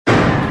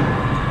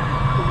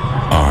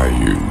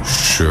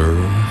sure?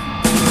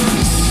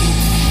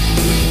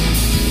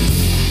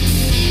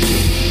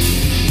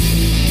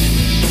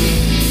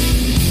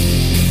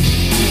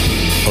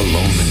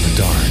 Alone in the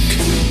dark,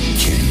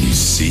 can you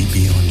see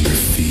beyond your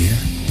fear?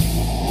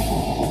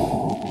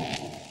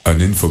 An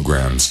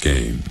Infogrames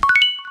game.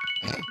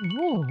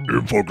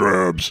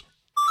 Infogrames.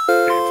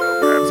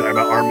 Infogrames, I'm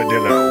an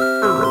armadillo.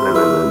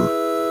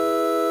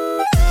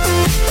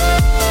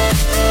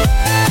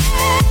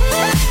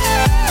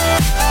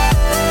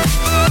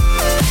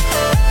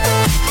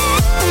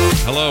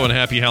 Hello and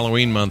happy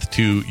Halloween month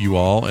to you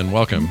all, and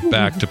welcome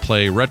back to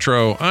Play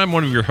Retro. I'm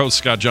one of your hosts,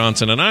 Scott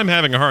Johnson, and I'm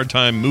having a hard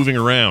time moving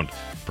around.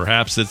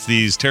 Perhaps it's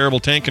these terrible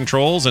tank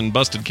controls and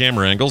busted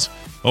camera angles.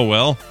 Oh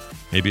well,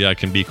 maybe I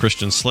can be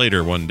Christian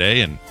Slater one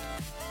day, and,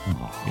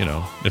 you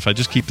know, if I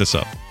just keep this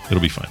up,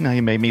 it'll be fine. Now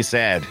you made me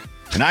sad.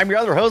 And I'm your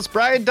other host,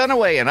 Brian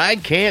Dunaway, and I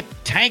can't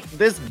tank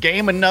this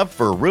game enough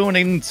for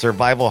ruining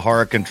survival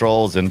horror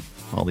controls and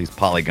all these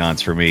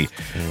polygons for me.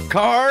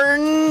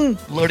 Karn,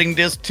 loading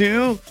disc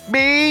 2,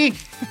 B.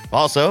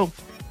 Also,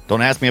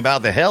 don't ask me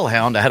about the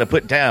Hellhound I had to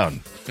put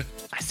down.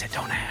 I said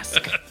don't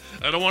ask.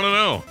 I don't want to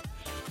know.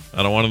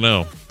 I don't want to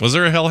know. Was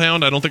there a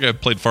Hellhound? I don't think I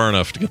played far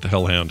enough to get the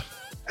Hellhound.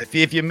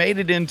 If you made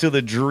it into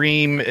the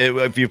Dream,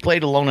 if you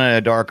played Alone in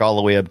the Dark all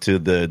the way up to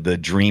the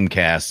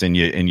Dreamcast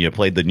and you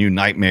played the new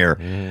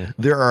Nightmare,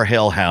 there are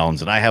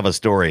Hellhounds, and I have a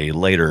story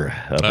later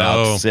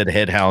about said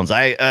Headhounds.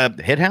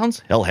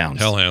 Headhounds? Hellhounds.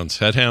 Hellhounds.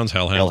 Headhounds,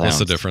 Hellhounds. What's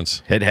the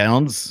difference?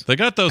 Headhounds. They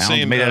got those Hounds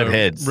same made out of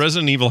heads.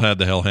 Resident Evil had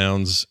the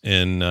Hellhounds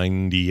in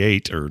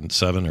 98 or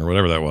 7 or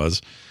whatever that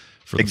was.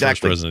 For the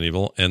first Resident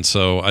Evil, and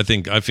so I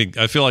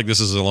feel like this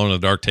is Alone in the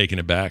Dark taking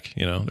it back.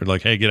 You know, they're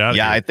like, "Hey, get out of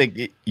here." Yeah, I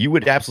think you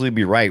would absolutely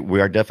be right. We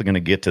are definitely going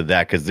to get to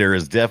that because there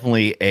is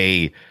definitely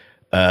a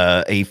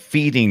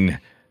feeding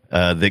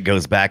that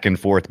goes back and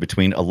forth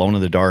between Alone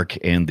in the Dark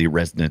and the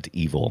Resident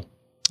Evil.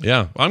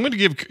 Yeah, I'm going to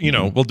give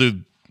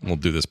we'll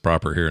do this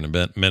proper here in a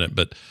minute,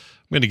 but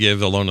I'm going to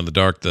give Alone in the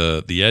Dark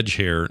the edge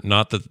here.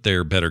 Not that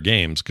they're better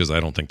games because I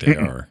don't think they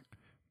are,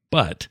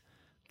 but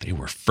they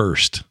were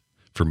first.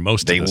 For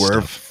most of this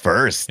stuff.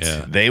 First.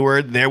 Yeah. They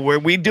were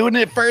we doing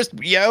it first,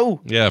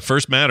 yo. Yeah,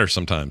 first matters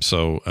sometimes.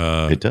 So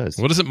it does.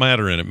 What does it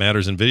matter in? It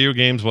matters in video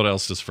games. What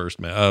else does first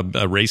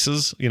matter?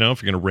 Races, if you're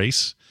going to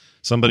race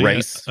somebody.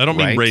 I don't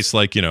mean race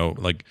like,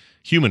 like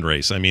human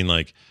race. I mean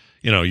like,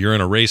 you're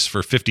in a race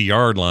for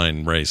 50-yard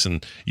line race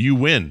and you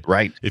win.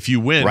 Right. If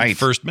you win,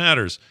 first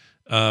matters.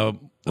 Right.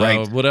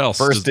 What else?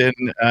 First in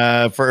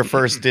love.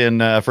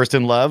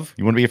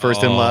 You want to be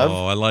first in love?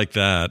 Oh, I like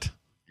that.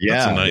 Yeah,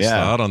 that's a nice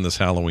thought on this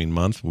Halloween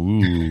month.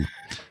 Ooh,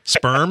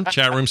 sperm.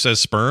 Chat room says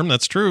sperm.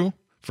 That's true.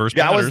 First,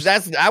 matters.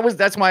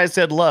 That's why I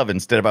said love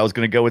instead of I was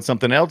going to go with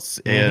something else,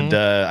 and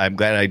I'm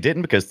glad I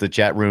didn't because the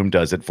chat room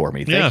does it for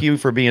me. Thank you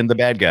for being the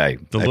bad guy.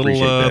 The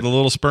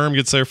little sperm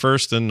gets there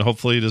first, and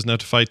hopefully it doesn't have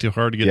to fight too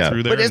hard to get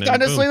through there. But it's not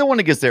necessarily the one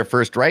that gets there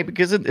first, right?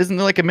 Because it isn't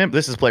like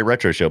this is Play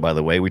Retro Show, by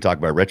the way. We talk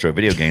about retro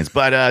video games,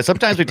 but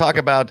sometimes we talk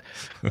about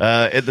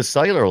at the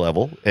cellular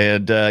level,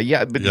 and you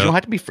don't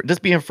have to be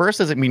just being first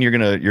doesn't mean you're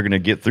gonna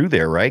get through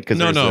there, right? Because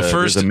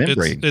first there's a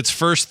membrane. It's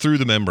first through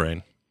the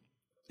membrane.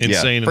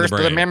 Insane first in the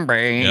brain. To the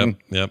membrane.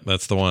 Yep,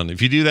 that's the one.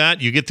 If you do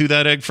that, you get through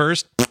that egg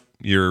first.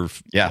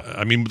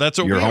 I mean, that's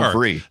what you're we home are.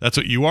 Free. That's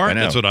what you are.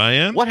 That's what I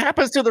am. What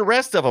happens to the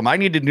rest of them? I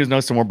need to know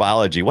some more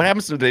biology. What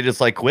happens to they just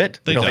like quit?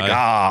 They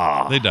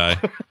die. They die.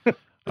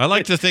 I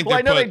like to think. Well,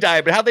 I know they die,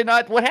 but how they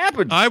not? What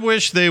happened? I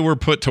wish they were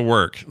put to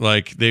work.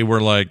 Like they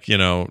were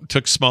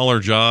took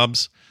smaller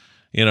jobs.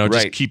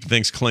 Just keep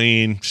things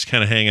clean, just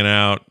kind of hanging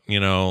out,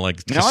 like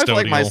custodial. Now I feel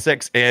like my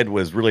sex ed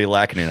was really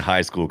lacking in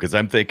high school because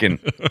I'm thinking,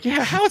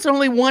 how is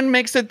only one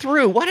makes it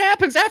through? What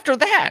happens after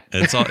that?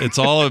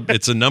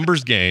 It's a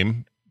numbers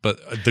game, but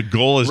the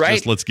goal is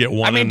just let's get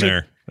one in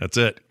there. That's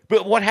it.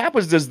 But what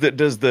happens? Does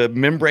the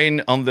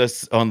membrane on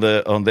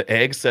the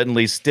egg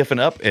suddenly stiffen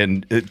up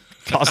and it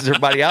tosses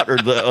everybody out, or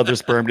the other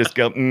sperm just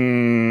go,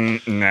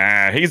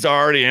 nah, he's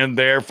already in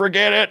there.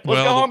 Forget it.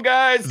 Let's go home,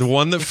 guys. The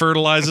one that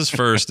fertilizes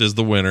first is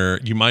the winner.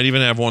 You might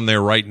even have one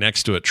there right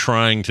next to it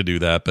trying to do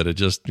that, but it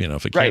just,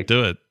 if it can't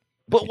do it.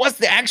 But what's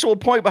the actual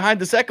point behind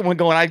the second one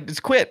going, I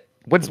just quit?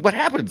 What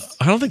happens?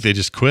 I don't think they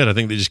just quit. I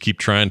think they just keep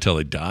trying until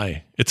they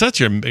die. It's such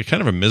kind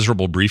of a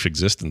miserable, brief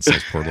existence,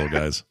 those poor little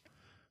guys.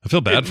 I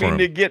feel bad for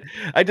them.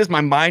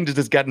 My mind has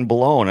just gotten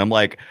blown. I'm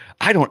like,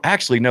 I don't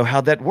actually know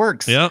how that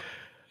works. Yeah.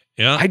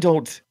 I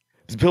don't.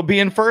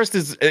 Being first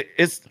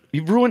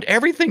you've ruined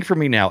everything for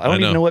me now. I don't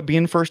even know what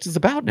being first is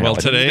about now. Well,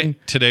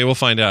 today we'll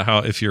find out how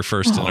if you're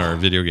first in our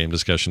video game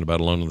discussion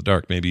about Alone in the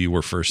Dark. Maybe you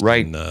were first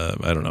in,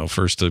 I don't know,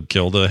 first to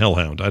kill the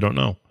Hellhound. I don't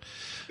know.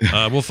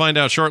 We'll find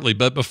out shortly.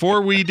 But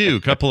before we do,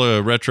 a couple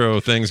of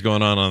retro things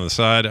going on the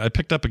side. I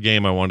picked up a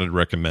game I wanted to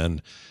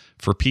recommend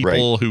for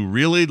people who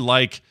really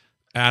like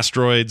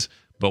asteroids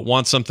but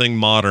want something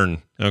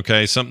modern,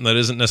 okay? Something that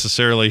isn't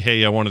necessarily,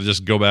 hey, I want to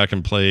just go back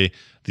and play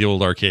the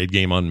old arcade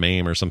game on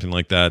MAME or something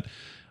like that.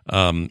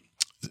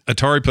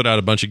 Atari put out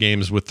a bunch of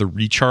games with the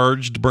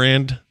Recharged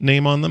brand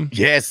name on them.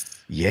 Yes.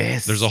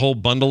 There's a whole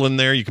bundle in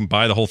there. You can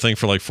buy the whole thing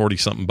for like 40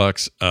 something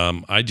bucks.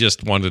 I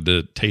just wanted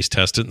to taste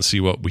test it and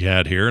see what we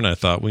had here. And I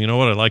thought, well, you know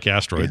what? I like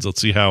Asteroids.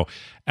 Let's see how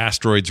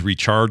Asteroids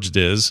Recharged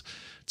is.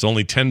 It's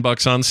only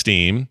 $10 on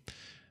Steam.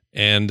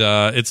 And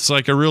it's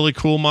like a really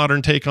cool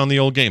modern take on the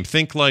old game.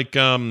 Think like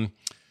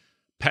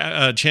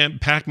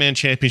Pac-Man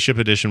Championship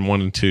Edition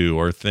 1 and 2,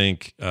 or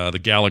think the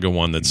Galaga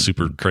one that's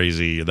super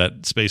crazy,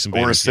 that Space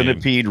Invaders or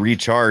Centipede game.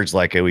 Recharged,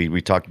 like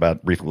we talked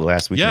about briefly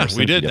last week. Yeah,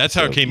 we did. That's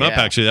how it came up,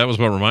 actually. That was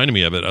what reminded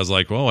me of it. I was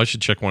like, well, I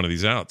should check one of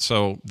these out.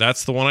 So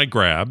that's the one I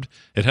grabbed.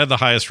 It had the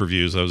highest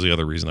reviews. That was the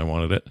other reason I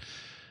wanted it.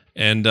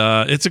 And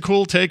it's a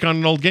cool take on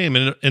an old game.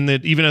 And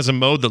it even has a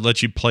mode that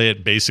lets you play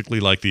it basically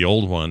like the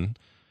old one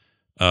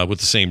with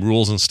the same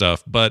rules and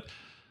stuff. But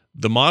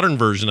the modern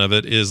version of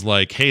it is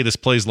like, hey, this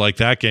plays like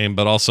that game,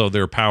 but also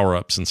there are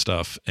power-ups and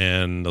stuff.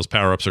 And those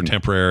power-ups are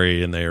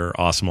temporary and they're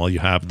awesome while you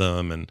have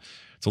them. And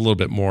it's a little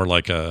bit more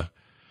like I'm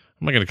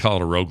not going to call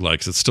it a roguelike,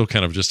 'cause it's still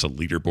kind of just a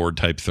leaderboard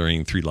type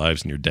thing, 3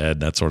 lives and you're dead,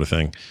 that sort of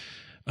thing.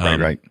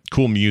 Right.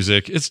 Cool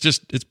music. It's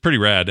pretty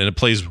rad. And it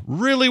plays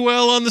really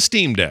well on the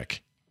Steam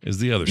Deck is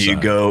the other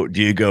side.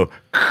 Do you go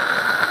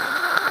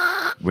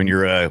when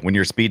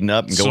you're speeding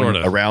up and going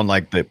around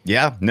like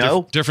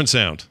different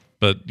sound,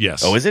 but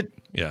yes. Oh, is it?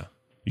 Yeah,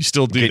 you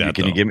still do that.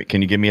 Can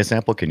you give me a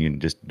sample? Can you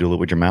just do it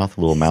with your mouth?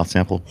 A little mouth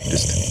sample.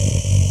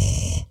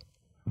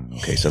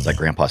 Okay, so it's like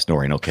Grandpa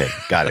snoring. Okay,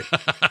 got it.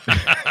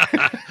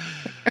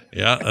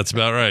 Yeah, that's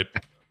about right.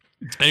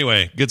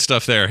 Anyway, good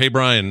stuff there. Hey,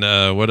 Brian,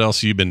 what else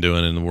have you been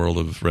doing in the world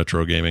of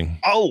retro gaming?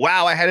 Oh,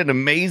 wow. I had an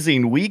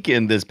amazing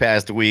weekend this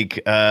past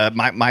week.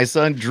 My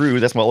son, Drew,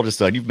 that's my oldest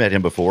son. You've met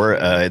him before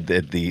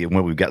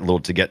when we've got little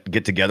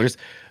get-togethers.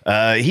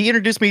 He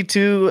introduced me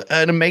to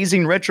an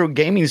amazing retro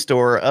gaming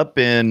store up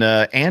in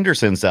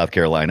Anderson, South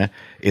Carolina.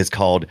 It's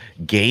called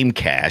Game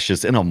Cache.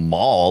 It's in a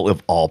mall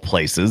of all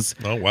places.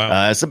 Oh,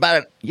 wow. It's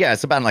about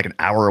like an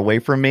hour away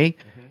from me.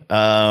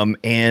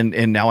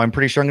 And now I'm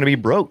pretty sure I'm going to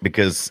be broke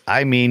because,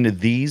 I mean,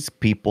 these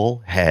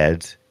people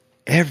had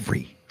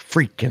every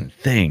freaking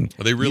thing.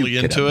 Are they really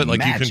into it?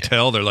 Like, you can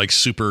tell they're like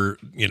super,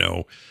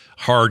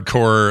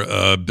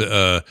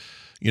 hardcore,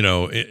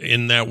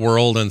 in that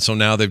world. And so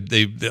now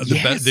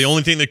the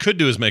only thing they could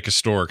do is make a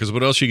store, because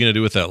what else are you going to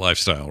do with that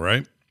lifestyle,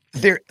 right?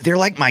 They're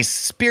like my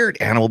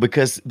spirit animal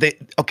because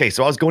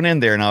so I was going in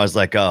there and I was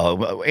like,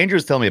 oh, Andrew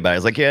was telling me about it.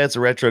 He's like, yeah, it's a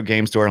retro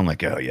game store. I'm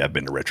like, oh yeah, I've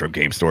been to retro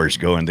game stores.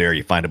 You go in there,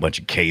 you find a bunch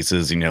of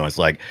cases, it's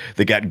like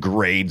they got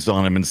grades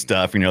on them and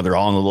stuff, they're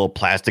all in the little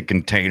plastic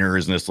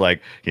containers and it's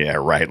like, yeah,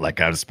 right. Like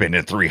I'm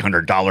spending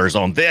 $300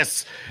 on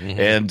this. Mm-hmm.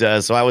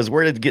 And so I was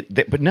worried to get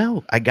there, but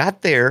no, I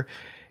got there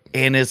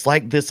and it's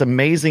like this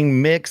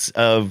amazing mix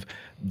of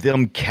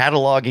them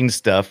cataloging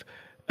stuff.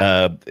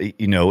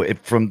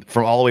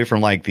 From all the way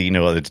from like the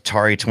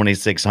Atari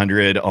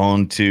 2600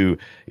 on to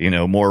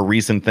more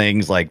recent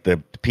things like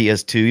the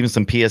PS2, even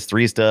some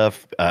PS3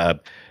 stuff.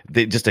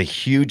 Just a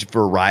huge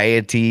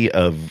variety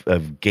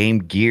of game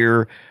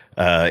gear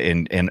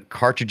and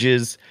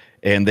cartridges,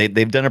 and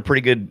they've done a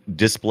pretty good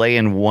display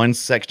in one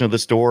section of the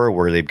store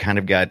where they've kind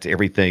of got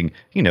everything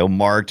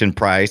marked and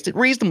priced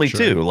reasonably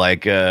too.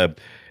 Like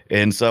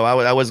and so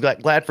I was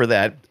glad for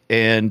that.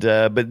 And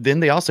but then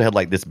they also had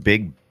like this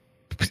big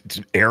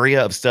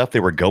area of stuff they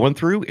were going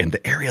through, and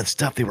the area of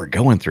stuff they were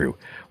going through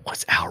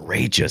was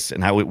outrageous.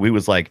 And we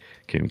was like,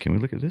 can we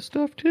look at this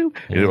stuff too?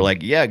 And they were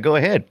like, yeah, go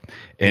ahead.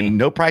 And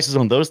no prices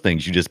on those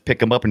things. You just pick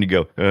them up and you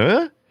go,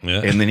 huh?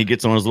 Yeah. And then he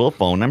gets on his little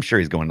phone. I'm sure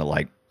he's going to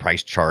like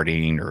price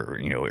charting or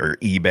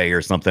eBay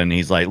or something. And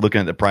he's like looking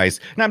at the price.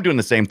 And I'm doing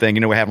the same thing.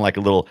 We're having like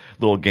a little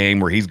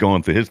game where he's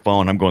going through his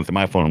phone. I'm going through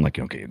my phone. I'm like,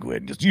 okay, go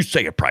ahead and you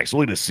say a price.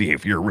 Let us see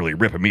if you're really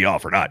ripping me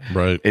off or not.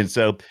 Right. And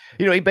so,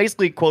 he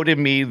basically quoted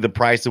me the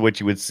price of what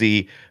you would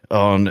see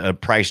on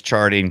price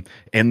charting.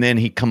 And then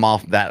he come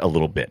off that a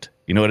little bit.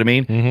 You know what I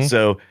mean? Mm-hmm.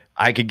 So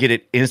I could get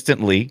it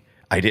instantly.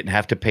 I didn't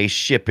have to pay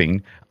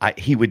shipping.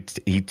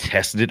 He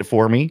tested it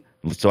for me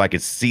so I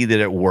could see that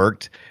it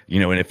worked.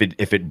 And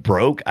if it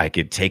broke, I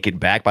could take it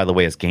back. By the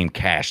way, it's Game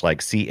Cache,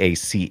 like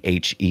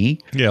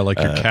CACHE. Yeah, like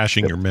you're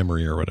caching your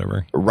memory or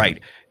whatever. Right.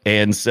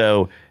 And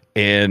so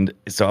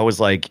I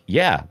was like,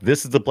 yeah,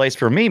 this is the place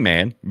for me,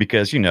 man,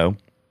 because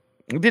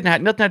nothing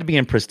had to be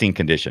in pristine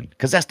condition,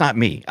 because that's not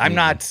me. I'm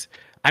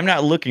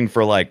not looking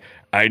for like,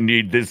 I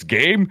need this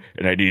game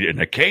and I need it in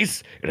a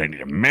case and I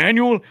need a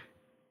manual.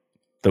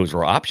 Those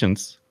were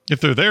options. If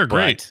they're there,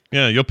 great.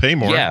 Yeah, you'll pay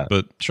more,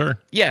 but sure.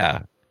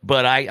 Yeah.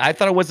 But I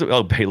thought it wasn't.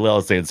 Oh,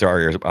 Paylel saying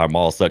sorry, our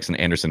mall sucks in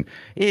Anderson.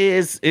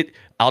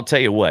 I'll tell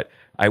you what.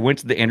 I went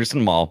to the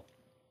Anderson Mall.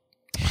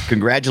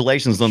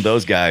 Congratulations on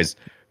those guys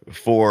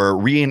for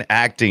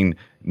reenacting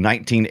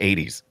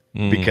 1980s.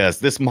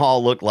 Because this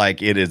mall looked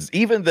like it is.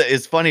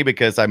 It's funny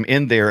because I'm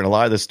in there and a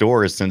lot of the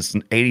stores, since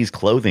 80s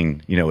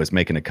clothing, is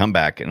making a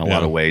comeback in a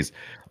lot of ways.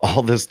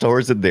 All the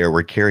stores in there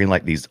were carrying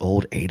like these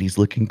old 80s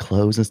looking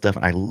clothes and stuff.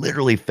 And I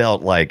literally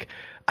felt like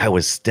I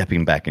was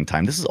stepping back in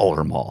time. This is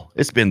older mall.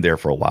 It's been there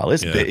for a while.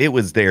 It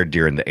was there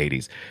during the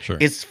 80s. Sure.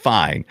 It's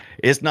fine.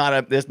 It's not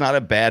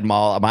a bad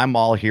mall. My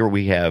mall here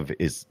we have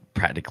is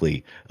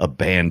practically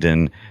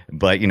abandoned,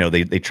 but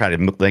they try to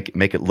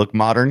make it look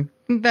modern.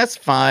 That's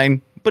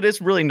fine, but it's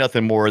really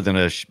nothing more than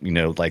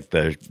like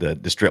the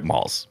strip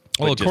malls.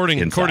 Well, according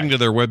to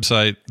their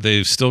website,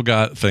 they've still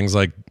got things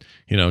like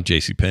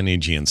JCPenney,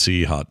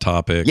 GNC, Hot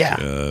Topic.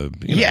 Yeah,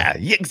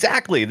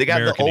 exactly. They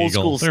got American the old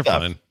Eagle. School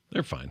stuff.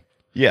 They're fine.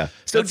 Yeah.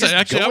 So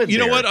actually, you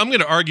know what? I'm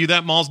going to argue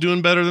that mall's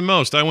doing better than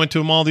most. I went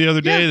to a mall the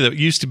other day that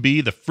used to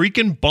be the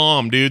freaking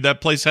bomb, dude. That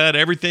place had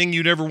everything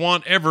you'd ever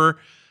want ever.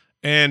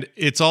 And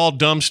it's all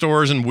dumb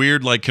stores and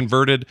weird, like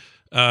converted,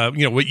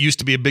 what used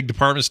to be a big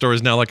department store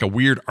is now like a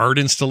weird art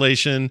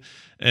installation.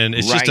 And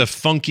it's just a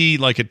funky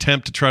like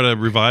attempt to try to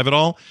revive it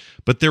all.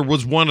 But there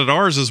was one at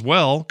ours as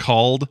well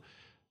called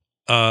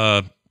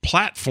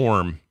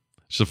Platform.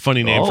 It's a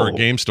funny name for a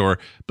game store,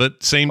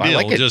 but same deal.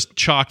 Like just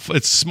chock.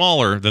 It's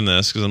smaller than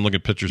this because I'm looking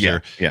at pictures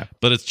here. Yeah,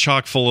 but it's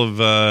chock full of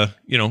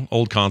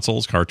old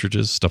consoles,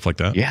 cartridges, stuff like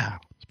that. Yeah,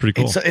 it's pretty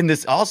cool. And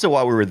this also,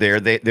 while we were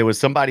there, there was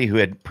somebody who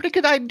had a pretty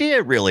good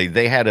idea. Really,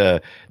 they had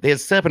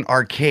set up an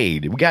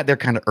arcade. We got there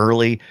kind of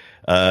early.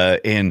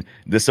 And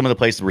some of the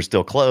places were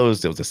still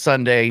closed. It was a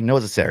Sunday. No, it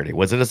was a Saturday.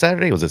 Was it a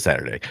Saturday? It was a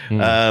Saturday.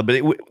 But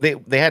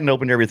they hadn't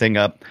opened everything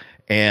up.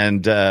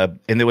 And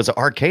there was an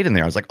arcade in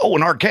there. I was like, oh,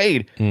 an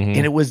arcade. Mm-hmm.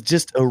 And it was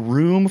just a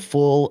room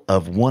full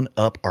of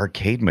 1-up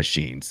arcade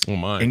machines. Oh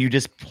my. And you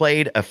just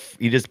paid a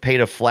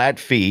flat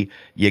fee.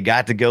 You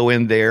got to go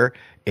in there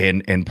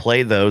and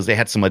play those. They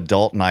had some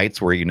adult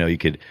nights where you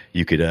could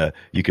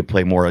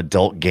play more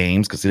adult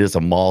games because it is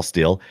a mall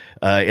still.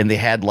 And they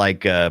had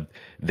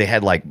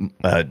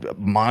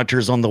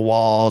monitors on the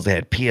walls. They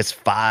had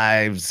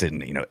PS5s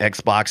and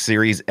Xbox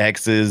Series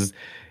X's.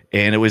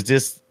 And it was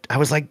just, I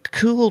was like,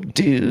 cool,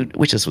 dude.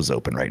 Wish this was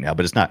open right now,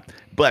 but it's not.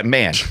 But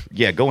man,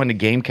 going to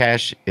Game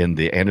Cache in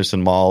the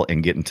Anderson Mall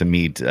and getting to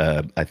meet,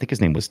 I think his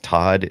name was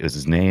Todd. It was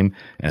his name.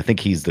 And I think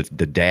he's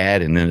the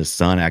dad, and then his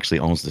son actually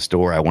owns the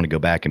store. I want to go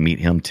back and meet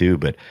him too.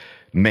 But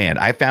man,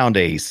 I found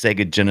a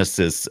Sega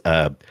Genesis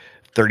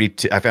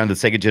 32. I found the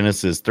Sega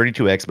Genesis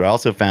 32X, but I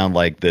also found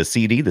like the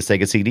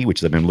Sega CD,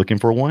 which I've been looking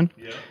for one.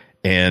 Yeah.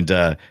 And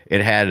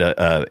they had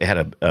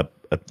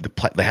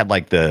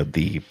like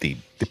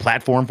the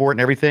platform for it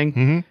and everything.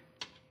 Mm-hmm.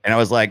 And I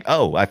was like,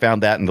 oh, I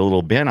found that in the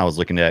little bin I was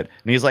looking at.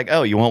 And he's like,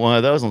 oh, you want one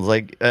of those? And I was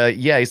like,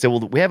 yeah. He said, well,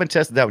 we haven't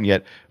tested that one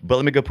yet, but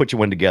let me go put you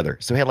one together.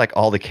 So he had like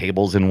all the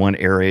cables in one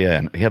area,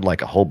 and he had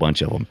like a whole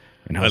bunch of them.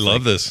 And I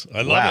love this.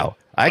 I love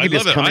it. I'd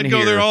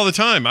go there all the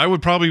time. I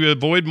would probably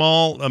avoid a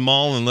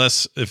mall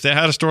unless if they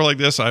had a store like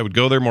this, I would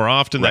go there more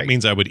often. That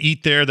means I would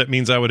eat there. That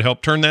means I would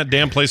help turn that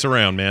damn place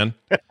around, man.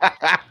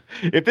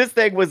 If this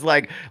thing was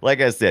like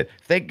I said,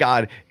 thank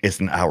God it's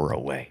an hour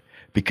away,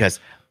 because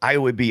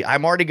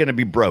I'm already going to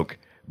be broke,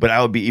 but I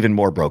would be even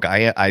more broke.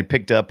 I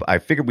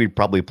figured we'd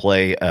probably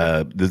play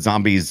the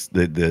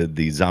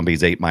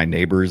Zombies Ate My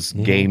Neighbors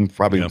game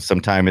probably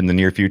sometime in the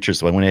near future.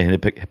 So I went ahead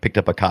and picked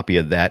up a copy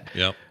of that.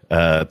 Yep.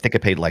 I think I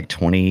paid like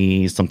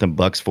 $20-something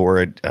for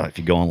it. If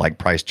you go on like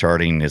price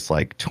charting, it's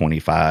like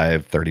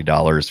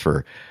 $25-$30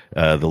 for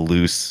the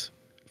loose.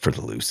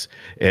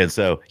 And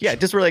so, yeah,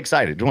 just really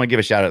excited. I want to give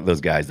a shout out to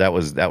those guys. That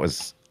was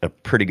a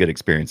pretty good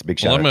experience. Big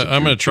shout out.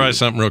 I'm going to try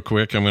something real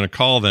quick. I'm going to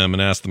call them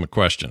and ask them a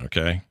question.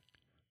 Okay.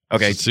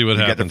 Okay. Let's see what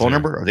happens. You got the phone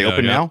number? Are they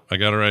open now? I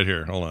got it right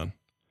here. Hold on.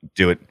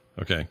 Do it.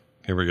 Okay.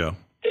 Here we go.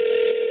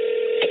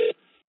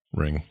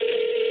 Ring.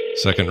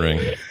 Second ring.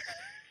 Thanks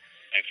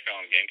for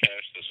calling Game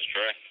Cache. This is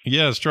Troy.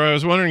 Yes, Troy. I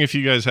was wondering if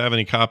you guys have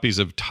any copies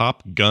of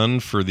Top Gun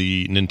for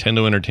the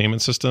Nintendo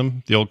Entertainment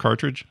System, the old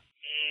cartridge.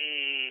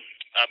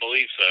 I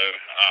believe so.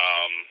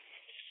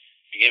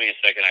 Give me a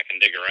second. I can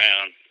dig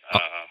around.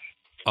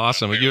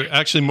 Awesome. You're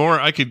actually more.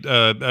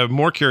 I'm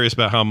more curious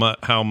about how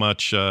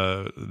much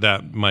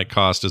that might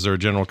cost. Is there a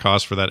general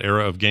cost for that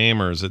era of game,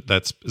 or is it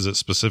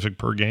specific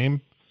per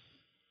game?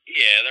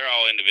 Yeah, they're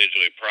all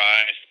individually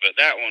priced, but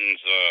that one's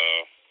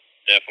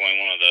definitely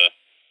one of the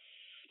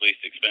least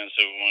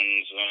expensive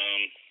ones.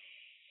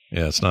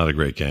 Yeah, it's not a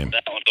great game.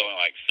 That one's only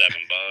like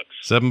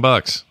 $7.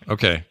 $7.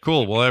 Okay,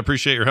 cool. Well, I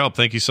appreciate your help.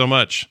 Thank you so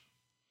much.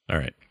 All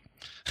right.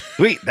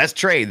 Sweet. That's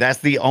Trey. That's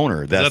the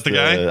owner. That's Is that the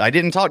guy? I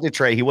didn't talk to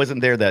Trey. He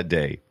wasn't there that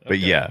day. But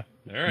yeah.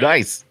 All right.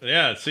 Nice.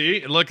 Yeah.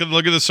 See, look at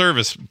the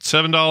service.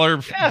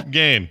 $7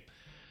 game.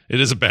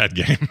 It is a bad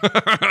game.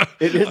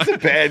 It is a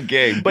bad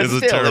game, but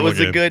still,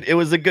 it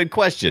was a good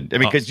question. I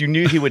mean, because you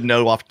knew he would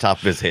know off the top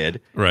of his head.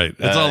 Right.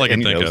 That's all I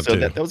could think of. So too.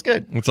 that was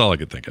good. That's all I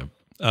could think of.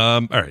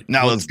 All right.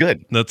 No, that's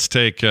good. Let's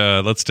take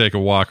a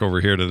walk over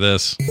here to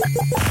this.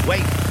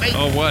 Wait.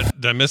 Oh, what?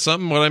 Did I miss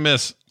something? What did I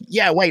miss?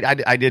 Yeah, wait.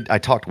 I did. I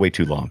talked way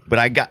too long, but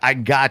I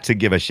got to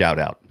give a shout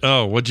out.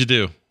 Oh, what'd you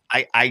do?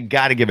 I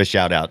got to give a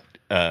shout out.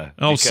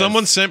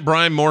 Someone sent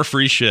Brian more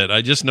free shit.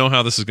 I just know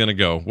how this is going to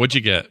go. What'd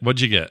you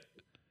get?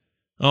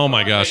 Oh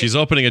my gosh, he's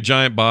opening a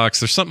giant box.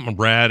 There's something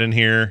rad in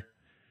here.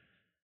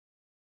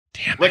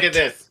 Damn it. Look at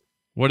this.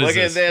 What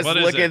is this?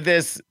 Look at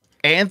this.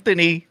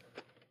 Anthony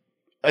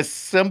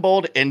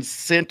assembled and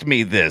sent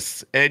me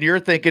this. And you're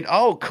thinking,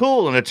 oh,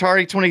 cool, an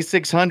Atari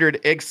 2600,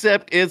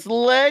 except it's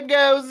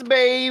Legos,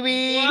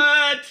 baby.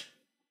 What?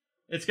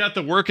 It's got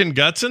the working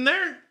guts in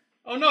there?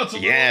 Oh, no, it's a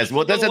yes,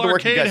 well, that's not the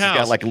working guts. It's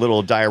got like a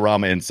little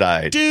diorama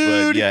inside.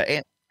 Dude, but,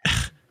 yeah,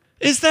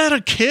 is that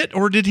a kit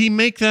or did he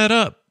make that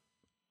up?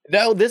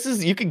 No,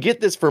 you can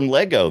get this from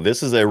Lego.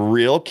 This is a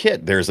real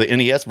kit. There's the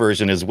NES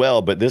version as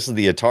well, but this is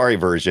the Atari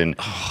version.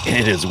 And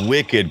it is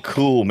wicked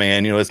cool,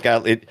 man. You know, it's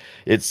got it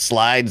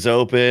slides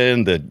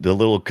open, the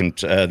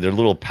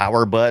little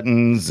power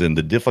buttons and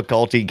the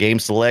difficulty, game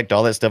select,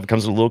 all that stuff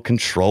comes with a little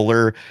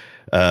controller.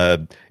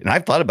 And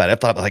I've thought about it. I've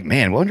thought like,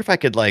 man, I wonder if I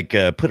could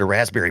put a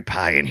Raspberry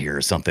Pi in here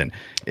or something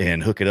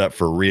and hook it up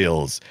for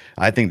reals.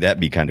 I think that'd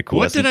be kind of cool.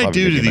 What did I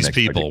do to these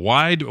people?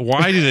 Why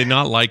do they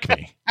not like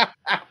me?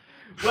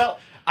 Well,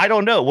 I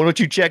don't know. Why don't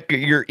you check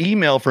your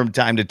email from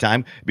time to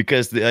time?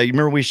 Because you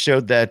remember we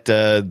showed that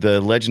the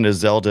Legend of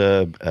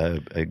Zelda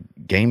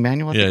game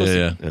manual?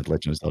 Yeah.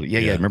 Legend of Zelda.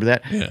 Yeah. Remember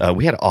that? Yeah.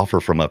 We had an offer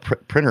from a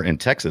printer in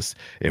Texas,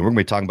 and we're going to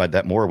be talking about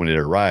that more when it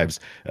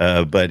arrives.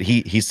 But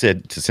he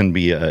said to send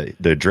me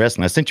the address,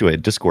 and I sent you a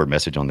Discord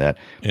message on that.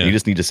 Yeah. You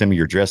just need to send me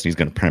your address, and he's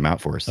going to print them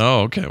out for us.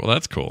 Oh, okay. Well,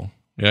 that's cool.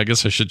 Yeah, I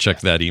guess I should check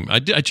that email.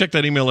 I check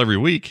that email every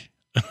week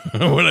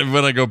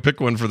when I go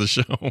pick one for the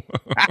show.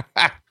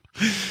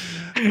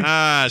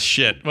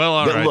 Shit. Well,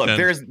 all right. Look,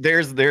 then.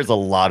 there's a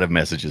lot of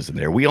messages in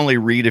there. We only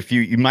read a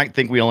few. You might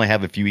think we only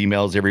have a few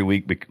emails every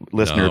week,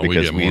 listener,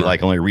 because we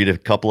only read a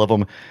couple of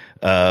them.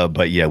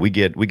 But yeah, we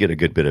get a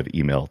good bit of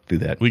email through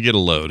that. We get a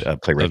load.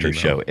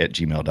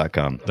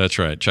 PlayRetroShow@gmail.com. That's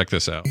right. Check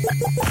this out.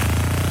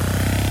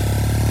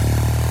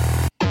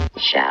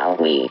 Shall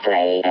we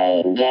play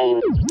a game?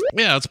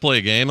 Yeah, let's play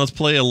a game. Let's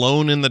play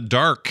Alone in the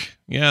Dark.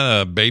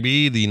 Yeah,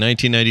 baby, the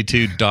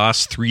 1992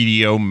 DOS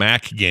 3DO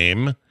Mac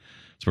game.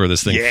 It's where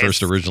this thing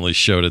first originally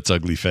showed its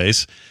ugly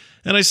face.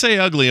 And I say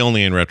ugly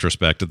only in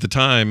retrospect. At the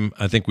time,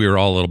 I think we were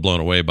all a little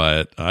blown away by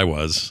it. I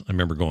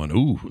remember going,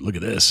 ooh, look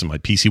at this. And my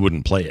PC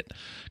wouldn't play it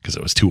because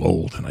it was too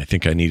old. And I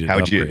think I needed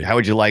an upgrade. How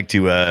would you like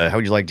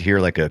to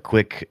hear like a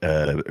quick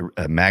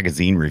a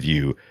magazine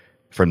review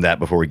from that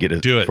before we get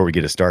it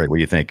started? What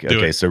do you think?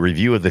 Okay, so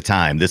review of the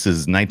time. This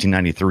is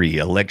 1993.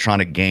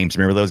 Electronic Games.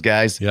 Remember those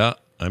guys? Yeah,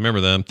 I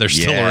remember them. They're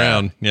still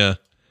around. Yeah.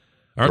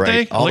 Aren't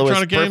they?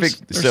 Electronic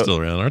Games? They're still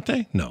around, aren't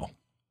they? No.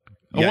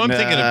 Yeah, I'm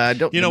thinking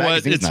of, you know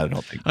what?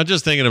 I'm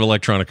just thinking of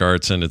Electronic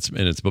Arts, and it's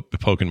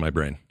poking my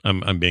brain.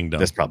 I'm being dumb.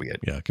 That's probably it.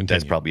 Yeah, continue.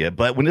 That's probably it.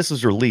 But when this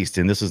was released,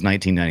 and this was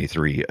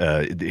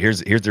 1993,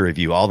 here's the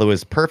review. Although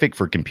it's perfect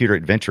for computer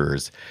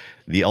adventurers,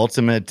 the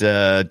ultimate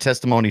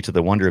testimony to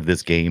the wonder of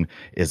this game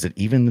is that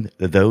even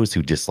those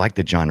who dislike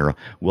the genre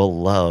will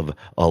love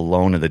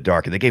Alone in the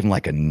Dark. And they gave him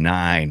like a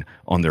 9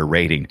 on their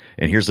rating.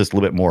 And here's just a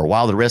little bit more.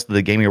 While the rest of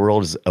the gaming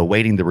world is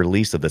awaiting the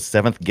release of the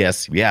 7th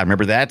Guest. Yeah,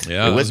 remember that?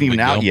 Yeah, it wasn't even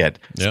out yet.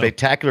 Yeah.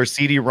 Spectacular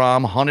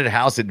CD-ROM haunted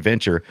house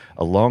adventure.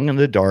 Alone in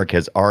the Dark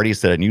has already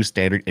set a new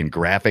standard in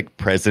graphic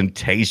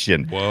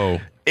presentation. Whoa.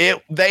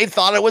 They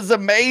thought it was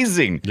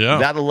amazing. Yeah.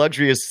 Without the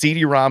luxury of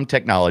CD-ROM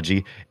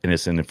technology, and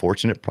it's an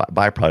unfortunate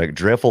byproduct,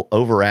 dreadful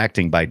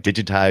overacting by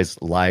digitized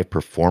live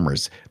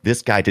performers.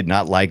 This guy did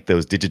not like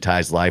those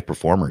digitized live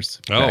performers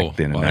back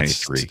then in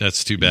 93.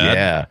 That's too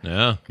bad.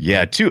 Yeah.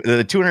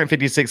 The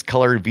 256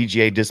 color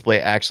VGA display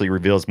actually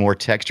reveals more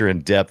texture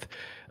and depth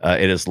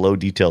in its low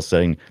detail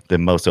setting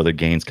than most other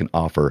games can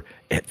offer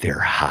at their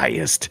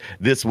highest.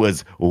 This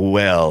was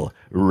well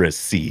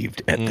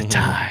received at the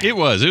time. It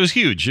was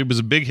huge. It was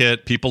a big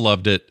hit. People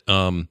loved it.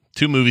 2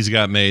 movies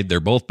got made. They're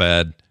both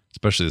bad,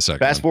 especially the second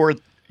Fast forward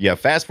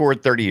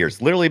 30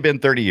 years. Literally been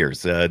 30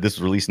 years. This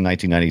was released in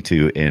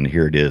 1992, and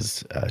here it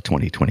is,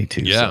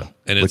 2022. Yeah, so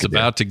and it's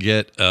about to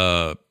get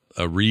a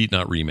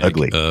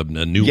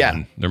new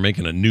one. They're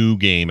making a new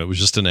game. It was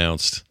just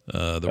announced.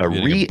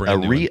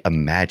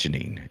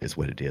 Reimagining is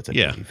what it is. I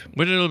believe.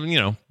 But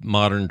it'll,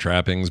 modern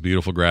trappings,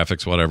 beautiful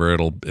graphics, whatever.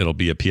 It'll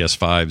be a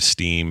PS5,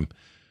 Steam,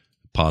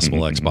 possible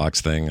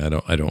Xbox thing.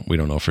 We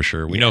don't know for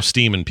sure. We know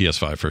Steam and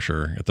PS5 for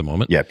sure at the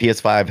moment. Yeah,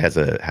 PS5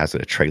 has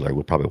a trailer.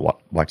 We'll probably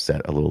watch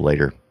that a little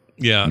later.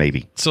 Yeah,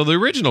 maybe. So the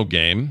original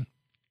game,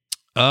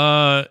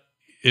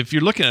 if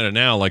you're looking at it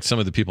now, like some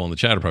of the people in the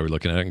chat are probably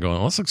looking at it and going,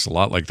 well, this looks a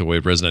lot like the way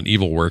Resident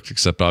Evil worked,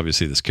 except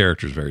obviously this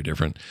character is very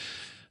different.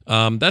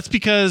 That's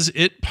because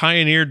it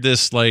pioneered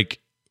this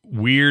like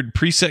weird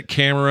preset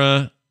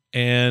camera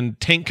and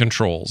tank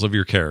controls of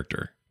your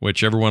character,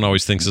 which everyone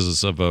always thinks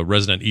is of a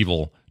Resident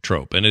Evil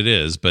trope, and it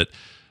is, but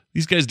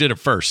these guys did it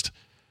first.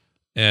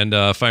 And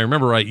if I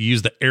remember right, you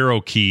used the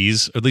arrow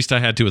keys, or at least I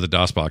had to with the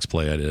DOSBox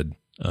play I did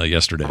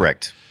yesterday.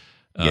 Correct.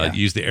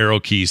 Use the arrow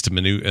keys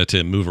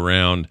to move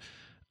around.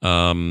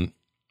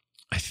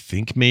 I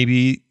think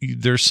maybe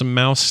there's some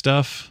mouse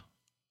stuff.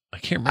 I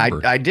can't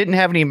remember. I didn't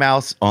have any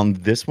mouse on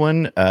this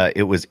one.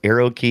 It was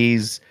arrow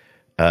keys,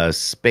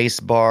 space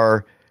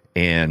bar,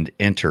 and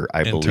enter,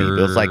 I believe.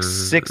 It was like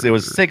 6. It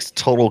was 6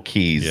 total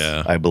keys,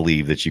 I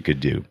believe, that you could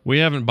do. We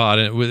haven't bought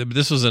it.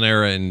 This was an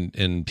era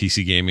in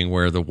PC gaming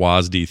where the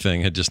WASD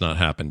thing had just not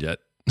happened yet.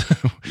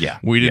 Yeah.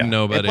 We didn't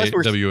know about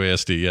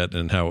WASD yet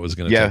and how it was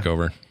going to take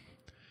over.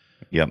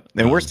 Yep.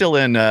 And we're still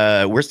in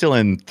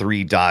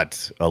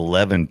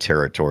 3.11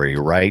 territory,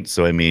 right?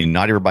 So I mean,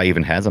 not everybody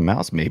even has a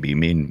mouse. Maybe. I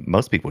mean,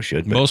 most people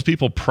should. But Most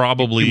people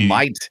probably you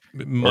might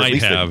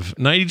have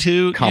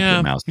 92.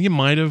 competent mouse. You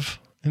might have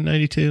in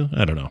 92.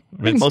 I don't know.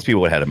 I think most people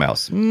would have had a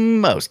mouse.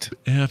 Most.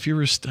 Yeah, if you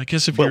were, I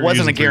guess if you But were it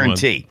wasn't a using 3.1.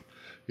 guarantee.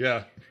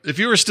 Yeah. If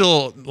you were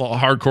still a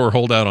hardcore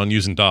holdout on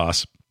using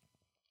DOS,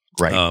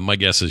 Right. my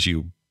guess is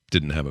you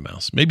didn't have a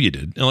mouse. Maybe you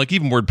did. And like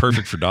even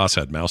WordPerfect for DOS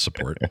had mouse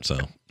support. So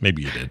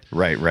maybe you did.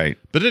 Right.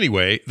 But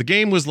anyway, the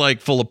game was like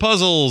full of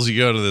puzzles. You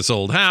go to this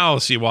old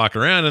house, you walk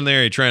around in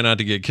there, you try not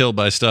to get killed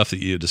by stuff that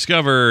you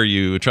discover,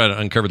 you try to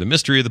uncover the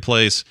mystery of the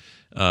place.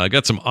 I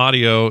got some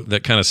audio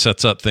that kind of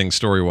sets up things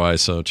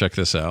story-wise, so check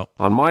this out.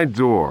 On my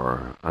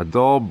door, a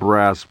dull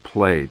brass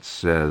plate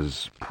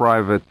says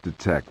Private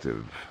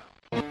Detective.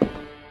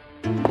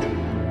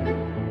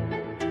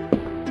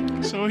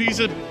 So he's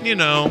a dick.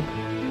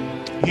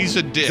 It's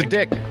a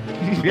dick.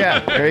 Yeah,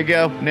 there you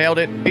go. Nailed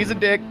it. He's a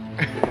dick.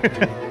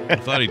 I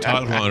thought he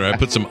talked longer. I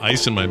put some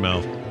ice in my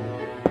mouth.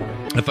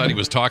 I thought he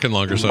was talking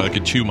longer so I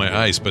could chew my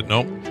ice, but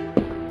nope.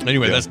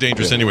 Anyway, that's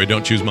dangerous anyway.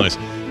 Don't choose mice.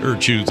 Or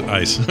choose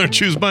ice. Or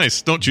choose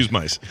mice. Don't choose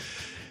mice.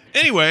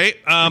 Anyway,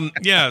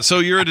 so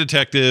you're a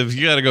detective.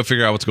 You got to go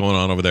figure out what's going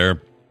on over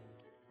there.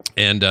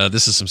 And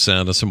this is some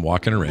sound of some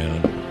walking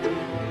around.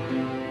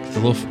 The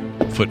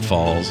little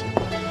footfalls.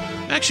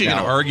 I'm actually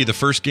going to argue the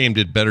first game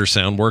did better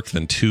sound work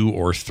than 2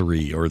 or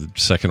 3 or the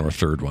second or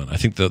third one. I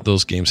think that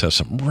those games have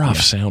some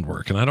rough sound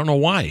work, and I don't know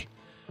why.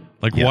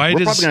 Like, why we're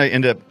does... probably going to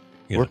end up...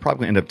 We're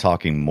probably going to end up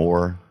talking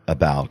more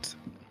about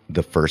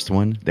the first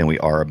one than we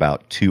are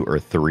about 2 or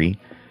 3,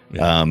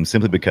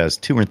 simply because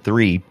 2 or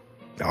 3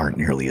 aren't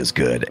nearly as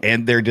good,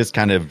 and they're just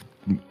kind of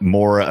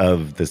more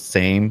of the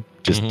same,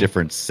 just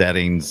different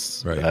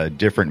settings,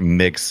 different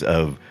mix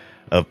of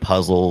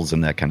puzzles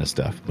and that kind of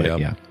stuff. But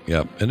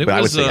Yep. And I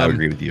would say I would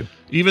agree with you.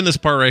 Even this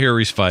part right here where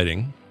he's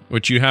fighting,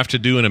 which you have to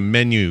do in a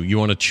menu. You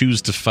want to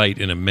choose to fight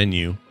in a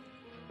menu.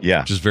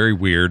 Yeah. Which is very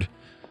weird.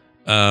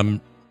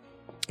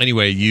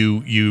 Anyway,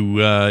 you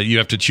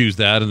have to choose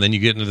that, and then you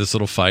get into this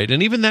little fight.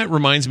 And even that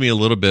reminds me a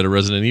little bit of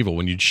Resident Evil.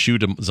 When you'd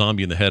shoot a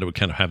zombie in the head, it would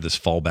kind of have this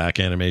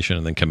fallback animation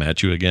and then come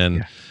at you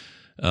again.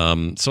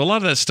 Yeah. So a lot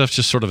of that stuff's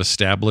just sort of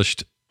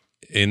established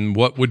in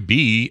what would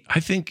be, I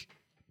think,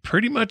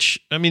 pretty much,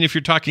 I mean, if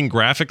you're talking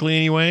graphically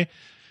anyway,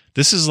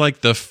 this is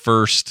like the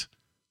first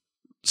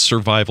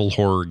survival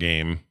horror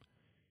game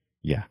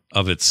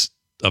of its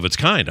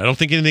kind. I don't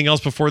think anything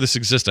else before this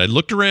existed. I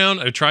looked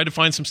around, I tried to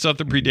find some stuff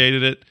that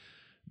predated it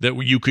that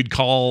you could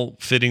call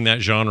fitting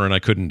that genre, and I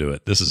couldn't do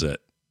it. This is it.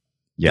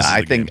 Yeah,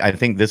 I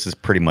think this is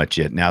pretty much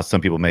it. Now,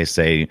 some people may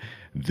say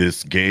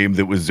this game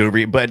that was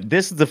over, but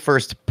this is the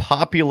first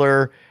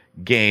popular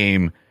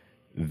game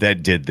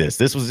that did this.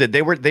 This was it.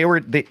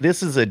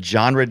 This is a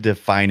genre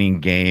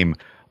defining game.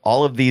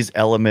 All of these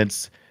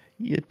elements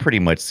you pretty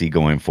much see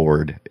going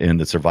forward in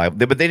the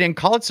survival, but they didn't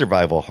call it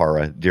survival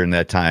horror during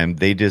that time.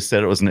 They just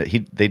said it was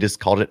they just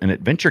called it an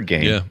adventure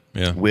game.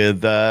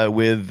 With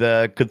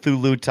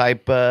Cthulhu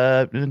type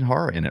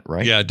horror in it,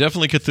 right? Yeah,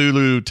 definitely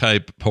Cthulhu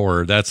type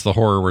horror. That's the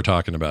horror we're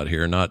talking about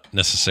here, not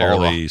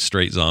necessarily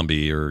straight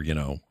zombie or I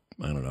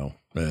don't know.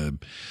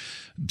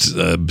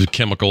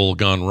 Chemical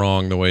gone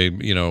wrong the way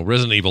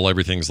Resident Evil,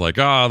 everything's like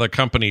the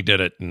company did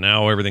it and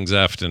now everything's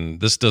effed,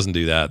 and this doesn't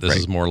do that. This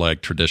is more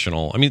like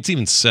traditional. I mean, it's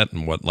even set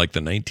in like the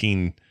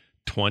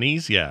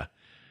 1920s.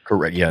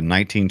 Correct.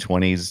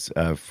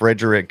 1920s.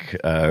 Frederick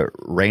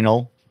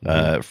Raynal,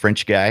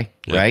 French guy,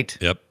 right?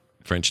 Yep,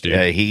 French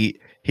dude.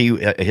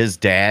 His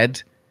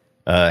dad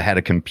had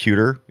a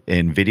computer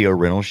and video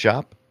rental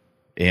shop.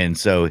 And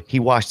so he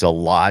watched a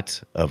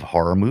lot of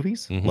horror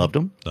movies, loved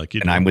them,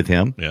 and I'm with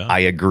him. Yeah. I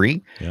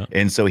agree. Yeah.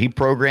 And so he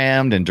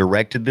programmed and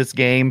directed this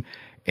game,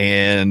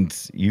 and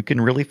you can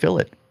really feel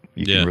it.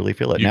 You can really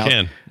feel it. You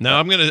can. Now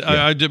I'm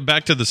gonna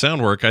back to the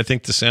sound work. I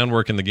think the sound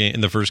work in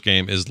the first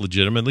game is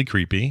legitimately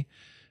creepy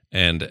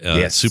and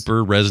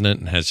super resonant,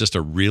 and has just I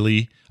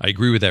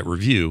agree with that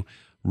review,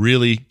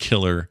 really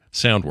killer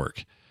sound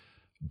work.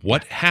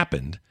 What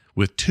happened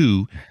with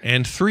 2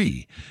 and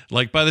 3?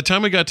 Like by the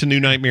time we got to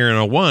New Nightmare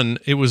in 1,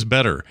 it was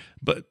better.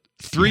 But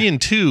 3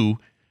 and 2,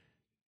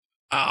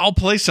 I'll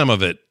play some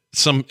of it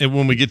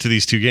when we get to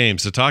these 2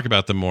 games to talk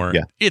about them more.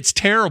 Yeah. It's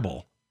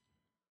terrible.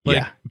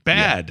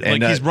 Bad. Yeah.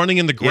 Like he's running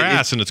in the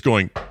grass and it's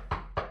going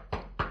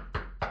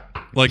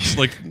like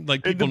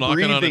people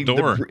knocking on a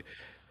door.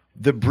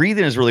 The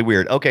breathing is really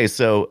weird. Okay,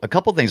 so a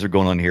couple things are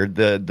going on here.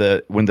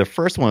 When the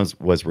first one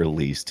was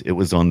released, it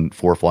was on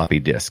 4 floppy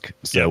disk.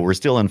 So we're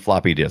still in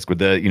floppy disk with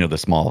the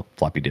small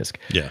floppy disk.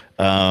 Yeah.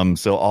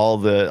 So all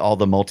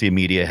the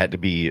multimedia had to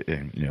be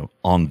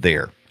on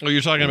there. Oh,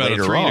 you're talking about a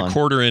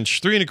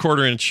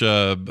 3.25 inch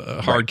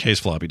hard case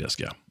floppy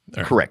disk. Yeah.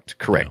 Right.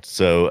 Correct.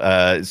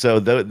 Yeah.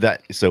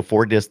 So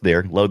 4 discs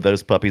there. Load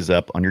those puppies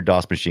up on your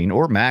DOS machine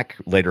or Mac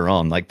later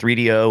on. Like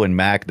 3DO and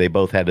Mac, they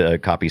both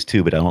had copies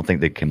too, but I don't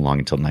think they came along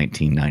until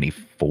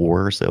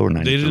 1994 or so, or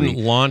 93. They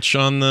didn't launch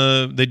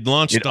they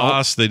launched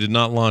DOS. They did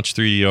not launch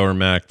 3DO or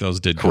Mac. Those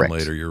did come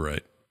later. You're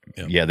right.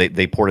 Yeah,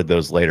 they ported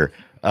those later.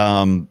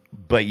 But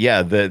but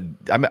yeah,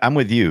 I'm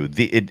with you.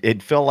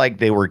 It felt like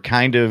they were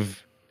kind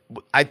of.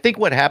 I think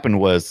what happened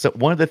was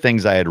one of the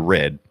things I had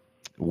read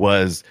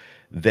was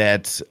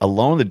that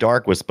Alone in the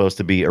Dark was supposed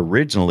to be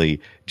originally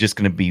just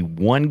going to be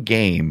one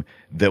game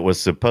that was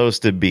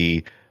supposed to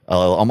be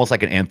almost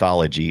like an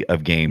anthology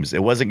of games.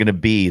 It wasn't going to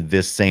be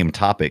this same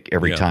topic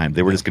every time.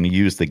 They were just going to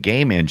use the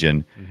game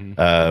engine,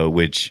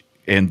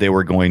 and they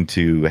were going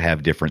to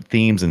have different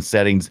themes and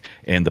settings.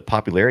 And the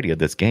popularity of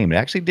this game, it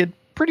actually did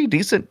pretty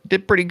decent,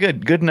 did pretty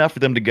good enough for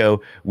them to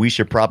go, we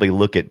should probably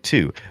look at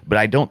 2.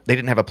 But they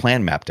didn't have a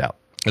plan mapped out.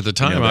 At the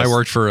time, I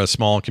worked for a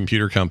small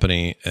computer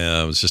company.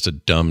 I was just a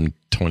dumb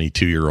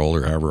 22-year-old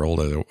or however old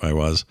I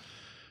was.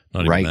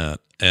 Not even that.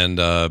 And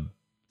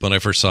when I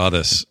first saw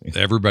this,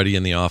 everybody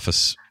in the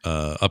office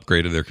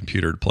upgraded their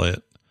computer to play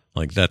it.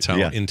 Like, that's how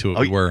into it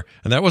we were.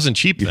 And that wasn't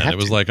cheap then. It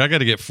was like, I got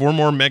to get 4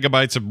 more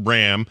megabytes of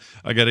RAM.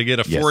 I got to get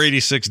a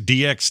 486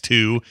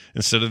 DX2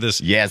 instead of this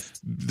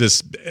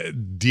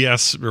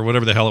DS or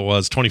whatever the hell it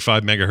was,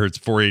 25 megahertz,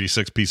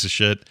 486 piece of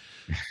shit.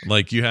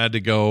 Like, you had to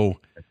go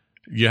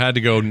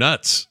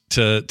nuts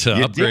to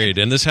upgrade.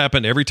 And this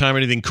happened every time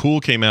anything cool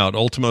came out.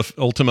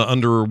 Ultima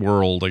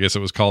Underworld, I guess it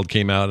was called,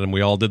 came out, and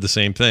we all did the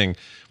same thing.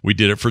 We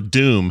did it for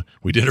Doom.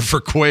 We did it for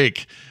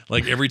Quake.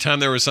 Like, every time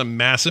there was some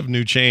massive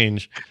new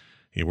change,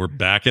 we're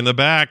back in the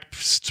back,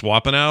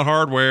 swapping out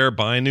hardware,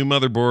 buying new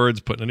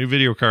motherboards, putting a new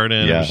video card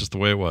in. It was just the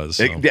way it was.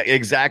 So.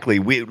 Exactly.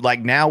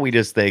 Now we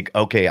just think,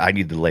 okay, I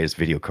need the latest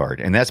video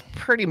card. And that's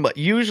pretty much,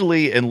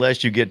 usually,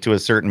 unless you get to a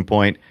certain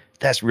point,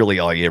 that's really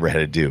all you ever had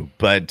to do.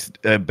 But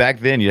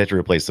back then, you had to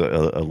replace a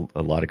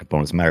lot of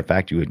components. As a matter of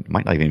fact,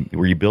 might not even.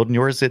 Were you building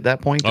yours at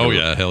that point? Oh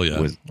yeah, hell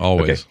yeah,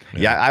 always.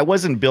 Okay. Yeah, I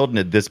wasn't building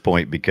at this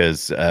point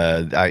because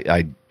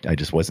I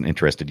just wasn't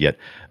interested yet.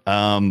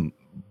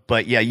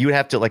 But yeah, you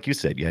have to, like you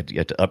said, you have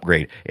to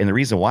upgrade. And the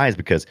reason why is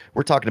because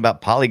we're talking about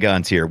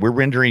polygons here. We're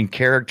rendering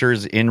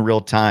characters in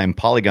real time,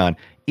 polygon.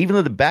 Even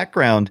though the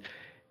background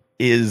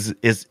is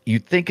you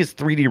think is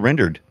 3D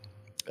rendered.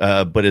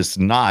 But it's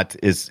not.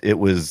 It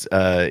was.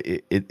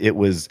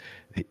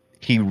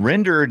 He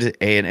rendered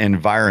an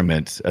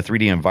environment, a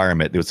 3D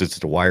environment. It was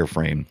just a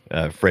wireframe.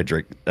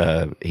 Frederick.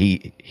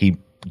 He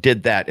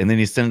did that, and then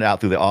he sent it out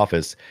through the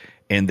office,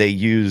 and they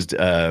used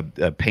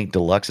Paint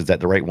Deluxe. Is that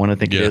the right one? I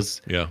think it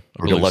is. Yeah.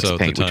 Or Deluxe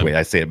Paint. Which way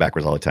I say it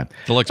backwards all the time.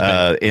 Deluxe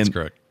Paint. That's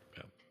correct.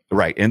 Yeah.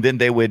 Right, and then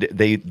they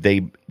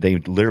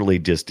literally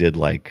just did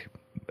like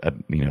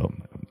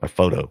a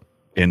photo,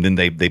 and then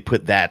they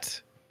put that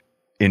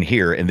in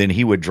here, and then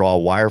he would draw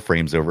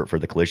wireframes over it for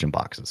the collision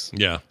boxes.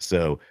 Yeah.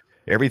 So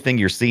everything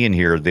you're seeing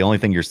here, the only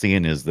thing you're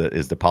seeing is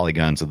the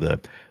polygons of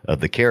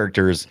the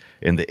characters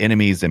and the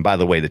enemies. And by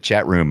the way, the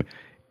chat room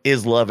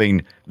is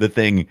loving the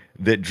thing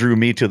that drew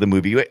me to the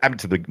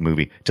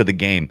to the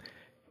game.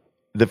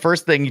 The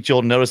first thing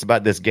you'll notice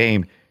about this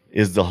game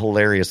is the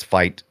hilarious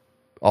fight.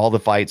 All the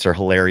fights are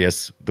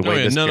hilarious. The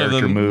way this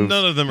character moves,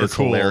 none of them are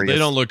cool. Hilarious. They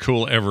don't look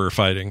cool ever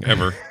fighting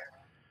ever.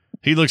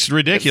 He looks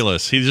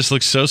ridiculous. He just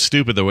looks so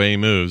stupid the way he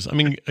moves. I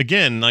mean,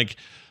 again, like,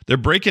 they're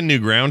breaking new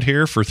ground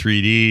here for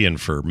 3D and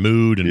for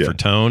mood and for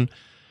tone.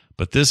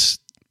 But this,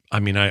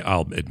 I mean,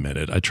 I'll admit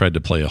it. I tried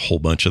to play a whole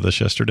bunch of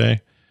this yesterday.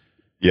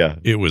 Yeah.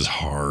 It was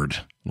hard.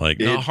 Like,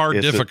 not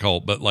hard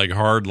difficult, but like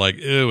hard, like,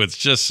 ew, it's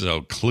just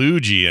so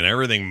kludgy and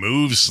everything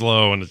moves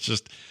slow. And it's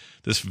just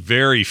this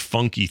very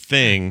funky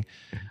thing.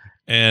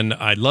 And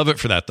I love it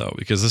for that, though,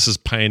 because this is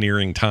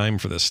pioneering time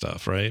for this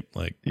stuff, right?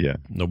 Like,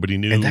 nobody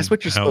knew and that's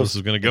what you're how this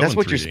was going to go. That's in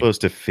what 3D. You're supposed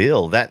to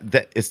feel.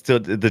 That it's still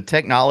the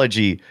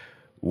technology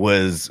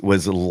was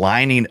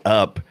lining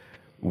up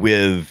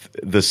with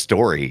the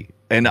story,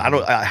 and I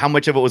don't how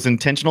much of it was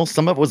intentional.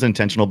 Some of it was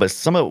intentional, but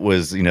some of it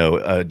was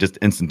just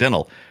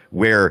incidental,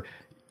 where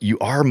you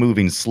are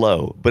moving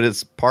slow, but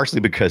it's partially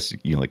because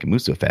like it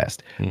moves so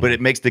fast. But it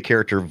makes the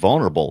character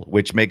vulnerable,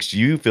 which makes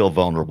you feel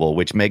vulnerable,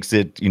 which makes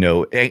it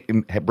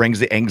brings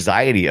the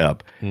anxiety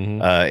up.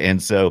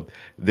 And so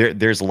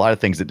there's a lot of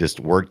things that just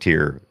worked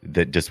here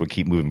that just would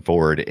keep moving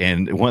forward.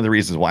 And one of the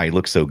reasons why it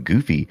looks so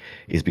goofy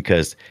is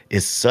because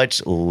it's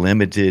such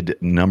limited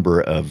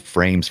number of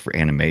frames for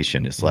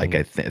animation. It's like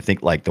I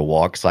think like the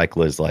walk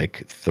cycle is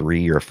like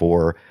 3 or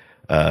 4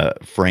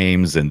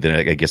 frames, and then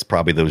I guess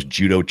probably those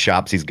judo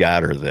chops he's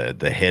got, or the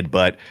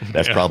headbutt,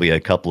 that's probably a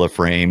couple of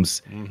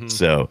frames.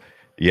 So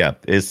yeah,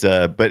 it's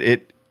but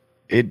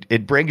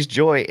it brings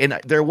joy. And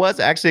there was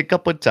actually a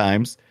couple of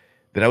times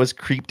that I was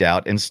creeped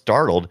out and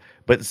startled,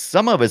 but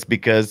some of it's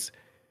because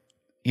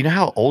you know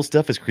how old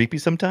stuff is creepy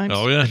sometimes.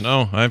 Oh yeah,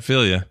 no, I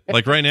feel you.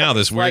 Like right now,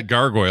 this weird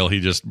gargoyle,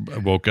 he just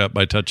woke up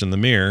by touching the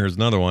mirror. Here's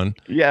another one.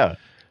 Yeah,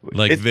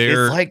 like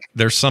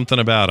there's something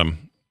about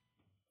him.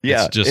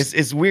 Yeah,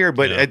 it's weird,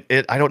 but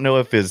I don't know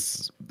if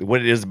it's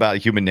what it is about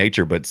human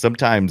nature, but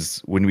sometimes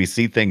when we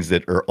see things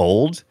that are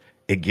old,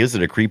 it gives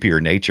it a creepier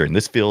nature, and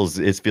this feels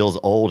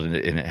old, and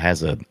it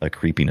has a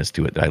creepiness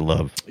to it that I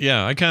love.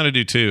 Yeah, I kind of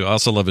do too. I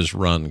also love his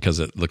run because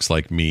it looks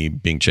like me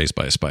being chased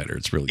by a spider.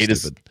 It's really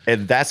stupid.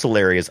 And that's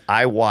hilarious.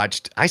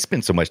 I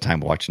spent so much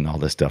time watching all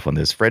this stuff on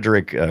this.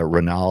 Frederick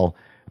Renal,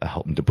 I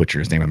hope to butcher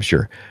his name, I'm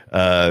sure.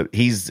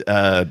 He's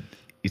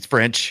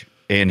French.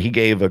 and he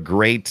gave a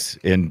great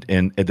in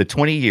the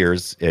 20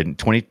 years in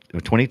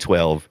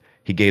 2012.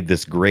 He gave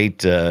this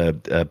great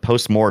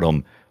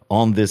post-mortem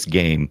on this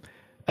game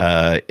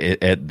at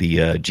the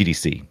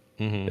GDC,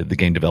 the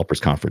Game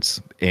Developers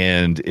Conference,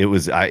 and it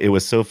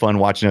was so fun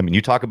watching him. And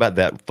you talk about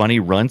that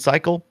funny run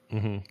cycle.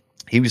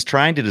 He was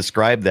trying to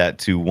describe that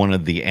to one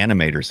of the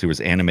animators who was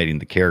animating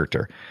the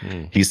character.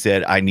 He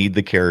said, "I need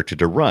the character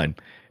to run,"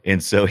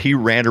 and so he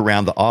ran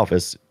around the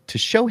office to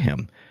show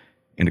him.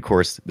 And of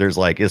course,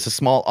 it's a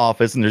small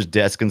office and there's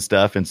desks and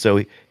stuff, and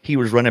so he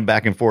was running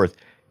back and forth.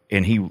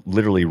 And he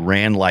literally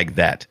ran like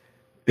that.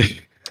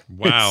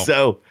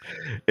 Wow.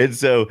 and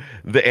so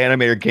the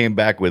animator came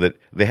back with it.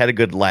 They had a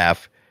good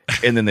laugh,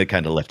 and then they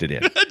kind of left it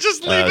in.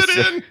 Just leave it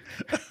in.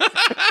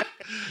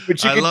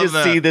 But you can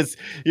just see this.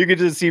 You can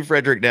just see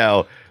Frederick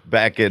now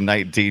back in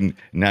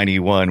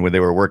 1991 when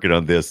they were working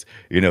on this,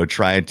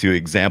 trying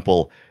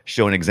to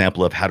show an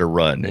example of how to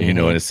run, and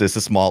it's just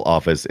a small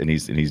office, and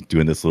he's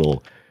doing this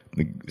little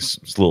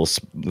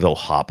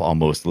hop,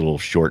 almost little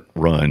short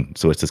run.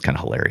 So it's just kind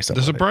of hilarious. The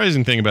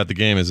surprising thing about the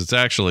game is it's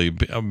actually,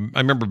 I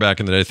remember back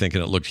in the day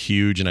thinking it looked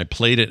huge, and I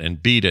played it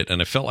and beat it,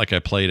 and I felt like I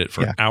played it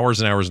for hours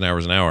and hours and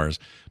hours and hours.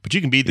 But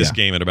you can beat this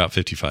game in about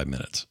 55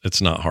 minutes.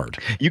 It's not hard.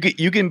 You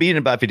can beat it in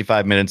about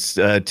 55 minutes.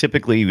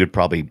 Typically, you would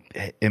probably,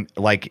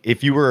 like,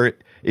 if you were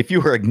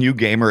a new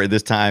gamer at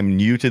this time,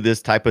 new to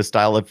this type of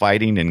style of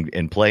fighting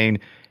and playing,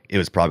 it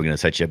was probably going to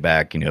set you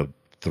back,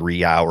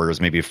 3 hours,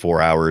 maybe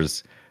 4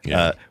 hours.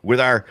 Yeah. With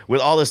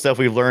all the stuff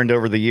we've learned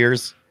over the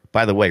years.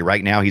 By the way,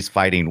 right now he's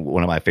fighting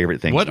one of my favorite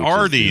things. What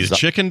are these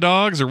chicken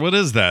dogs, or what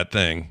is that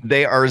thing?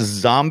 They are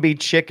zombie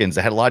chickens.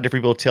 I had a lot of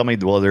different people tell me,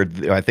 well,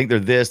 I think they're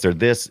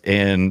this,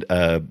 and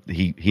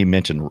he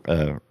mentioned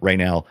right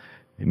now.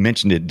 He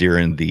mentioned it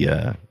during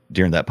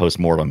that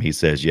postmortem. He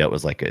says, yeah,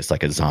 it's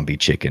like a zombie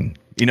chicken.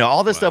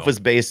 All this stuff was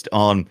based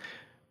on.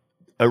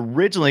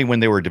 Originally,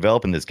 when they were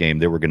developing this game,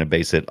 they were going to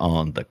base it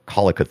on the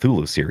Call of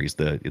Cthulhu series,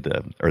 the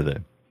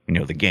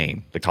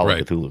game, the Call of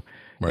Cthulhu,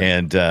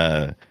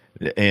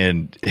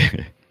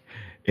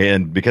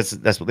 and because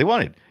that's what they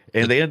wanted,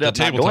 and they ended up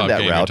not going that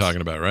route. You're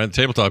talking about, right? The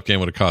tabletop game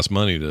would have cost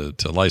money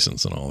to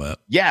license and all that.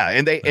 Yeah,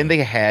 and they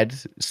had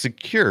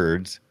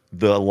secured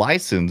the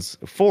license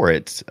for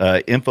it.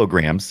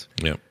 Infogrames.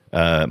 Yep.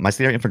 Am I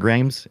saying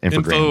Infogrames?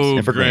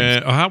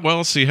 Infogrames.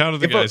 Well, see, how did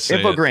the guy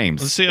say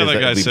Infogrames. Let's see how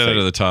that guy said it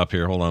at the top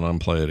here. Hold on, I'll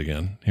play it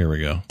again. Here we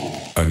go.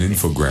 An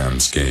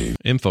Infogrames game.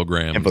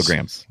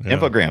 Infogrames. Yeah.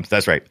 Infogrames.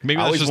 That's right.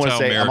 Maybe that's just how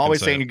Americans I'm always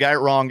say saying it. You got it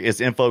wrong. It's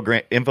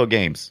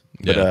Infogames.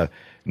 But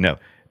no.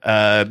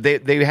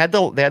 They had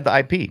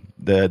the IP.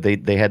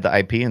 They had the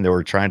IP, and they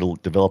were trying to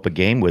develop a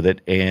game with it.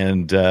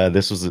 And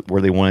this was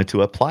where they wanted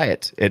to apply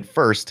it at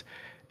first.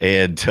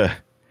 And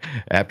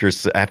after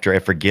I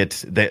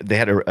forget, they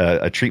had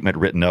a treatment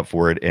written up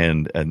for it,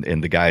 and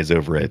the guys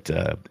over at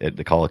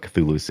the Call of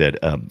Cthulhu said,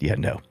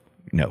 no,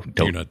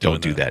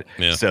 don't do that.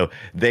 Yeah. So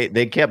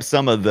they kept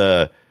some of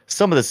the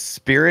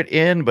spirit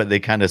in, but they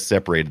kind of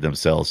separated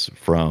themselves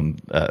from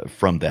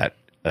that.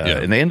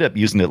 And they ended up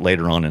using it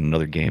later on in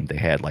another game. They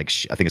had I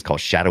think it's called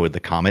Shadow of the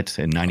Comet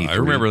in '93. I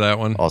remember that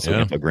one. Also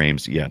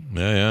Infogrames, yeah.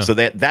 Yeah. So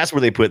that's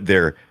where they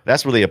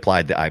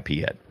applied the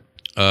IP at.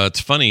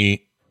 It's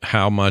funny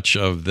how much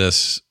of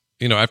this,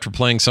 after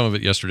playing some of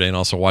it yesterday and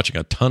also watching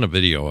a ton of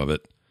video of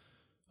it,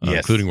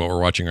 including what we're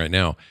watching right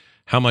now,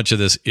 how much of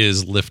this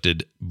is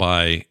lifted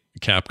by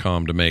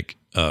Capcom to make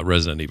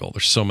Resident Evil.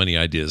 There's so many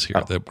ideas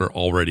here that were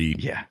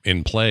already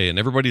in play, and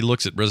everybody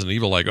looks at Resident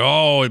Evil like,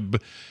 oh,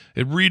 it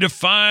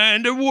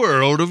redefined a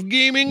world of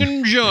gaming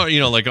and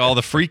genre, like all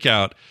the freak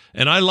out.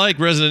 And I like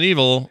Resident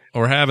Evil,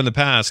 or have in the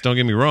past, don't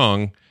get me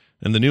wrong,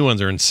 and the new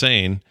ones are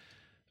insane,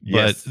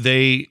 but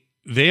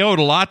they owed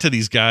a lot to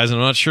these guys, and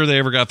I'm not sure they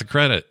ever got the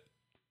credit.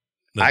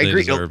 I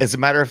agree. As a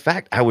matter of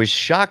fact, I was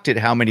shocked at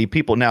how many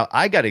people. Now,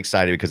 I got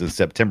excited because in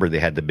September they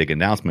had the big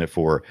announcement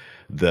for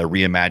the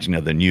reimagining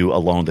of the new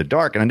Alone in the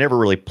Dark, and I never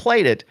really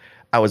played it.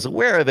 I was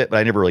aware of it, but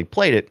I never really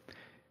played it.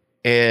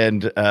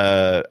 And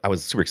I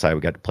was super excited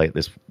we got to play it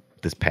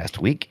this past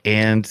week.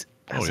 And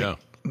I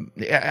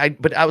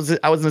was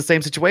I was in the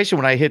same situation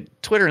when I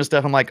hit Twitter and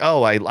stuff. I'm like,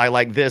 oh, I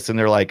like this, and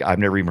they're like, I've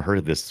never even heard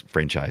of this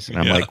franchise, and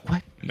I'm like,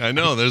 what? I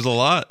know there's a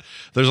lot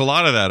of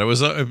that. It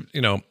was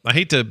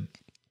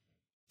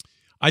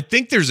I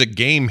think there's a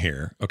game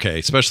here, okay,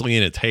 especially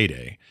in its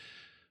heyday.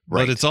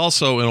 Right. But it's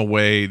also, in a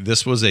way,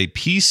 this was a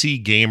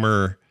PC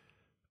gamer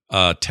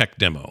tech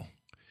demo.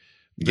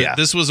 Yeah.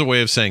 This was a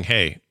way of saying,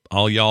 hey,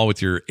 all y'all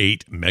with your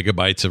 8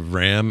 megabytes of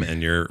RAM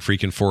and your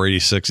freaking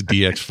 486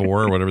 DX4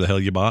 or whatever the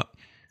hell you bought,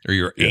 or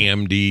your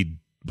AMD,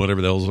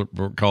 whatever those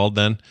were called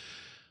then.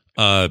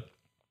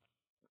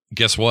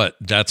 Guess what?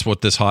 That's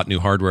what this hot new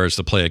hardware is,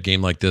 to play a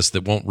game like this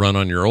that won't run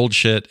on your old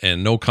shit,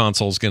 and no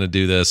console's going to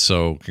do this.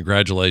 So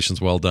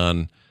congratulations, well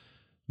done.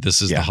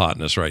 This is the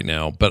hotness right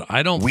now. But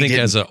I don't think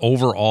as an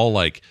overall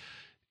like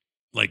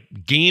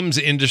games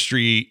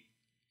industry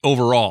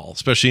overall,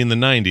 especially in the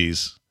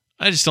 90s,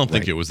 I just don't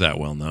think it was that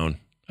well known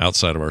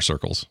outside of our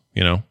circles,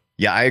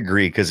 Yeah, I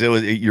agree because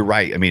you're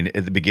right. I mean,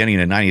 at the beginning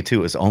of '92,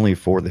 it was only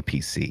for the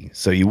PC,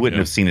 so you wouldn't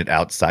have seen it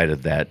outside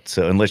of that.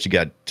 So unless you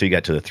got to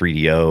the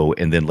 3DO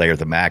and then later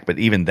the Mac, but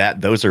even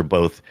that, those are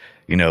both,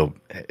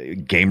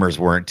 gamers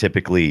weren't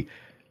typically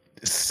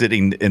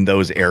sitting in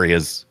those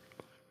areas,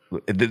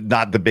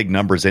 not the big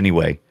numbers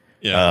anyway.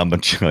 Yeah.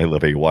 But I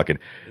love how you're walking.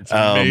 It's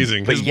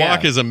amazing. But His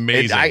walk is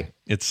amazing.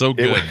 It's so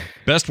good.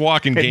 Best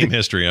walk in game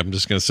history. I'm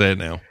just going to say it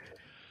now.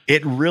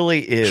 It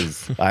really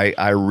is.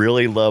 I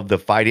really love the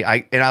fighting.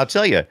 And I'll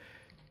tell you,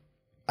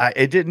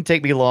 it didn't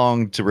take me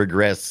long to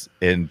regress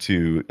and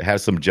to have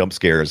some jump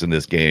scares in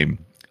this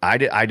game. I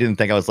didn't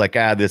think I was like,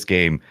 this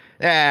game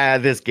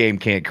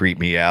can't creep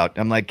me out.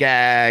 I'm like,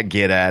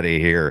 get out of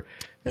here.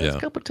 A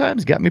couple of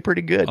times got me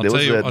pretty good. I'll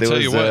tell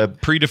you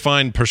what,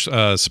 predefined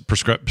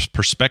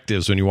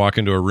perspectives when you walk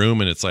into a room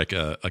and it's like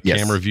a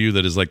camera view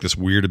that is like this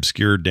weird,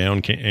 obscure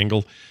down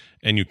angle,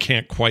 and you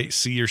can't quite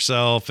see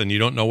yourself and you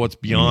don't know what's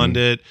beyond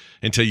it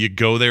until you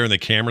go there and the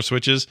camera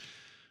switches.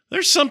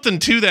 There's something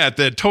to that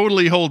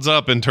totally holds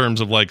up in terms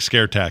of like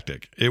scare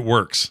tactic. It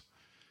works.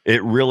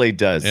 It really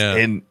does. Yeah.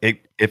 And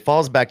it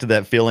falls back to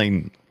that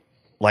feeling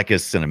like a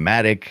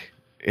cinematic.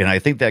 And I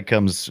think that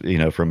comes,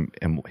 from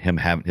him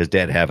having his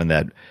dad having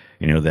that,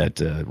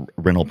 that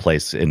rental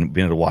place and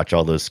being able to watch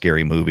all those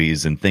scary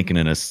movies and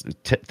thinking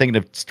thinking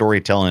of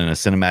storytelling in a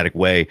cinematic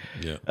way.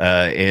 Yeah.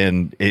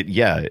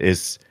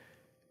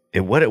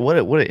 What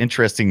an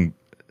interesting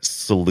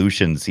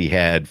solutions he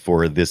had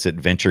for this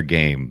adventure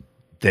game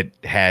that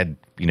had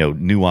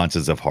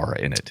nuances of horror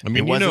in it. I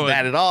mean, it wasn't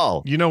that at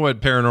all. You know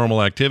what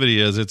Paranormal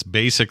Activity is? It's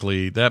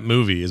basically that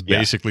movie is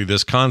basically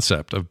this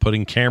concept of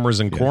putting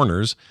cameras in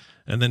corners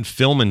and then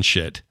filming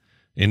shit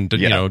in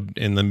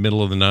the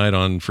middle of the night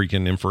on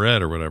freaking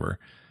infrared or whatever.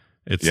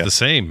 It's the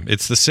same.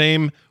 It's the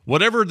same.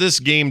 Whatever this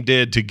game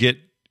did to get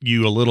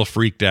you a little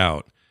freaked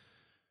out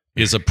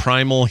is a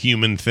primal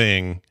human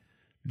thing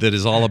that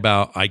is all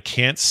about, I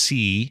can't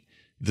see.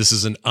 This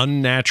is an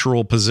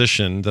unnatural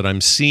position that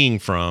I'm seeing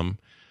from,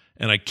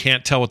 and I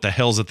can't tell what the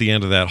hell's at the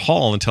end of that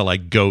hall until I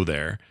go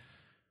there.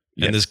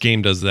 Yes. And this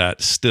game does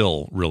that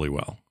still really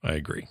well. I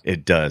agree.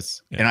 It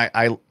does. Yeah.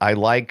 And I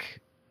like,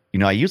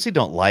 I usually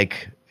don't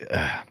like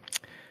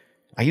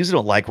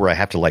where I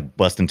have to like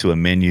bust into a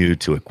menu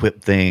to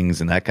equip things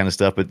and that kind of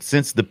stuff. But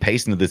since the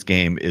pacing of this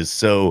game is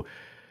so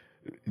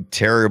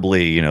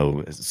terribly,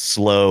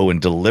 slow and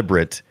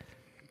deliberate,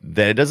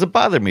 that it doesn't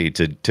bother me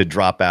to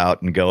drop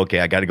out and go,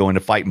 okay, I got to go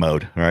into fight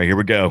mode. All right, here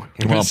we go.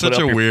 It's such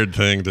a weird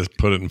thing to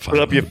put it in fight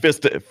mode.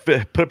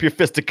 Put up your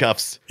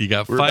fisticuffs. You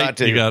got fight,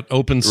 you got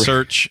open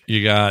search,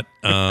 you got,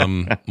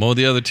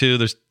 the other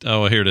two,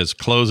 here it is,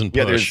 close and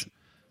push.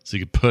 So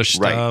you can push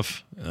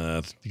stuff,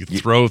 you can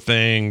throw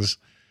things.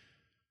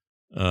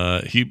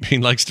 He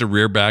likes to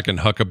rear back and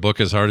huck a book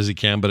as hard as he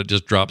can, but it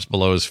just drops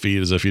below his feet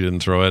as if he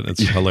didn't throw it.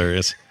 It's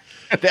hilarious.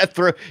 That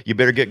throw, you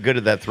better get good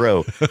at that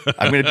throw.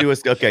 I'm going to do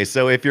okay.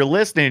 So if you're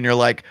listening and you're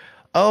like,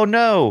 oh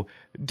no,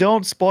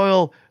 don't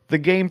spoil the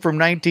game from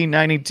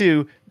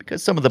 1992,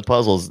 because some of the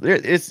puzzles,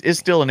 it's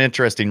still an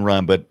interesting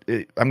run, but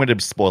I'm going to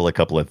spoil a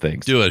couple of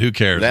things. Do it. Who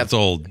cares? That's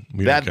old.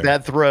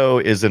 That throw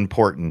is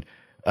important,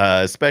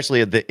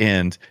 especially at the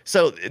end.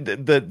 So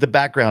the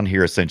background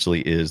here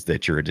essentially is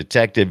that you're a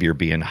detective. You're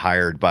being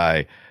hired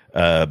by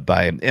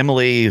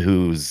Emily,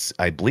 who's,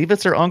 I believe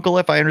it's her uncle,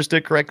 if I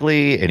understood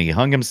correctly, and he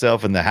hung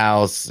himself in the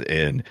house,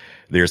 and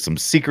there's some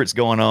secrets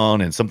going on,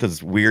 and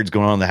something's weird's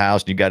going on in the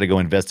house, and you got to go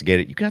investigate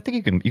it. I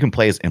think you can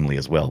play as Emily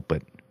as well,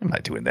 but I'm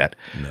not doing that.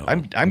 No,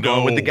 I'm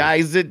going with the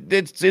guys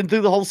that's in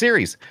through the whole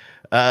series,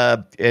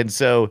 and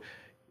so.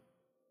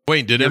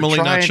 Wait, did Emily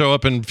not show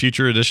up in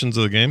future editions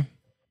of the game?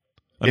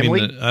 I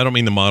don't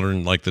mean the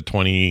modern, like the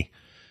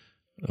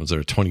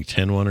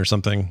 2010 one or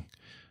something.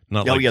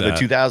 Not like the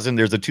 2000.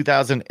 There's a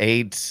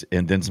 2008,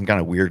 and then some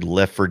kind of weird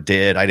Left 4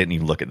 Dead. I didn't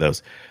even look at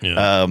those.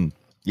 Yeah.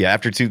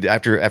 After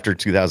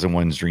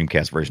 2001's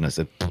Dreamcast version, I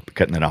said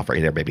cutting that off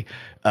right there, baby.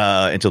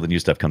 Until the new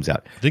stuff comes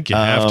out. I think you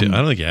have to. I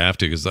don't think you have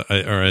to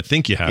I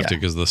think you have to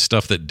because the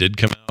stuff that did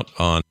come out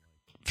on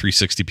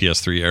 360,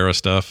 PS3 era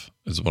stuff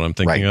is what I'm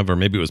thinking of, or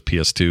maybe it was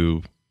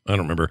PS2. I don't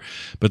remember,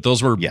 but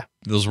those were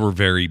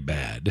very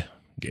bad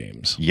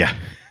games. Yeah,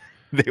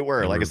 they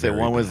were. Like I said,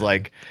 one was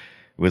bad.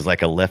 Was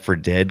like a Left 4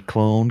 Dead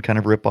clone kind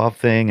of ripoff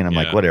thing, and I'm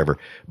like, whatever.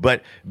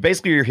 But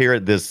basically, you're here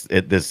at this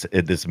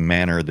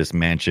manor, this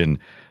mansion,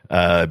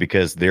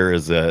 because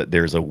there's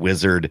a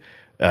wizard,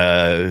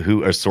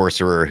 a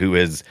sorcerer who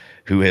has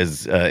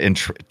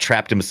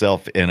trapped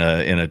himself in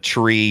a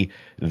tree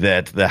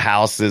that the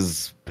house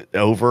is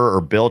over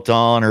or built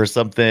on or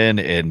something,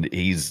 and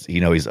he's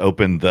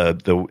opened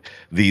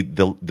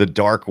the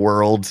dark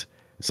world.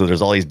 So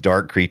there's all these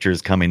dark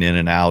creatures coming in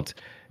and out.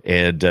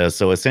 And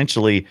so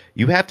essentially,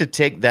 you have to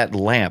take that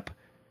lamp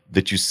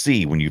that you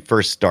see when you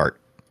first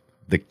start,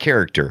 the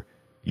character,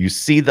 you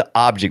see the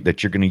object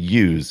that you're going to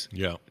use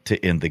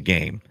to end the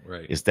game.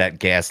 Right. It's that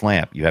gas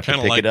lamp. You have to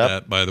pick it up.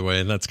 That, by the way,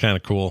 and that's kind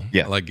of cool.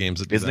 Yeah. I like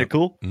games that do Isn't that. it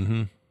cool?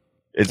 Mm-hmm.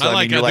 It's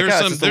like the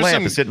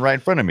lamp is sitting right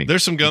in front of me.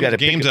 There's some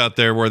games out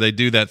there where they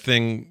do that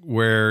thing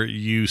where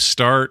you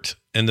start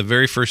and the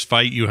very first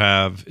fight you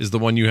have is the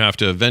one you have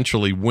to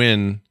eventually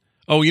win.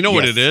 Oh, you know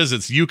what it is?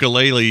 It's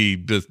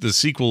Yooka-Laylee, the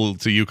sequel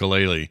to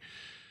Yooka-Laylee,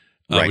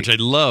 which I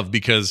love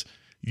because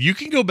you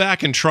can go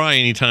back and try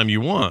anytime you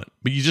want,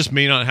 but you just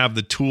may not have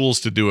the tools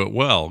to do it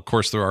well. Of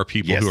course, there are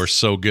people who are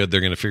so good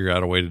they're going to figure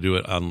out a way to do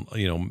it on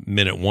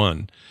minute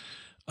one.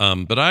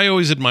 But I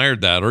always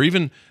admired that, or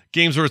even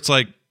games where it's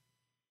like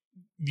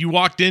you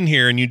walked in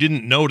here and you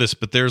didn't notice,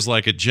 but there's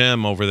like a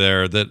gem over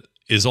there that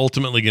is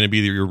ultimately going to be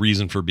your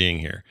reason for being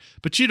here,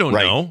 but you don't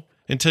know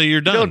until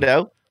you're done. You don't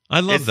know. I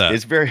love that.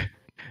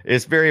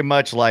 It's very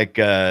much like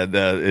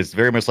it's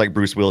very much like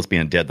Bruce Willis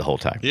being dead the whole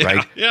time,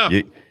 right?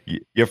 Yeah.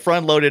 You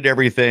front loaded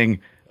everything.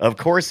 Of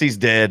course he's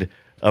dead.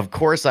 Of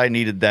course I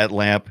needed that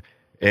lamp.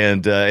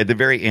 And at the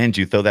very end,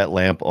 you throw that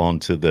lamp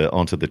onto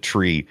the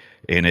tree,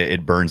 and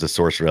it burns the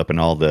sorcerer up, and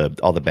all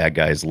the bad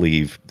guys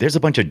leave. There's a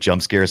bunch of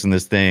jump scares in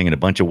this thing, and a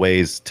bunch of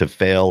ways to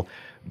fail.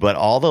 But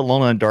all the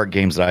Alone in the Dark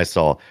games that I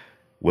saw,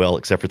 well,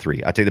 except for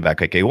 3, I take it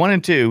back. Okay, 1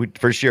 and 2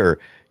 for sure.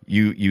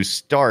 You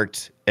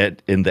start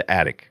in the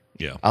attic.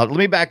 Yeah. Let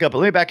me back up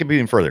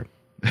even further.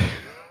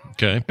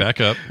 Okay, back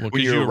up. Well,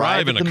 because you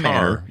arrive in a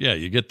car. Yeah,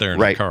 you get there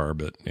in a car,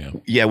 but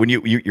yeah. When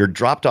you're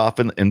dropped off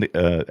out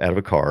of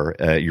a car,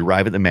 you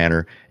arrive at the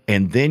manor,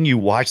 and then you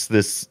watch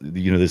this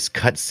this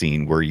cut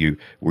scene where you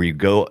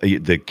go.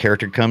 The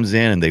character comes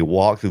in and they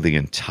walk through the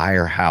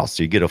entire house,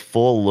 so you get a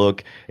full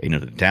look. The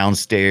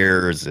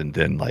downstairs, and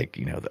then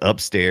the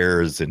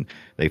upstairs, and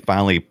they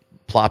finally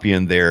plop you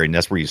in there, and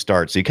that's where you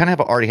start. So you kind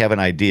of already have an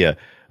idea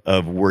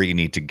of where you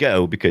need to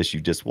go because you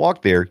just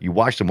walked there. You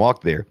watched them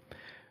walk there.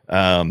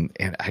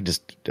 And I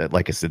just,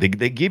 like I said,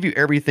 they give you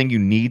everything you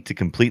need to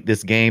complete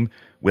this game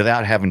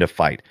without having to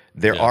fight.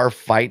 There are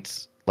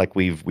fights like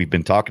we've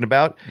been talking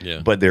about,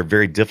 but they're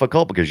very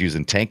difficult because you're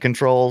using tank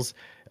controls,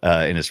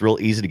 and it's real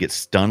easy to get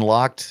stun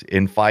locked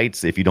in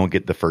fights if you don't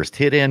get the first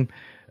hit in.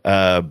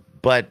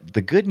 But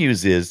the good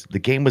news is the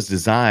game was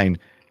designed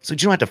so you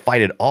don't have to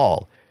fight at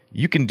all.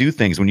 You can do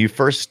things when you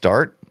first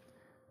start.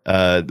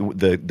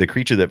 The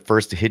creature that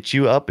first hits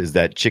you up is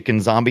that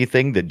chicken zombie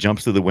thing that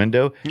jumps through the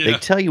window. They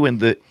tell you in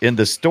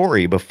the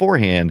story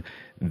beforehand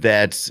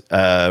that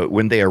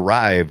when they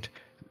arrived,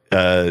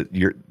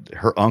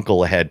 her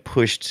uncle had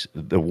pushed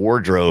the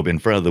wardrobe in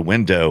front of the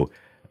window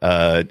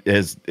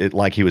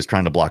like he was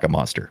trying to block a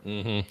monster.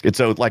 Mm-hmm. And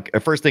so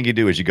the first thing you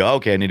do is you go,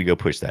 okay, I need to go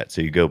push that.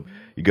 So you go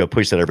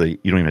push that over. You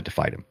don't even have to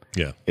fight him.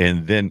 Yeah.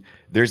 And then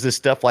there's this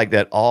stuff like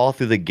that all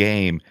through the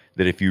game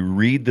that if you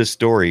read the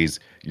stories,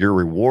 you're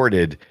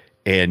rewarded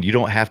and you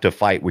don't have to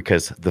fight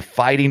because the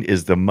fighting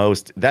is the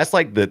most. That's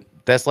like the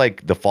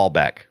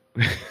fallback.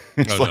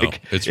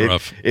 It's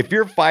rough. If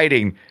you're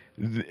fighting,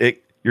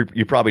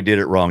 you probably did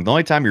it wrong. The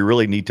only time you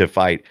really need to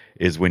fight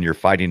is when you're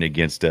fighting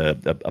against a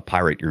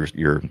pirate.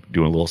 You're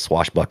doing a little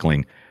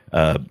swashbuckling.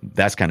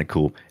 That's kind of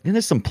cool. And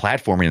there's some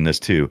platforming in this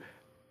too.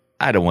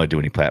 I don't want to do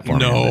any platforming.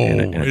 No,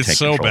 in it's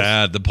so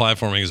bad. The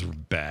platforming is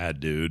bad,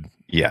 dude.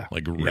 Yeah,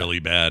 really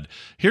bad.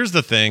 Here's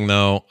the thing,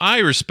 though. I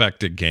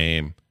respect a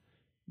game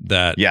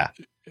that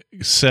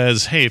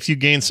says, hey, if you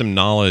gain some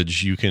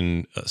knowledge, you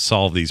can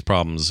solve these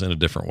problems in a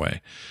different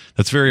way.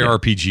 That's very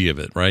RPG of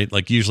it, right?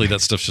 Like usually that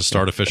stuff's just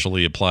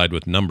artificially applied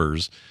with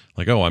numbers.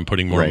 Like, oh, I'm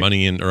putting more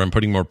money in, or I'm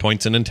putting more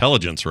points in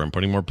intelligence, or I'm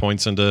putting more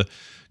points into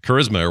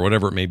charisma, or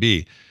whatever it may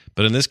be.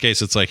 But in this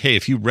case, it's like, hey,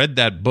 if you read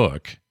that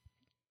book,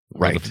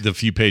 the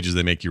few pages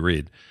they make you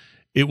read,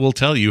 it will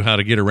tell you how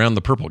to get around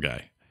the purple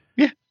guy.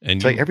 Yeah,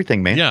 and it's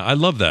everything, man. Yeah, I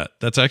love that.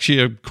 That's actually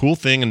a cool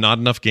thing, and not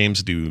enough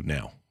games do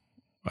now.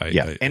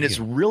 And it's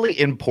really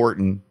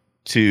important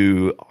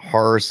to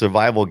horror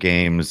survival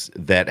games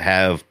that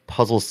have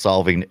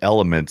puzzle-solving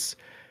elements,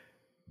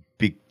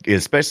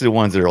 especially the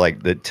ones that are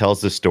that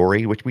tells the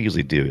story, which we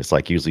usually do. It's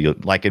usually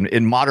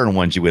in modern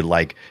ones, you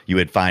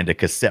would find a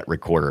cassette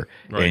recorder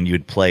and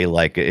you'd play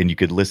and you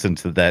could listen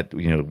to that,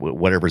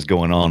 whatever's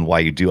going on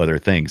while you do other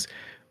things.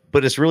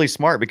 But it's really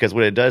smart because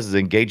what it does is it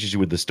engages you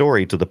with the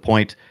story to the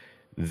point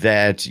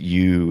that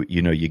you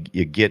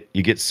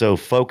get so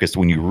focused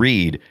when you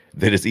read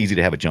that it's easy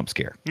to have a jump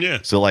scare. Yeah.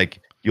 So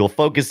you'll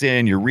focus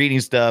in, you're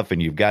reading stuff,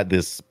 and you've got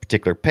this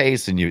particular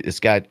pace, and it's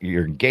got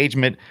your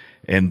engagement,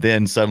 and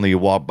then suddenly you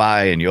walk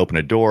by and you open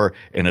a door,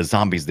 and a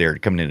zombie's there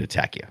coming in to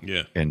attack you.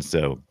 Yeah. And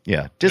so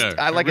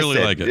I really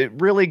said, like it.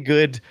 Really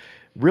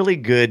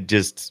good,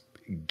 just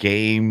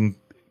game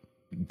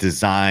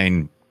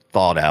design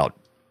thought out.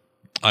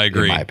 I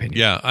agree. In my opinion.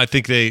 Yeah, I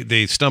think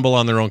they stumble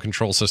on their own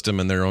control system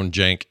and their own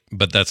jank,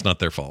 but that's not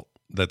their fault.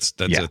 That's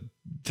a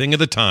thing of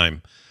the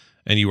time.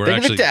 And you were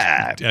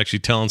actually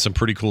telling some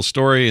pretty cool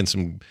story and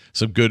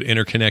some good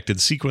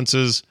interconnected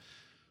sequences.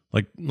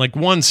 Like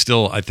one's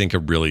still, I think, a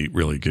really,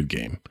 really good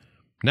game.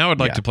 Now I'd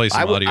like to play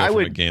some audio from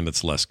a game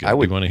that's less good. You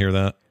want to hear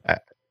that?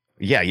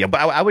 But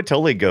I would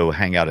totally go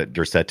hang out at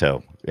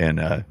Derceto and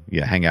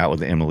hang out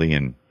with Emily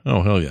and.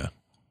 Oh hell yeah!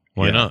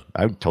 Why not?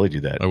 I would totally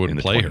do that. I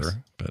wouldn't play her,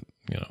 but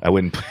I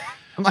wouldn't.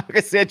 Like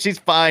I said, she's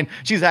fine.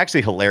 She's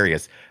actually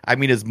hilarious. I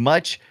mean, as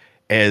much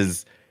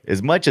as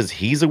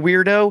he's a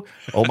weirdo,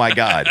 oh my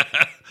god,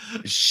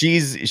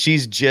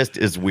 she's just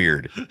as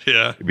weird.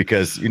 Yeah.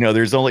 Because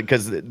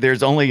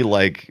there's only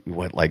like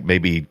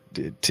maybe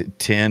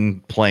 10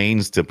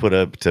 planes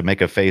to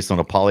make a face on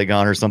a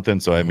polygon or something.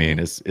 So I mean,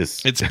 it's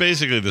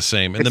basically the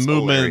same. And it's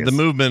the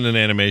movement and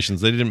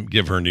animations, they didn't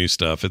give her new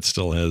stuff. It's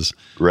still his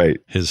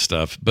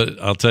stuff. But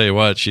I'll tell you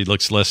what, she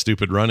looks less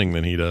stupid running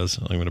than he does.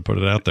 I'm going to put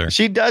it out there.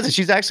 She does.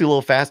 She's actually a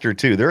little faster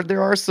too.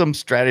 There are some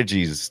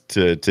strategies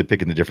to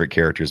picking the different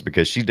characters,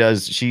 because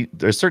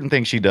there's certain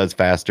things she does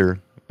faster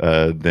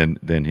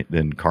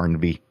than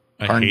Carnaby.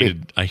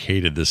 I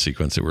hated this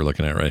sequence that we're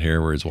looking at right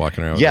here, where he's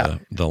walking around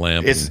with the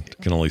lamp and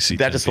can only see.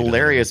 That is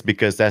hilarious,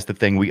 because that's the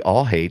thing we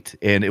all hate,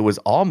 and it was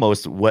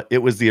almost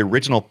the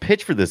original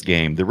pitch for this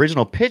game. The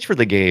original pitch for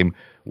the game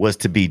was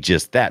to be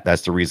just that.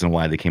 That's the reason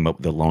why they came up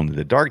with the Alone in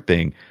the Dark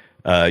thing.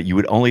 You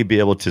would only be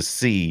able to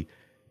see,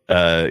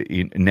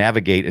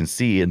 navigate and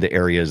see in the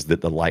areas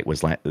that the lamp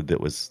was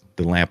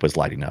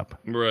lighting up.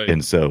 Right,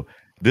 and so.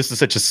 This is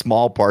such a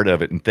small part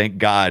of it, and thank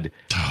God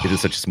it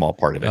is such a small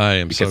part of it. I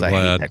am so glad.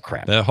 I hate that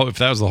crap. If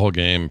that was the whole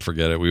game,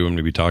 forget it. We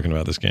wouldn't be talking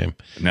about this game.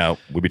 No,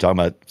 we'd be talking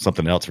about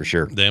something else for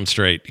sure. Damn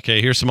straight.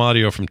 Okay, here's some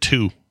audio from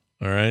 2.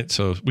 All right,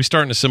 so we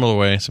start in a similar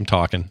way, some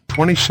talking.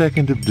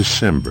 22nd of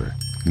December,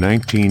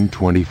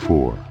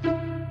 1924.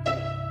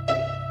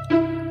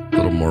 A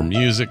little more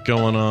music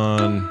going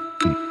on.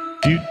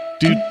 Doot,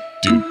 doot,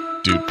 doot,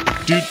 doot,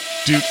 doot,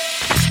 doot.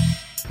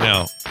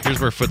 Now, here's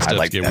where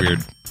footsteps get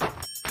weird.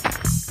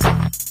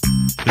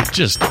 It's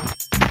just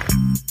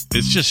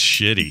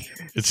shitty.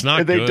 It's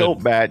not they good.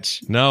 Don't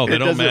match. No, they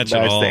don't match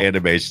at all. The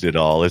animation at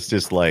all. It's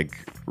just like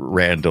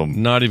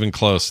random. Not even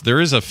close.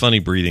 There is a funny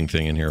breathing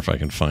thing in here if I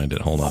can find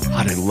it. Hold on.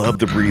 God, I love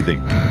the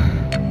breathing.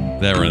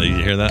 That really? You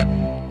hear that?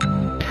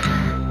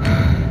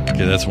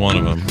 Okay, that's one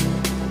of them.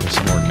 There's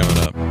some more coming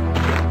up.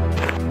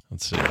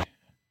 Let's see.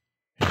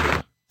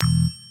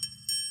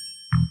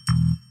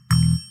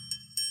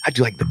 I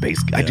do like the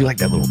bass. Yeah. I do like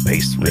that little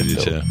bass riff. I do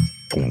too.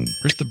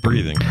 Where's the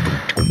breathing?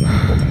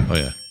 Oh,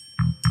 yeah.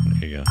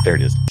 There you go. There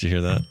it is. Did you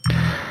hear that?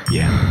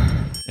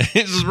 Yeah.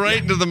 It's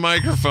right into the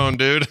microphone,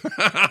 dude.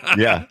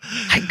 Yeah.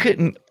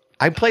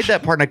 I played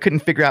that part and I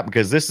couldn't figure out,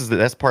 because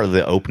that's part of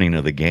the opening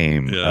of the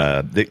game.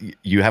 Yeah. That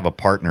you have a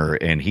partner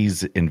and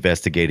he's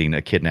investigating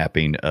a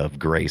kidnapping of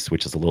Grace,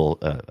 which is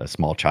a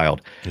small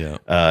child. Yeah.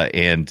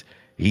 And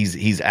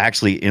he's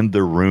actually in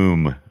the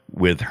room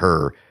with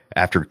her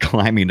after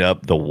climbing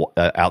up the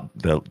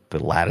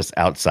lattice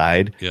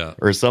outside,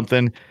 or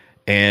something,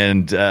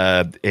 and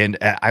I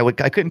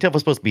couldn't tell if it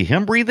was supposed to be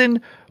him breathing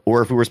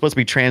or if we were supposed to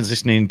be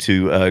transitioning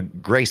to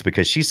Grace,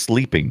 because she's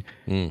sleeping,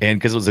 and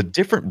because it was a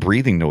different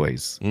breathing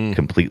noise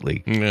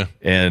completely,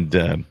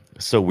 and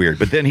so weird.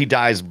 But then he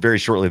dies very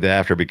shortly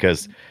thereafter,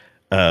 because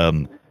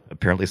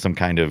apparently some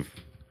kind of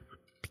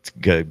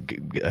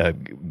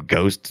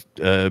ghost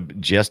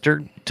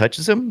jester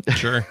touches him.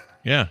 Sure.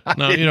 Yeah.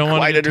 No, you don't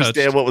want to get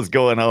understand touched. What was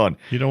going on.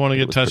 You don't want to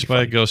get touched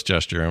by a ghost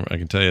gesture. I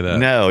can tell you that.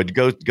 No,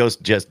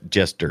 ghost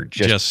jester.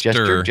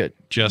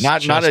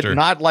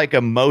 Not like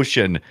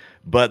emotion,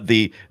 but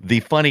the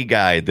funny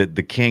guy that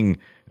the king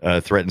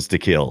threatens to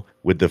kill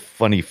with the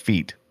funny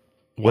feet.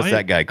 What's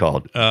that guy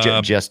called?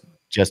 Jester,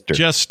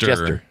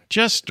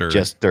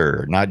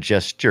 not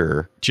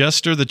gesture.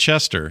 Chester the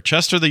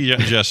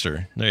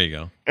Jester. There you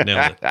go.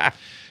 Nailed it.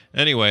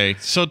 Anyway,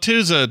 so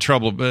 2's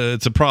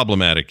it's a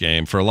problematic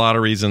game for a lot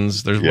of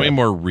reasons. There's way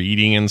more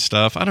reading and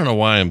stuff. I don't know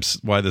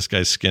why this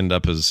guy's skinned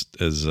up as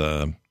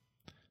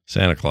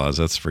Santa Claus.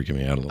 That's freaking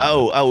me out a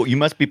little bit. Oh, you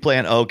must be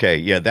playing. Okay,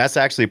 yeah, that's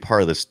actually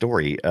part of the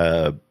story.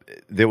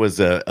 There was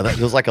like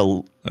a. I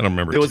don't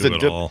remember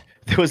at all.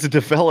 There was a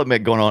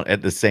development going on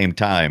at the same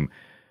time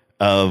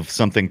of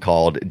something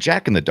called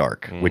Jack in the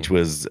Dark, which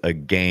was a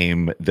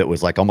game that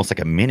was like almost like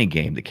a mini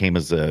game that came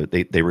as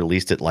they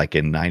released it like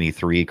in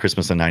 '93,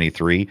 Christmas in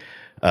 '93,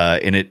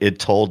 and it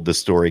told the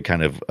story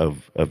kind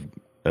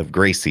of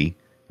Gracie,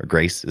 or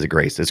Grace. Is it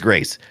Grace? It's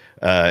Grace,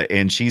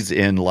 and she's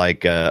in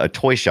like a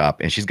toy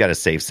shop and she's got to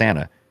save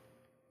Santa,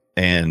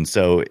 and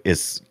so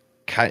it's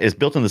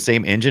built in the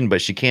same engine,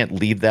 but she can't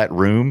leave that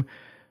room.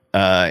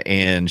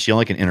 And she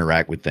only can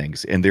interact with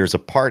things. And there's a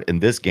part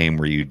in this game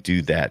where you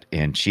do that,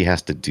 and she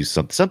has to do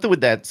something with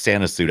that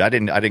Santa suit. I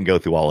didn't go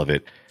through all of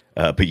it,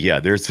 but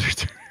yeah, there's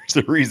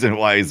a reason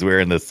why he's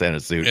wearing the Santa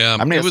suit. Yeah,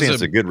 I'm not saying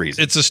it's a good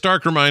reason. It's a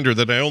stark reminder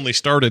that I only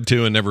started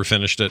 2 and never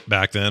finished it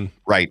back then.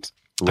 Right.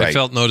 I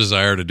felt no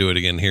desire to do it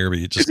again here, but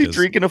is he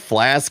drinking a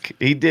flask?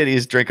 He did.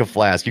 He's drink a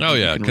flask.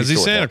 Because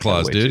he's Santa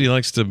Claus, dude. He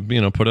likes to,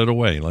 put it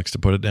away. He likes to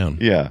put it down.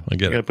 Yeah, I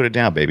get it. You gotta put it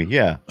down, baby.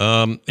 Yeah.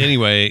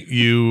 Anyway,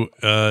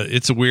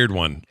 it's a weird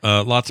one.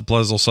 Lots of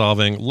puzzle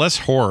solving, less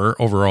horror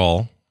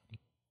overall.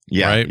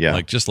 Yeah. Right. Yeah.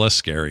 Like just less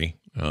scary.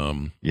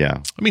 Yeah.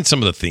 I mean,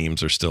 some of the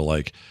themes are still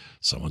like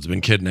someone's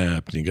been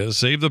kidnapped and you got to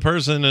save the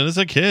person and it's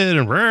a kid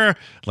and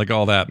like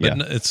all that. But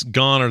it's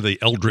gone are the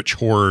eldritch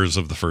horrors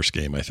of the first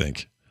game, I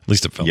think. At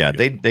least it felt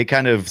like they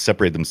kind of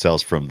separate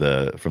themselves from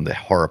the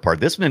horror part.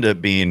 This one ended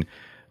up being,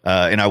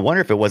 and I wonder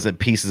if it wasn't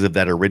pieces of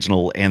that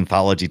original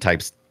anthology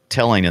type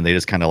telling, and they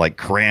just kind of like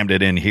crammed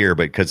it in here.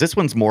 But because this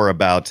one's more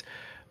about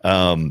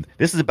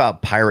This is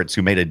about pirates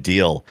who made a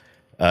deal,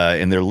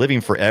 and they're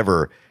living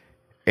forever.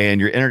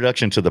 And your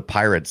introduction to the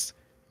pirates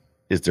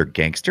is they're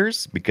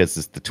gangsters because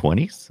it's the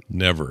 20s.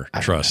 Never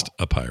trust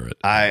a pirate.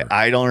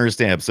 I don't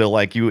understand. So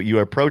like you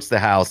approach the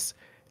house.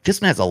 This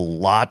one has a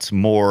lot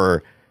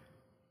more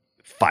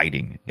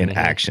fighting and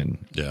action.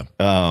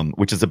 Yeah.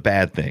 Which is a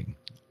bad thing.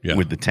 Yeah.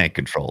 With the tank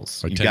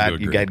controls. I You tend to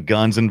agree. got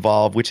guns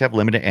involved, which have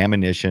limited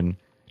ammunition.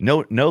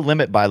 No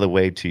limit, by the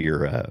way, to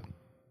your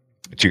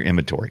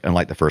inventory,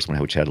 unlike the first one,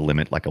 which had a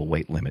limit, like a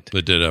weight limit.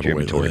 It did have to a your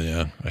weight inventory.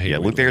 limit, yeah. I hate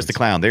weight Look, there's the limits.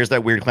 clown. There's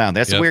that weird clown.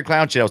 That's the Yep. weird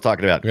clown shit I was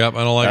talking about. Yep,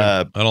 I don't like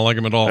him. I don't like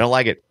him at all. I don't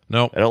like it.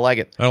 No. I don't like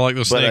it. I don't like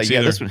those But, snakes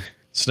either. this one,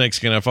 Snakes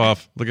can F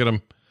off. Look at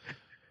them.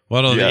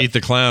 Why don't Yeah. they eat the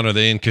clown? Are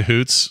they in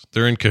cahoots?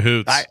 They're in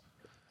cahoots.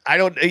 I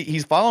don't.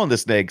 He's following the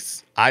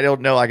snakes. I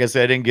don't know. Like I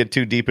said, I didn't get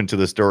too deep into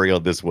the story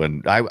of this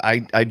one.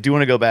 I do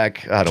want to go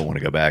back. I don't want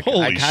to go back. Holy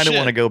I kind of shit.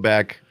 want to go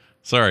back.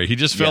 Sorry, he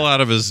just fell out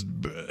of his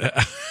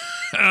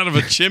out of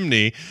a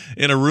chimney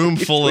in a room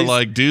full of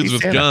like dudes he's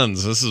with Santa.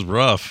 guns. This is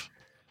rough.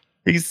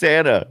 He's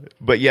Santa.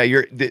 But yeah,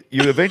 you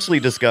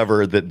eventually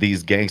discover that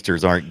these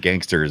gangsters aren't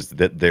gangsters.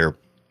 That they're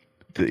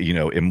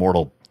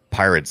immortal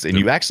pirates, and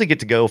you actually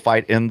get to go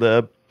fight in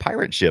the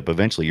pirate ship.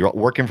 Eventually, you're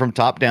working from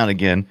top down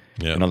again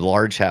in a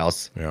large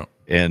house. Yeah.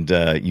 And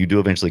you do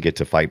eventually get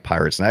to fight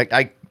pirates, and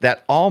I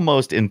that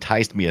almost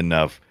enticed me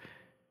enough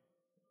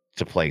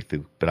to play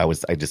through, but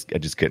I just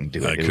couldn't do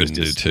it. I couldn't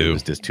do It too.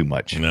 was just too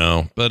much.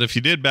 No, but if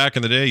you did back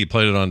in the day, you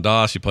played it on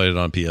DOS, you played it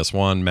on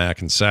PS1,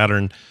 Mac, and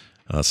Saturn.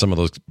 Some of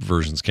those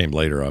versions came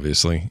later,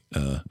 obviously.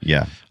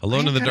 Yeah,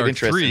 Alone in the Dark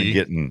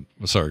 3.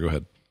 Sorry, go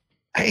ahead.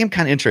 I am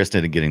kind of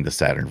interested in getting the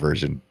Saturn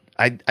version.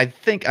 I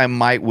think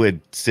I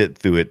would sit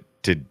through it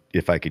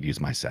if I could use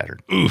my Saturn.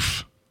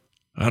 Oof.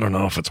 I don't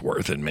know if it's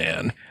worth it,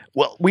 man.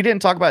 Well, we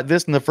didn't talk about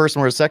this in the first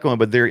one or the second one,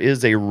 but there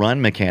is a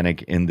run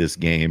mechanic in this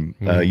game.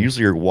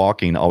 Usually you're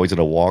walking always at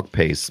a walk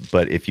pace,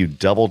 but if you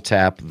double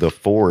tap the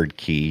forward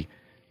key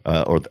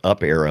or the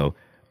up arrow,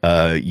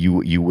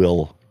 you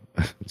will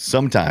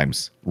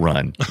sometimes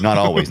run. Not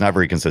always, not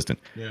very consistent.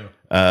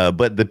 Yeah.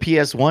 But the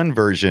PS1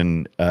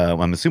 version,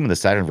 I'm assuming the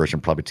Saturn version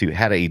probably too,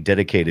 had a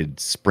dedicated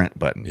sprint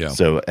button. Yeah.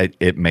 So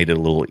it made it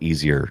a little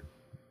easier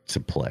to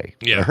play.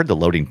 Yeah. I heard the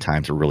loading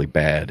times were really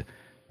bad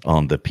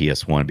on the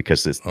PS1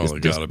 because it's they gotta be.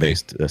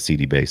 disc-based,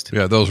 CD-based.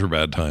 Yeah, those were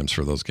bad times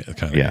for those kind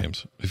of Yeah.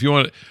 games. If you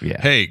want, Yeah.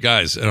 hey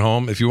guys at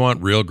home, if you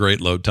want real great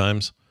load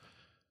times,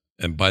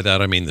 and by that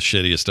I mean the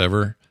shittiest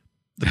ever,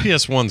 the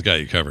PS1's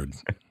got you covered.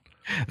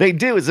 They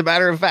do. As a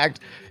matter of fact,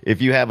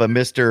 if you have a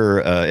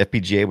Mr.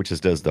 FPGA, which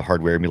does the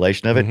hardware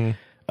emulation of it,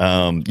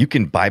 you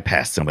can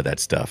bypass some of that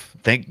stuff.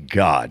 Thank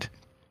God.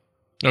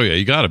 Oh yeah,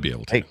 you got to be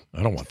able to. Hey,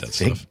 I don't want that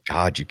Thank stuff.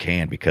 God you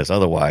can, because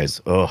otherwise,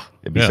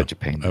 it'd be Yeah, such a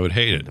pain. I would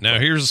hate it. Now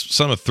here's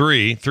some of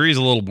 3. 3's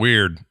a little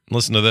weird.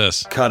 Listen to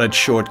this. Cut it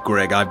short,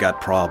 Greg. I've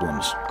got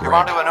problems. You're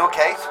onto a new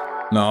case?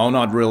 No,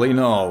 not really,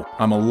 no.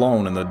 I'm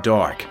alone in the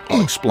dark.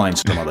 I'll explain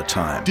some other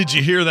time. Did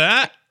you hear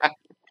that?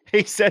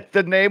 He said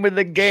the name of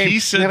the game. He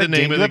said the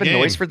name of the Do you have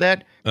a noise game. for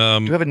that?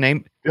 Do you have a name?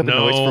 Do you have a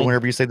noise for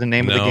whenever you say the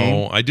name of the game?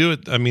 No, I do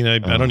it. I mean, I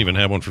don't even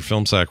have one for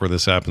FilmSack where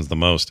this happens the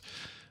most.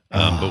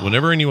 But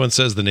whenever anyone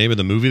says the name of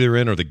the movie they're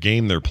in or the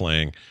game they're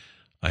playing,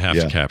 I have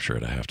to capture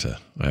it. I have to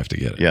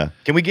get it. Yeah.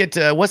 Can we get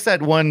what's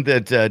that one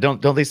that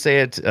don't they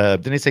say it?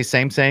 Didn't they say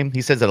same?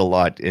 He says that a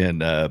lot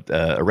in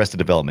Arrested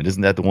Development.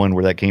 Isn't that the one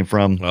where that came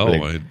from? Oh,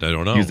 Where I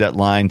don't know. use that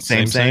line.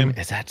 Same. Same?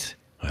 Is that?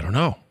 I don't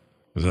know.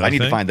 Is that I a need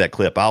to thing? find that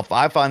clip.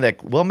 I find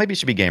that. Well, maybe it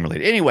should be game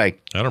related. Anyway.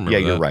 I don't remember Yeah,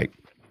 you're that. right.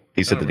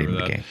 He said the I don't name of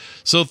remember the that. game.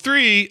 So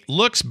 3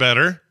 looks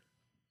better.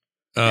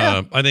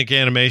 I think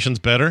animation's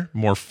better,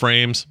 more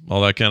frames,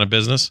 all that kind of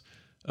business.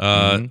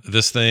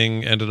 This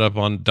thing ended up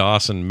on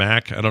DOS and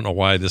Mac. I don't know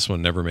why this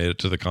one never made it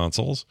to the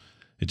consoles.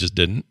 It just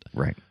didn't.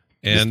 Right.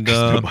 And Just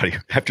 'cause nobody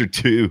after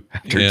two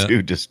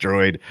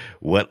destroyed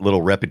what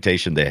little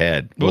reputation they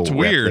had. what's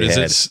Little rep weird they is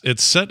had.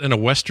 it's set in a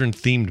Western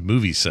themed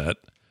movie set,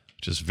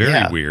 which is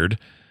very weird.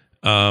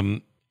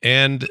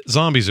 And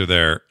zombies are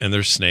there, and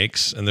there's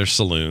snakes, and there's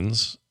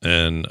saloons,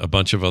 and a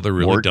bunch of other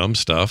really dumb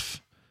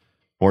stuff.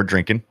 More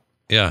drinking.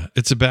 Yeah,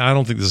 it's a bad. I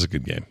don't think this is a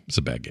good game. It's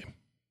a bad game.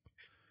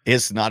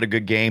 It's not a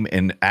good game.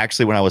 And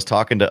actually, when I was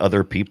talking to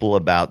other people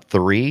about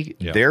 3,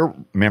 their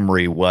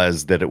memory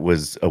was that it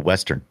was a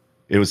Western.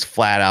 It was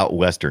flat out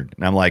Western.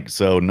 And I'm like,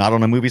 so not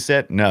on a movie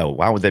set? No.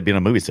 Why would that be on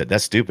a movie set?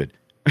 That's stupid.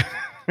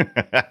 Yeah,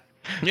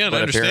 and I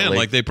understand. apparently-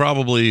 Like they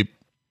probably,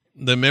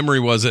 the memory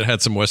was it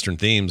had some Western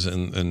themes,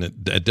 and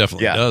it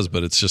definitely does.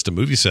 But it's just a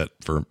movie set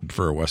for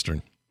a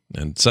Western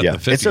and set in the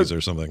 50s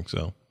or something.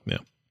 So yeah.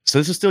 So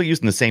this is still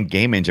using the same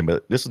game engine,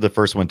 but this was the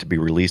first one to be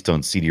released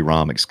on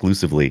CD-ROM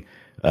exclusively.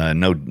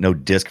 No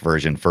disc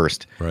version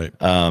first. Right.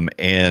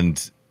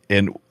 And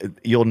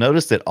you'll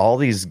notice that all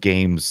these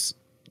games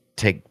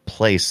take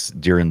place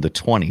during the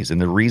 20s, and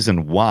the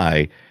reason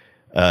why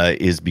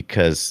is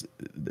because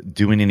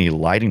doing any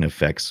lighting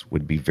effects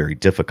would be very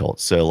difficult.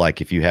 So like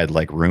if you had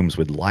like rooms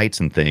with lights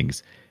and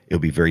things, it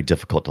would be very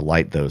difficult to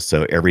light those.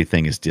 So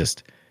everything is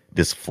just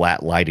this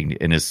flat lighting,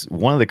 and it's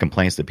one of the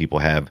complaints that people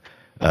have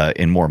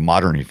in more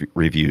modern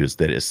reviews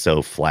that is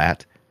so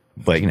flat.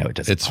 But it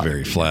doesn't. It's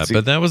very flat.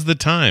 But that was the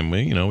time.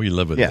 We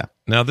live with it.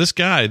 Now this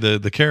guy,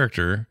 the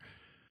character,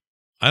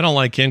 I don't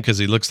like him because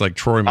he looks like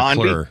Troy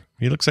McClure.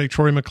 He looks like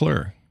Troy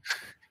McClure.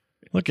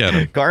 Look at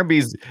him.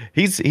 Carnby's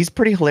he's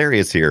pretty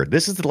hilarious here.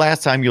 This is the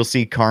last time you'll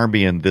see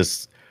Carnby in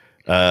this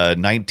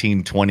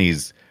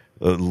 1920s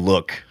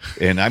look,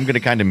 and I'm going to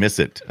kind of miss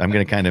it.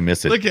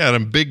 Look at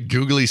him, big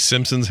googly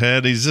Simpsons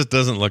head. He just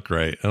doesn't look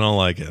right. I don't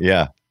like it.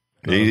 Yeah,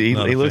 he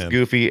looks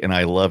goofy, and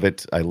I love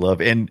it. I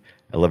love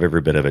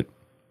every bit of it.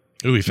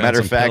 Ooh, he found Matter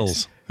some of fact,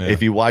 pills. Yeah.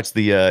 if you watch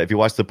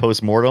the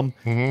postmortem,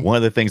 one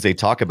of the things they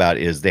talk about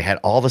is they had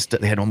all the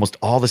stuff. They had almost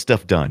all the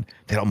stuff done.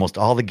 They had almost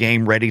all the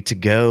game ready to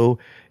go.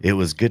 It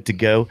was good to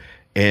go.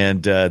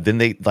 And then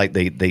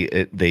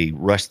they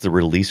rushed the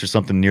release or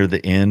something near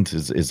the end,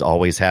 as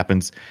always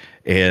happens.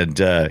 And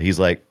he's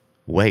like,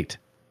 "Wait,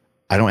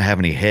 I don't have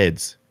any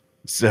heads."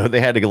 So they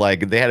had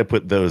to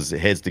put those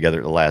heads together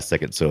at the last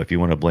second. So if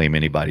you want to blame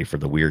anybody for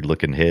the weird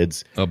looking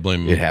heads, I'll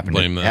blame it.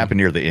 Happened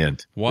near the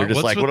end. They're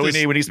just like, "What do we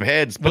need? We need some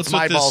heads. Put some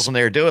eyeballs in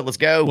there. Do it. Let's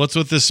go." What's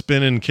with this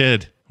spinning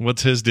kid?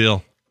 What's his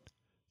deal?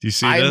 Do you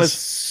see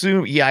this?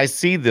 I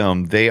see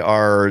them.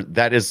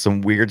 That is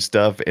some weird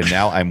stuff, and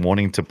now I'm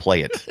wanting to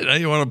play it. Now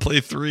you want to play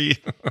 3?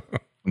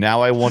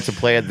 Now I want to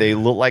play it. They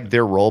look like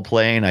they're role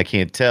playing. I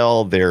can't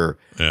tell. I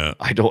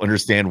don't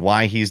understand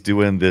why he's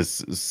doing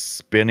this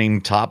spinning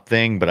top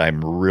thing, but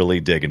I'm really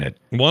digging it.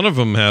 One of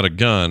them had a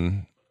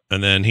gun,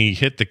 and then he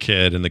hit the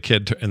kid, and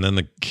then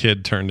the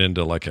kid turned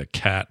into like a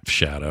cat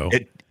shadow.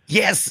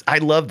 Yes, I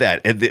love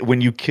that. And when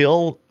you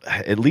kill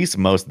at least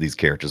most of these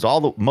characters,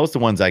 most of the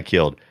ones I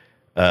killed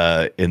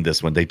in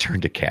this one, they turn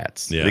to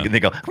cats. Yeah.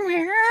 They go,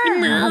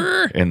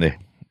 and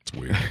it's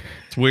weird.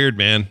 It's weird,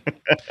 man.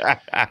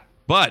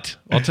 But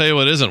I'll tell you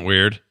what isn't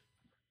weird.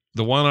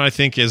 The one I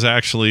think is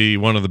actually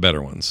one of the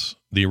better ones.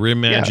 The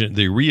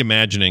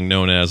reimagining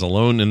known as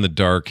Alone in the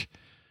Dark,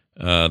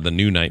 the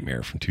New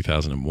Nightmare from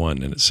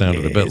 2001, and it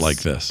sounded a bit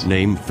like this.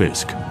 Name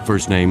Fisk.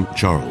 First name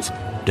Charles.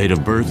 Date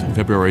of birth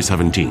February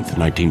 17th,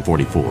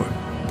 1944.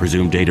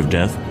 Presumed date of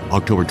death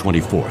October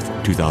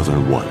 24th,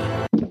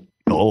 2001.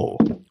 Oh.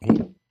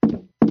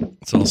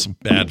 It's all some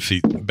bad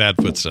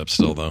footsteps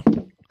still, though.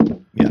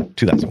 Yeah,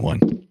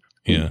 2001.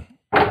 Yeah.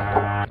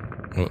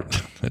 Well,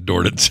 that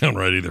door didn't sound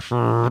right either.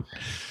 So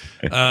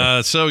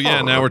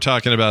now we're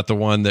talking about the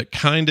one that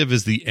kind of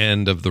is the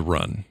end of the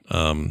run.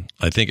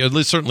 I think, at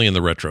least certainly in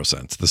the retro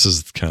sense, this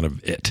is kind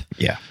of it.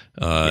 Yeah.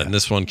 And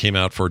this one came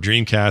out for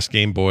Dreamcast,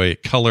 Game Boy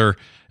Color,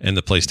 and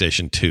the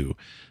PlayStation 2.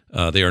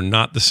 They are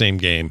not the same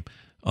game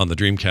on the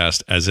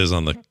Dreamcast as is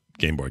on the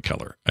Game Boy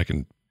Color. I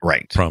can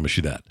promise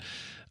you that.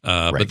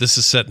 But this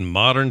is set in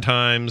modern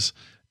times.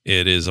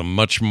 It is a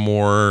much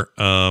more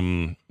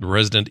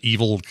Resident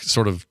Evil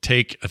sort of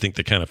take. I think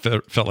they kind of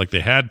felt like they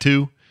had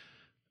to.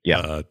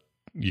 Yeah,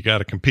 you got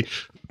to compete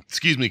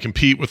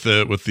with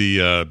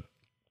the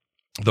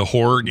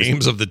horror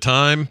games of the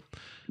time,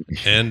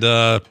 and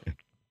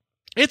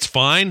it's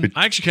fine.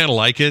 I actually kind of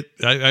like it.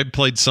 I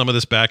played some of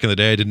this back in the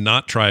day. I did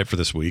not try it for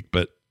this week,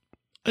 but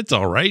it's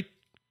all right.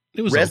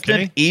 It was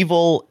Resident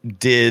Evil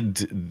did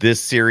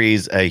this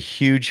series a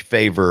huge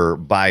favor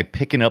by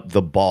picking up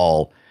the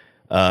ball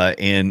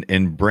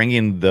and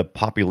bringing the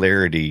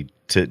popularity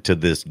to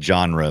this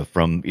genre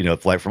from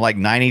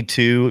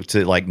 92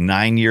 to like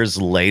 9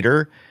 years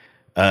later.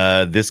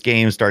 This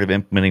game started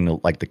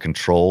implementing like the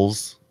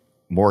controls,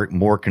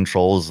 more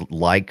controls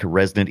like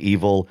Resident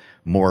Evil,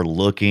 more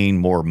looking,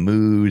 more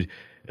mood.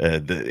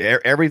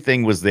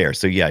 Everything was there.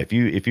 So yeah, if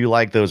you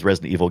like those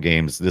Resident Evil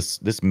games,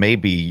 this may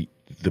be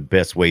the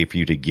best way for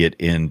you to get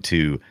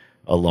into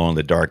Alone in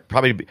the Dark.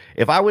 Probably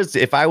if I was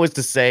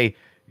to say,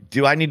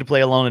 do I need to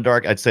play Alone in the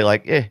Dark? I'd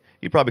say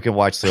you probably can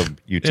watch some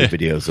YouTube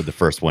videos of the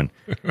first one.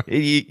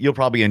 You'll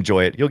probably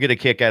enjoy it. You'll get a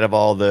kick out of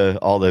all the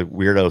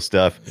weirdo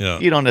stuff. Yeah.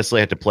 You don't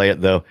necessarily have to play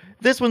it though.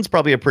 This one's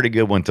probably a pretty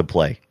good one to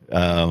play.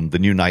 The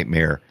New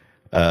Nightmare.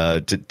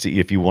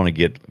 If you want to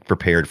get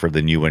prepared for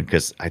the new one,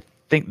 because I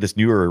think this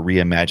newer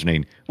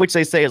reimagining, which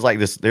they say is like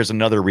this, there's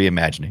another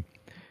reimagining,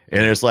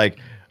 and it's like,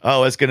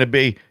 oh, it's gonna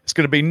be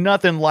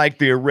nothing like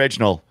the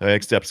original,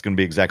 except it's gonna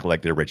be exactly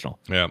like the original.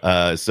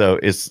 Yeah. So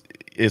it's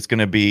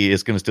gonna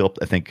still,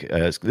 I think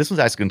this one's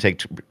actually gonna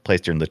take place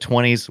during the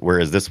 20s,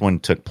 whereas this one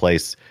took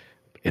place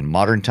in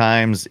modern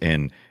times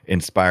and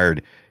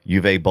inspired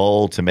Uwe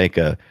Boll to make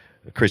a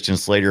Christian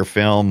Slater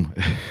film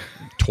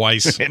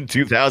twice in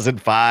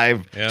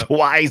 2005. Yep.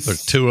 Twice.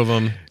 There's two of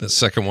them. The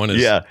second one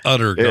is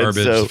utter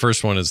garbage. The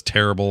first one is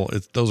terrible.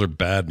 Those are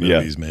bad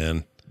movies,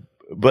 man.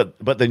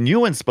 But the new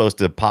one's supposed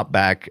to pop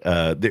back.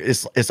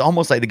 It's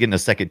almost like they're getting a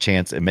second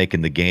chance at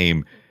making the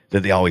game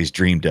that they always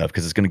dreamed of,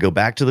 because it's going to go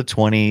back to the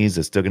 20s.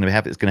 It's still going to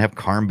have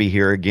Carnby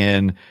here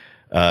again.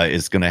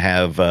 It's going to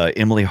have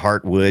Emily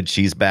Hartwood.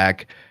 She's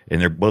back,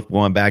 and they're both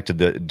going back to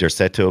the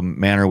Derceto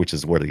Manor, which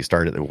is where they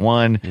started at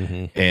one.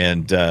 Mm-hmm.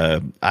 And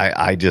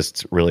I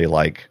just really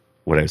like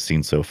what I've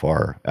seen so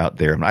far out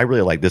there, and I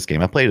really like this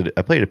game. I played it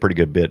a pretty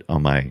good bit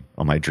on my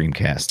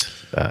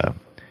Dreamcast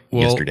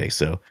yesterday.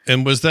 So,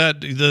 and was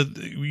that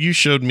you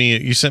sent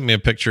me a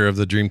picture of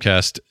the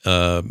Dreamcast?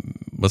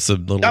 What's the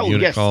little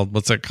unit called?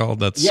 What's that called?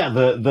 That's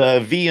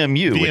the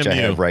VMU, which I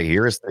have right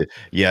here.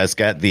 It's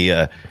got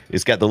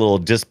the little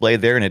display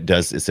there, and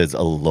it says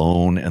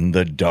Alone in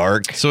the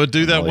Dark. So it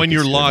do that when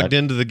you're logged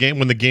into the game,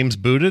 when the game's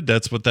booted.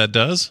 That's what that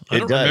does. I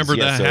don't remember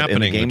that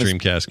happening in the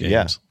Dreamcast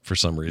games for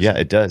some reason. Yeah,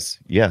 it does.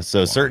 Yeah,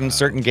 so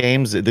certain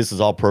games, this is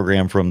all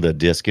programmed from the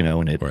disc,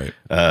 and it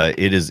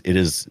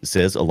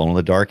says Alone in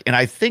the Dark. And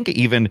I think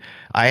even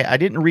I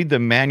didn't read the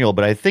manual,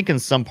 but I think in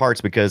some parts,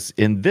 because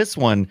in this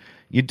one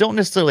you don't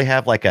necessarily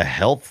have like a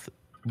health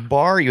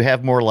bar. You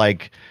have more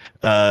like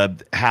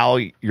how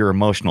your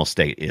emotional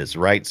state is,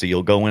 right? So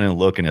you'll go in and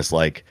look, and it's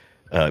like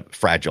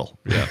fragile,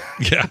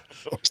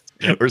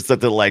 or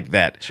something like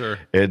that. Sure.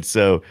 And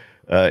so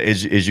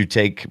as you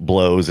take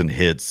blows and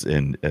hits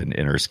and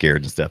are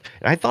scared and stuff.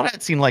 And I thought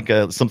it seemed like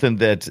something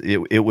that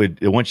it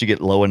would, once you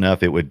get low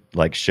enough, it would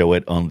like show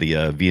it on the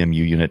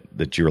VMU unit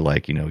that you're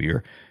like,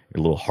 your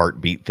little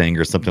heartbeat thing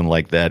or something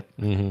like that.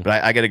 Mm-hmm.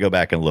 But I got to go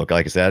back and look.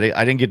 Like I said,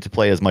 I didn't get to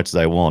play as much as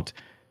I want.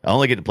 I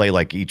only get to play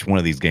like each one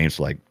of these games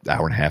for like an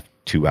hour and a half,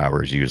 2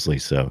 hours usually.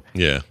 So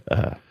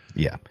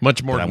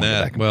much more than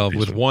that. Well,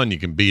 with one you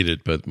can beat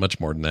it, but much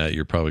more than that,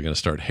 you're probably going to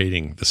start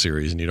hating the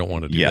series, and you don't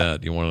want to do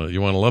that. You want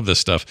to love this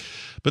stuff.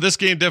 But this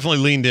game definitely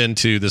leaned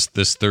into this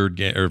third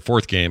game or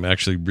fourth game.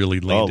 Actually, really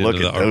leaned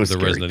into the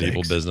Resident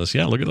Evil business.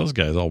 Yeah, look at those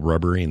guys, all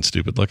rubbery and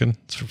stupid looking.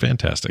 It's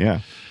fantastic. Yeah.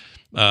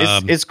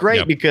 It's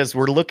great because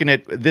we're looking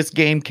at this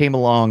game came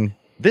along.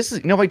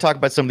 Nobody talk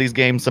about some of these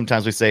games.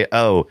 Sometimes we say,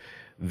 oh,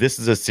 this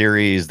is a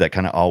series that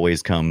kind of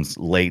always comes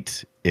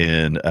late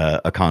in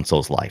a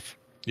console's life.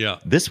 Yeah.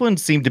 This one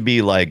seemed to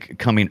be like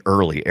coming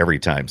early every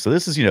time. So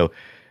this is, the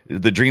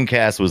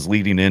Dreamcast was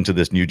leading into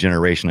this new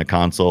generation of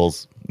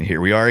consoles. Here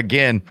we are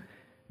again.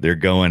 They're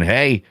going,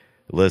 hey,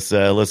 let's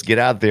get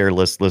out there.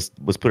 Let's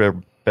put our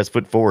best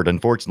foot forward.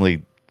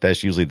 Unfortunately,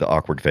 that's usually the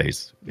awkward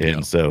phase.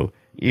 And so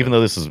even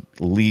though this is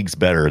leagues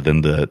better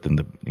than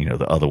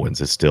the other ones,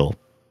 it's still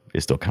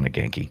kind of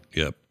ganky.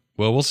 Yep.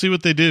 Well, we'll see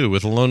what they do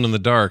with Alone in the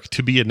Dark,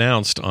 to be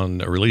announced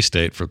on a release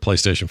date for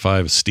PlayStation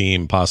 5,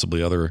 Steam,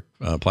 possibly other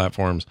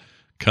platforms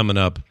coming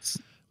up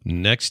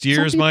next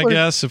year is my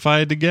guess, if I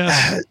had to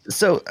guess.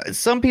 So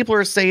some people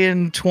are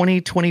saying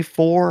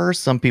 2024.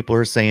 Some people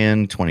are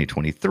saying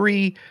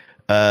 2023.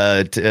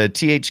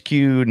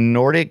 THQ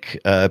Nordic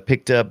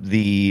picked up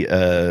the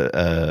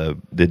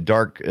Alone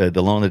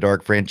in the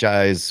Dark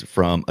franchise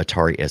from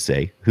Atari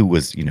SA, who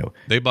was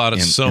they bought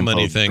us so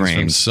many things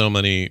from so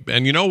many,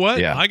 and you know what?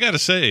 Yeah. I got to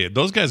say,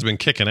 those guys have been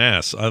kicking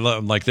ass. I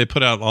love they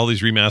put out all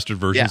these remastered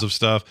versions of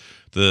stuff.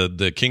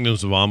 The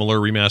Kingdoms of Amalur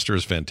remaster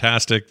is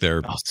fantastic.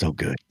 They're so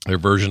good. Their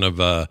version of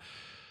the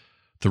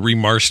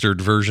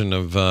remastered version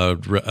of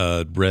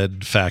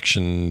Red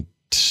Faction.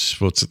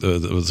 What's it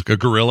was a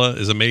Gorilla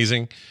is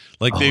amazing.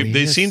 Like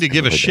they seem to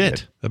give a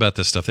shit about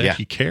this stuff. They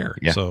actually care.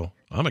 Yeah. So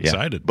I'm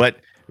excited. But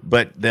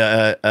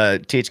the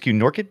THQ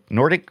Nordic,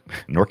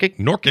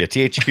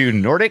 THQ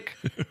Nordic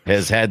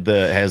has had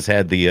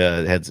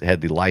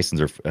the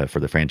license for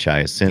the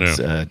franchise since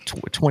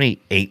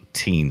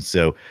 2018.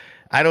 So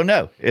I don't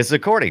know. It's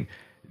according.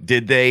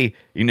 Did they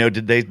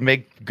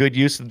make good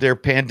use of their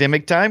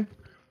pandemic time?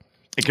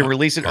 It can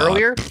release it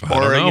earlier,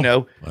 or I don't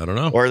know,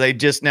 or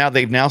they've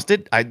announced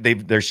it.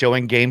 They're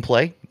showing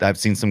gameplay. I've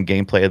seen some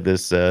gameplay of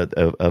this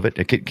of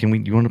it. Can we?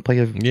 You want to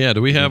play?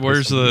 Do we have?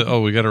 Where's the?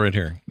 Oh, we got it right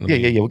here.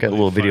 We got a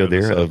little video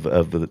there of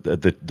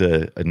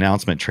the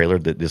announcement trailer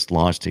that this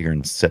launched here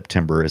in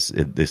September.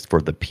 This for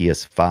the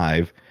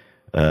PS5,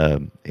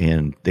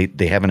 and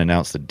they haven't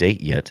announced the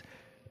date yet,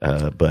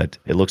 but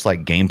it looks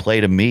like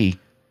gameplay to me.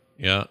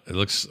 Yeah, it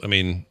looks. I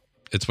mean,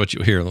 it's what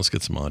you hear. Let's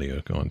get some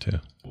audio going too.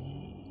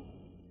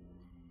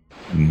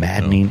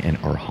 Maddening and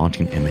are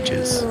haunting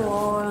images. New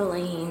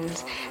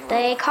Orleans,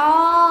 they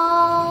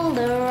call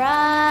the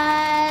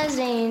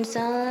rising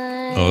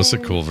sun. Oh, it's a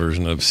cool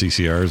version of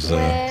CCR's.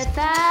 Where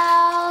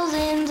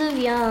thousands of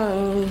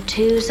young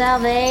to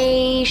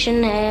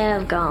salvation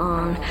have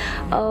gone.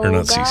 Oh, or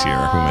not CCR. Who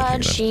am I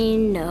thinking of? She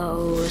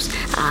knows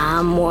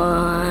I'm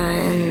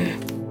one.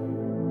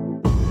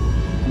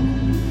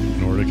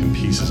 Nordic and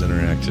Pieces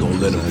Interactive. Don't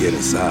let them get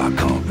inside,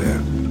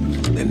 combat.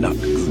 They're not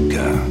the good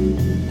guy.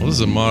 What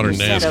is a modern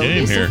NAS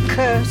game here?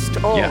 Cursed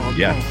or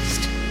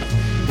blessed.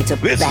 It's a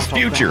this is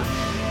future.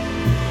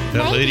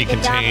 That lady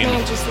contained.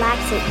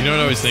 You know what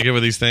I always think of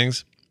with these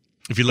things?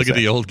 If you look at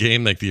the old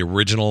game, like the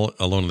original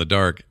Alone in the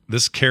Dark,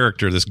 this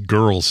character, this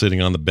girl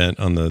sitting on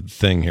the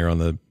thing here on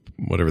the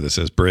whatever this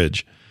is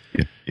bridge,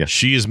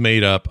 she is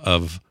made up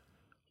of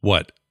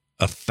what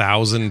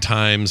 1,000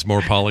 times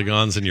more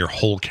polygons than your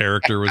whole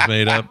character was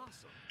made up.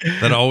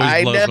 That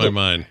always blows my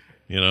mind.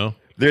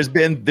 There's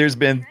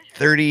been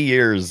 30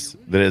 years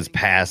that has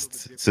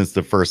passed since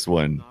the first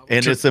one.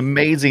 And it's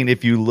amazing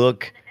if you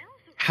look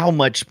how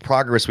much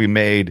progress we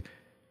made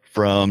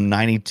from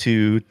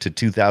 92 to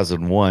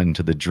 2001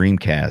 to the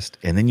Dreamcast.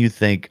 And then you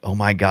think, oh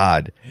my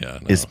God,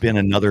 it's been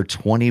another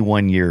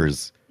 21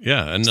 years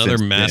Yeah, another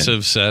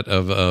massive set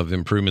of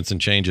improvements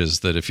and changes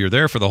that if you're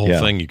there for the whole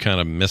thing, you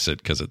kind of miss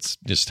it because it's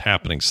just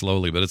happening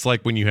slowly. But it's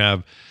like when you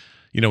have,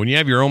 when you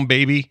have your own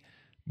baby,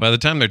 by the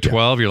time they're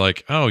 12, you're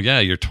like, oh yeah,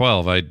 you're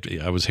 12.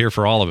 I was here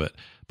for all of it.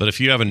 But if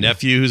you have a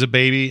nephew who's a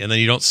baby and then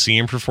you don't see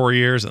him for 4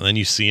 years and then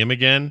you see him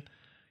again,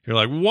 you're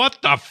like,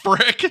 what the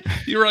frick?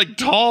 You're like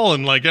tall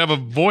and like have a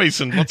voice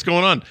and what's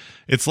going on?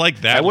 It's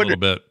like that a little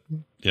bit.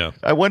 Yeah.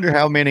 I wonder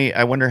how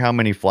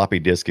many floppy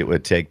disk it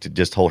would take to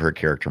just hold her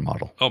character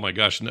model. Oh my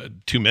gosh, no,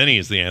 too many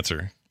is the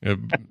answer.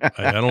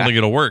 I don't think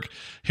it'll work.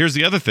 Here's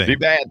the other thing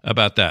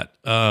about that.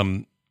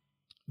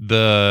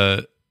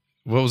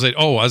 What was it?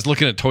 Oh, I was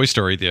looking at Toy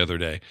Story the other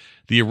day.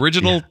 The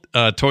original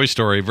Toy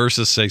Story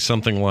versus say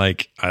something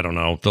like, I don't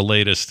know, the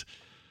latest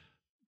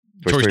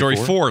Toy Story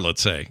 4, let's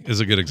say,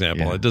 is a good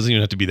example. Yeah. It doesn't even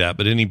have to be that,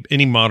 but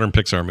any modern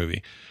Pixar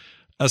movie.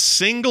 A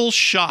single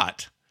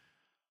shot,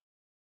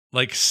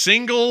 like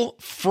single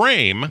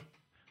frame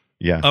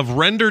of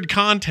rendered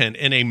content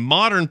in a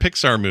modern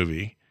Pixar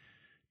movie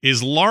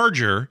is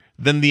larger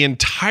than the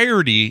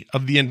entirety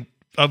of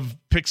of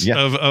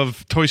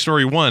Toy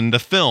Story 1, the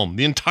film.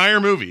 The entire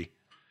movie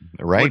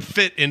would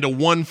fit into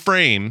one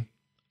frame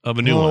of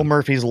a new one.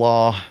 Murphy's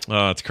Law.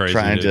 Oh, it's crazy.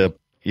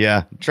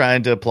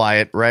 Trying to apply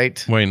it,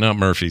 right? Wait, not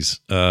Murphy's.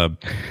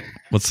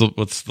 What's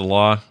the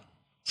law?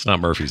 It's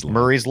not Murphy's Law.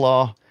 Murray's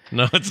Law.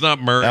 No, it's not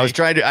Murray. I was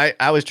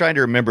trying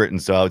to remember it, and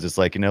so I was just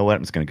like, you know what?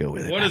 I'm just going to go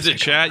with it. What is it,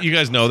 chat? You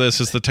guys know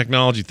this. It's the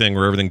technology thing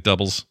where everything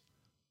doubles.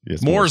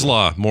 Yes, Moore's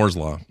Law. Moore's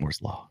Law.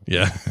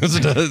 Yeah,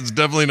 it's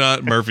definitely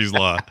not Murphy's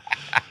Law.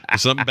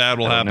 If something bad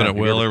will happen at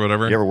will or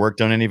whatever. You ever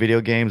worked on any video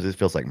games? It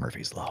feels like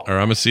Murphy's Law. All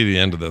right, I'm going to see the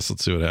end of this.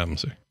 Let's see what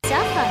happens here.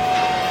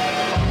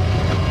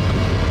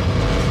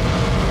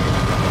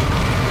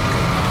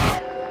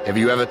 Have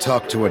you ever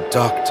talked to a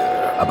doctor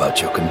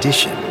about your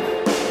condition?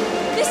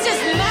 This is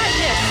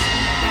madness!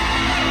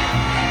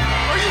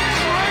 Are you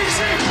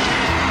crazy?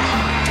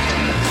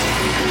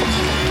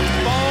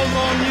 Fall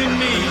on your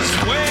knees,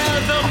 wear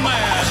the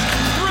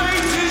mask,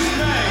 raise his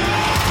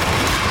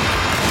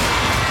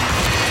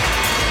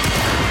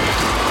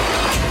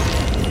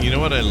name! You know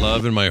what I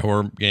love in my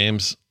horror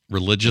games?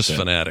 Religious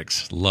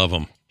fanatics. Love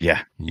them.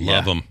 Yeah.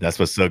 Love them. That's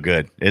what's so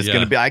good. It's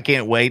going to be, I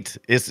can't wait.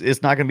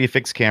 It's not going to be a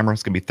fixed camera.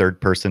 It's going to be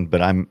third person,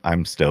 but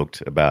I'm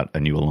stoked about A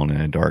New Alone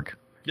in the Dark.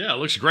 Yeah, it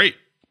looks great.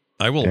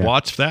 I will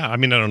watch that. I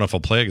mean, I don't know if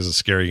I'll play it because the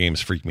scary games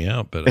freak me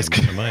out, but I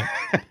might.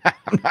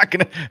 I'm not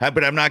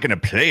gonna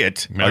play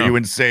it. No. Are you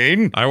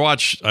insane? I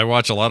watch a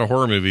lot of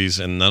horror movies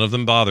and none of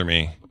them bother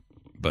me,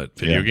 but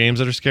video games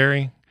that are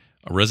scary.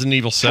 Resident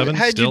Evil 7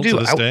 still to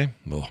this day.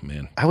 Oh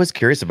man, I was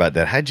curious about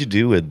that. How'd you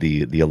do with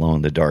the Alone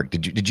in the Dark?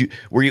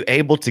 Were you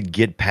able to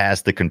get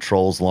past the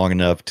controls long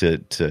enough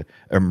to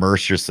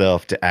immerse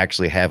yourself to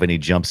actually have any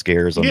jump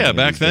scares? On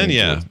back then,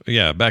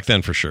 back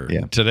then for sure.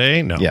 Yeah.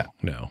 Today, no.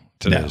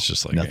 Today it's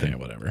just like nothing.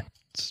 Whatever.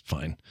 It's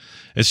fine.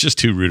 It's just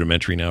too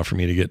rudimentary now for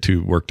me to get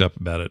too worked up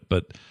about it.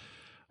 But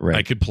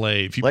I could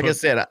play if you. Like I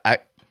said,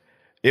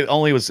 it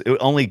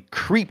only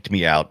creeped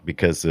me out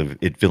because of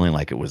it feeling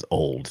like it was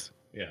old.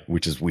 Yeah.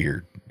 Which is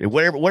weird.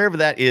 Whatever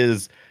that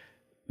is,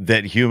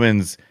 that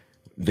humans,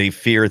 they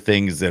fear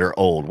things that are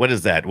old. What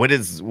is that? What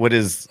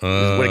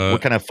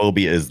kind of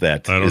phobia is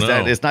that? I don't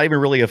know. It's not even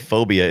really a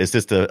phobia. It's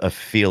just a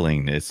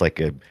feeling. It's like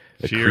a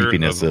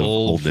creepiness of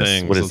old oldness.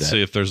 Things. What is Let's that?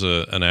 see if there's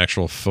an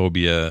actual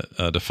phobia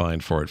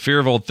defined for it. Fear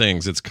of old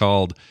things. It's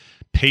called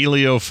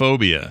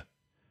paleophobia.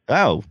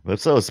 Oh,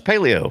 so it's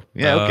paleo.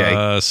 Yeah,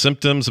 okay.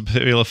 Symptoms of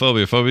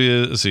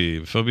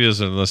paleophobia.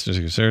 Phobias are less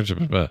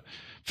concerned.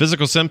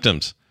 Physical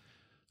symptoms.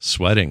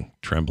 Sweating,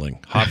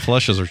 trembling, hot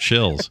flushes or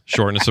chills,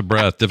 shortness of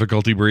breath,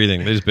 difficulty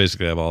breathing. They just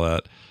basically have all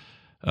that.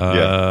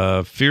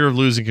 Fear of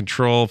losing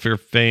control, fear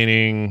of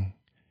fainting.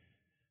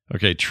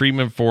 Okay,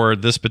 treatment for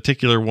this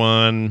particular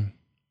one.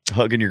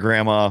 Hugging your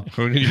grandma.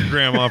 Hugging your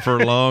grandma for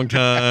a long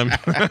time.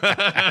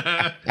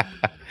 But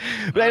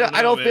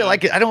I don't feel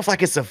like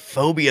it's a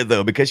phobia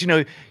though, because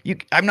I'm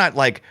not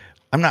like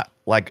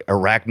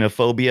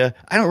arachnophobia.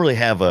 I don't really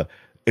have a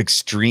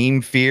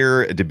extreme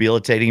fear, a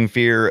debilitating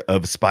fear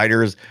of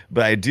spiders,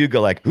 but I do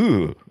go like,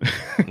 ooh,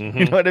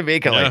 you know what I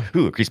mean? Kind of like,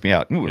 ooh, it creeps me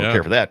out. Ooh, I don't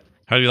care for that.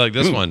 How do you like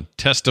this one?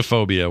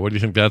 Testophobia. What do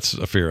you think that's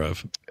a fear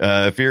of?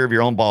 Fear of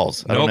your own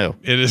balls. I don't know.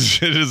 It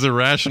is a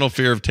rational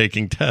fear of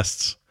taking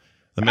tests.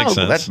 That makes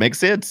sense. That makes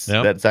sense.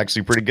 Yep. That's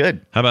actually pretty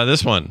good. How about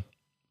this one?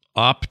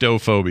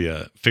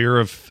 Optophobia. Fear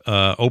of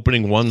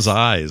opening one's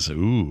eyes.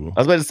 Ooh.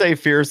 I was about to say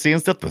fear of seeing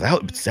stuff, but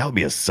that would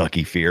be a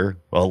sucky fear.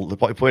 Well,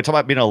 talk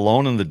about being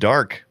alone in the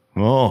dark.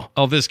 Oh,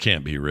 this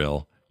can't be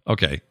real.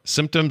 Okay.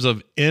 Symptoms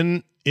of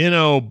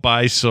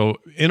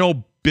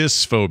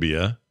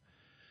inobisphobia.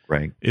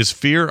 Right. Is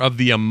fear of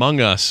the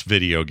Among Us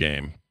video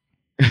game.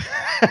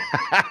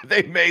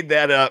 They made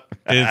that up.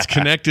 It's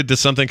connected to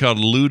something called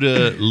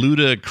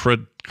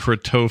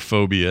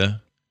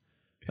ludicrotophobia.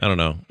 I don't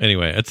know.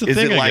 Anyway, it's a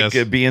thing. Is it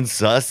like being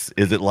sus?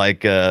 Is it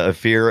like a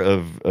fear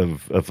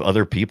of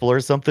other people or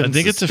something? I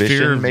think it's a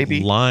fear of maybe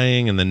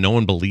lying and then no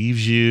one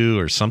believes you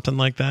or something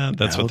like that.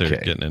 That's what they're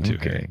getting into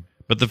here.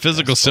 But the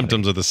physical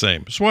symptoms are the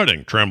same: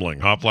 sweating, trembling,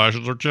 hot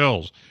flashes or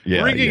chills,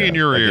 ringing in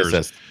your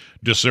ears,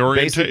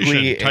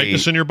 disorientation,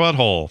 tightness in your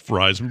butthole,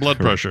 rise in blood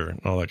pressure,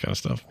 all that kind of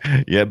stuff.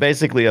 Yeah,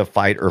 basically a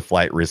fight or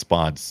flight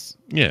response.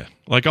 Yeah,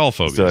 like all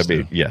phobias. So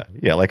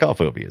like all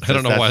phobias. I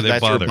don't know why they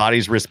bother. That's your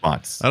body's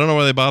response. I don't know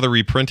why they bother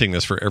reprinting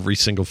this for every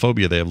single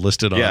phobia they have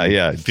listed on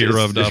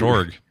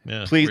fearof.org.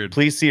 Yeah,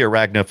 please see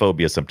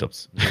arachnophobia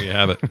symptoms. There you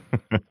have it.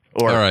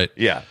 All right.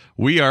 Yeah.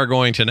 We are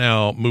going to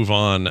now move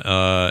on,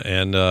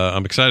 and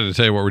I'm excited to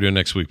tell you what we're doing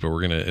next week, but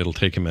it'll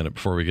take a minute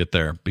before we get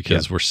there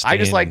because we're staying. I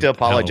just like to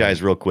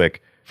apologize real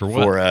quick for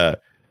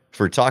what?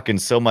 For talking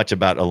so much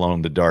about Alone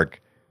in the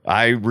Dark.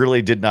 I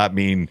really did not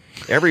mean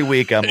every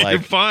week. I'm like,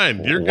 you're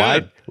fine. You're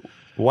good.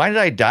 Why did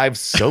I dive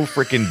so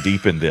freaking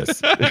deep in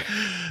this?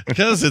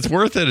 Because it's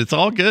worth it. It's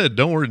all good.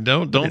 Don't worry.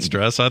 Don't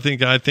stress. I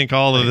think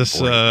all of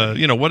this,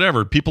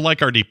 whatever. People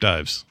like our deep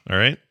dives. All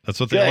right. That's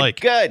what they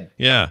like. Good.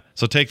 Yeah.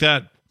 So take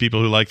that,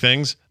 people who like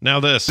things. Now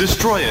this.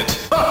 Destroy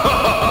it. All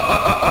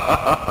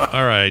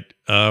right.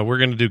 We're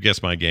going to do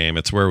Guess My Game.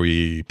 It's where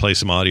we play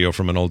some audio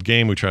from an old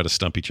game. We try to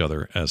stump each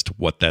other as to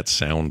what that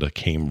sound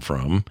came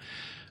from.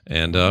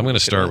 And I'm going to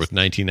start with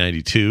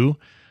 1992.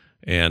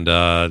 And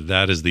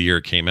that is the year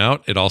it came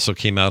out. It also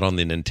came out on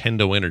the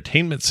Nintendo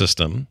Entertainment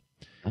System.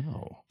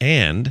 Oh.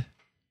 And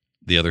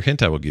the other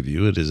hint I will give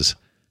you, it is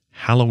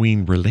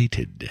Halloween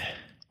related.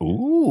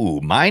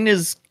 Ooh, mine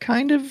is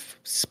kind of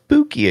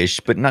spooky-ish,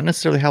 but not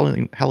necessarily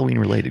Halloween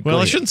related. Well,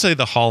 I shouldn't say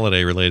the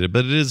holiday related,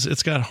 but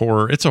it's got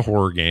horror. It's a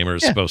horror game, or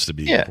it's supposed to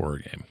be a horror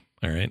game.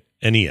 All right.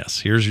 NES.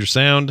 Here's your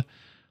sound.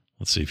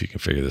 Let's see if you can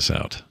figure this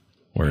out.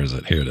 Where is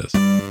it? Here it is.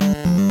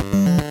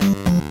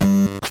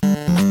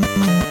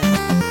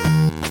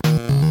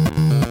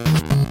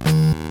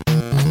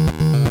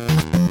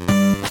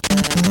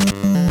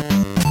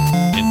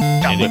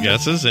 Any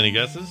guesses? Any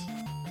guesses?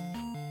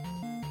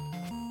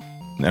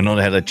 I know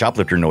it had a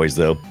choplifter noise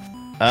though.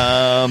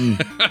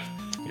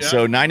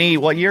 So 90.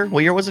 What year?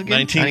 What year was it again?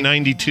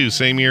 1992.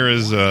 Same year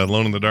as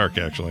Alone in the Dark,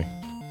 actually.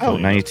 Oh,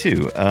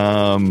 92.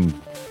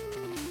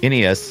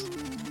 NES.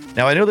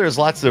 Now I know there's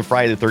lots of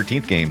Friday the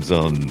 13th games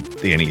on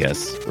the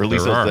NES, or at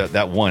least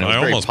that one. It was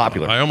very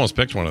popular. I almost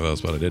picked one of those,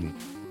 but I didn't.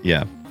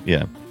 Yeah.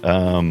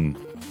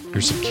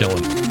 Here's some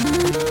killing.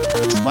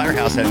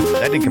 Splatterhouse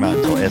that didn't come out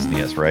until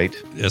SNES, right?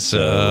 It's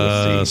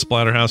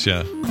Splatterhouse,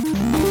 yeah.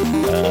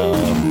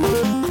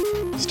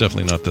 It's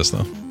definitely not this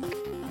though.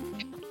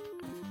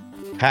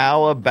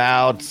 How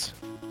about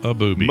a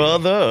booby?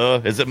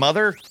 Mother? Is it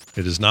Mother?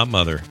 It is not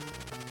Mother.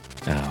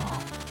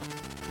 Oh.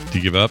 Do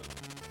you give up?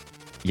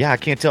 Yeah, I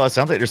can't tell. It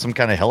sounds like there's some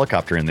kind of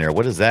helicopter in there.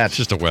 What is that? It's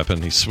just a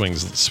weapon. He's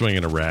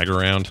swinging a rag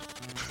around.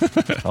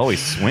 Oh,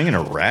 he's swinging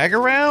a rag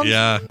around?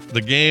 Yeah.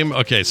 The game.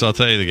 Okay, so I'll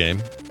tell you the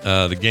game.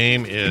 The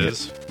game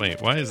is.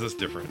 Wait, why is this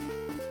different?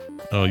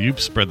 Oh, you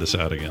spread this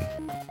out again.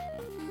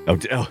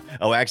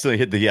 Oh! Actually,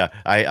 hit the. Yeah,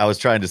 I was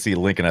trying to see a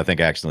link, and I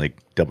think I accidentally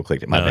double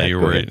clicked it. My bad.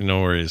 You're right.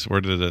 No worries. Where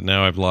did it?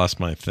 Now I've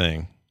lost my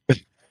thing.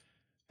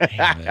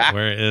 Damn it.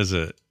 Where is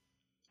it?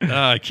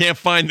 I can't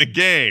find the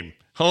game.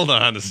 Hold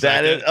on a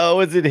second.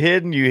 Is it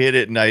hidden? You hit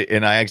it, and I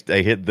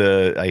hit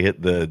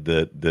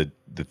the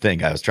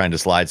thing. I was trying to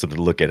slide something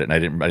to look at it, and I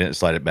didn't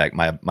slide it back.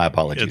 My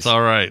apologies. It's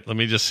all right. Let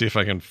me just see if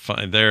I can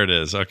find. There it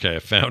is. Okay, I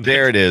found it.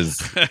 There it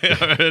is.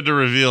 I had to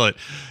reveal it.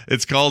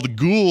 It's called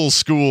Ghoul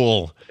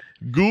School.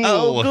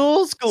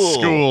 Ghoul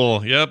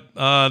School. Yep.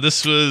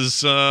 This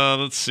was.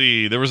 Let's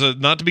see. There was a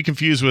not to be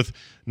confused with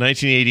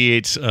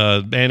 1988's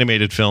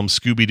animated film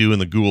Scooby-Doo and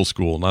the Ghoul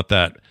School. Not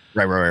that.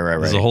 Right.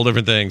 It's a whole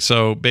different thing.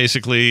 So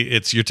basically,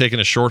 you're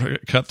taking a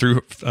shortcut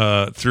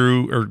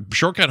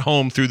shortcut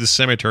home through the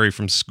cemetery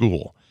from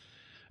school,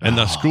 and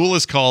the school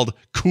is called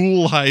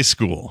Cool High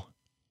School.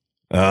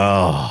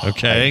 Oh,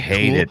 okay. I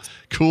hate it.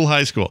 Cool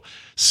High School.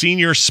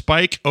 Senior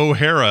Spike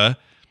O'Hara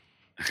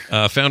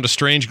found a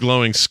strange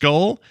glowing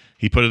skull.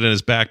 He put it in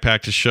his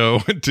backpack to show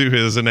to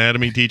his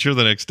anatomy teacher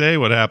the next day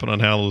what happened on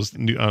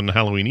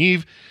Halloween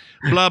Eve.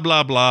 Blah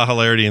blah blah.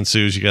 Hilarity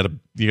ensues. You got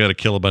to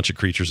kill a bunch of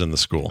creatures in the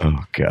school.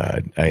 Oh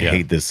God, I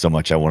hate this so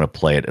much. I want to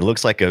play it. It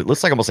looks like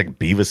almost like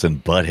Beavis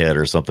and Butthead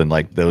or something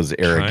like those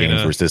era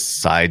games where it's this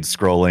side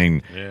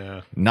scrolling.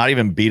 Yeah. Not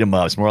even beat 'em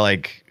ups. More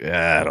like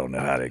I don't know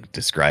how to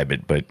describe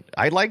it, but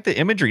I like the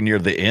imagery near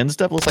the end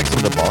stuff. Looks like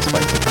some of the boss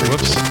fights.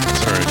 Whoops.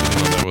 Sorry, I didn't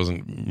know that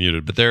wasn't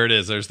muted. But there it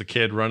is. There's the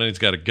kid running. He's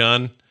got a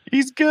gun.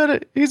 He's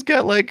got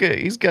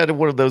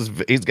one of those.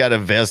 He's got a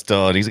vest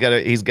on. He's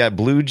got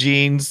blue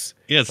jeans.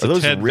 Yeah, it's the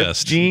Ted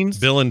vest. Jeans.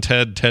 Bill and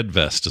Ted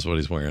vest is what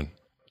he's wearing.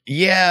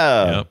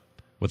 Yeah. Yep.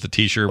 With the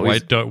t-shirt,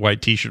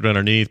 white t-shirt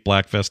underneath,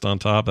 black vest on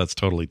top. That's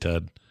totally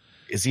Ted.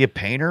 Is he a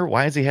painter?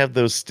 Why does he have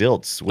those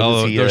stilts?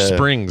 There's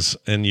springs,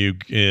 and you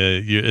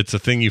it's a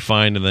thing you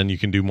find, and then you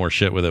can do more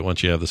shit with it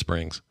once you have the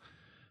springs.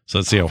 So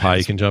let's see how high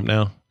you can jump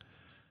now.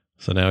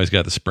 So now he's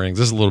got the springs.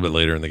 This is a little bit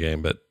later in the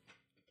game, but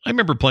I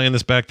remember playing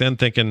this back then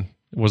thinking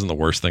it wasn't the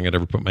worst thing I'd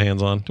ever put my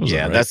hands on.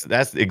 Yeah, right.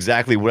 That's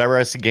exactly whenever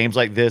I see games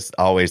like this,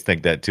 I always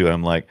think that too.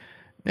 I'm like,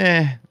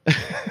 Yeah,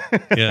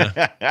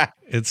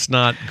 it's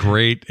not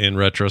great in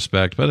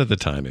retrospect, but at the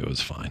time it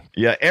was fine.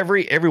 Yeah,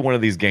 every one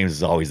of these games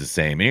is always the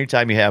same.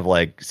 Anytime you have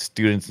like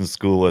students in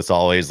school, it's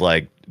always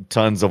like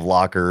tons of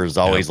lockers,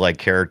 always like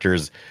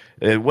characters.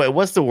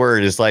 What's the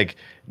word? It's like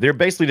they're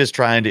basically just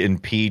trying to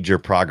impede your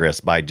progress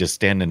by just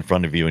standing in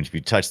front of you, and if you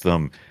touch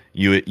them,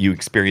 you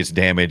experience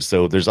damage.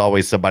 So there's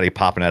always somebody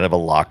popping out of a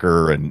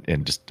locker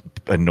and just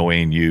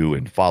annoying you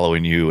and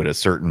following you at a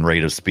certain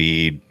rate of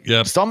speed.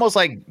 Yeah, it's almost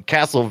like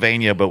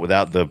Castlevania, but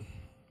without the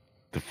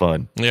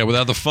fun. Yeah,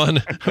 without the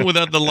fun,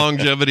 without the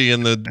longevity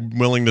and the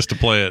willingness to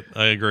play it.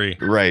 I agree.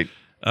 Right.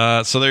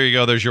 So there you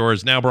go. There's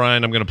yours. Now,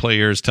 Brian, I'm going to play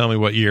yours. Tell me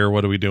what year.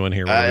 What are we doing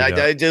here?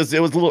 It was a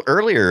little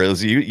earlier. It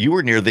was you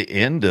were near the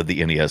end of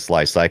the NES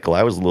life cycle.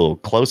 I was a little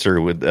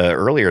closer with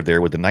earlier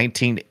there with the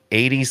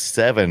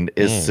 1987.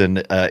 It's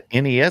an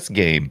NES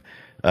game,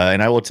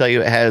 and I will tell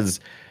you, it has.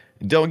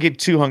 Don't get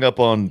too hung up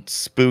on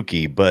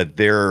spooky, but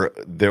there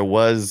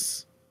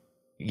was.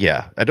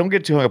 Yeah, I don't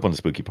get too hung up on the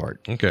spooky part.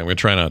 Okay, I'm going to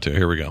try not to.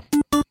 Here we go.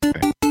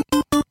 Okay.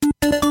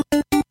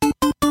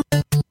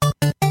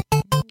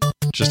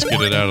 Just to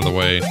get it out of the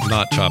way,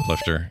 not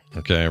Choplifter.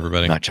 Okay,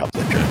 everybody? Not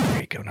Choplifter. There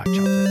you go, not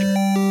Choplifter.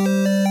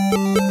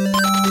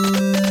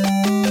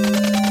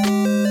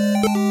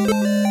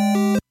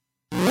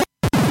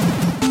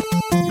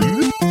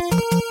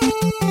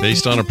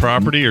 Based on a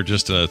property or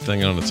just a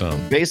thing on its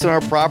own? Based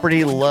on a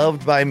property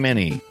loved by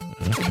many.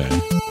 Okay.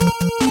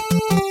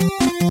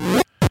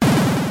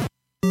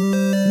 Oh,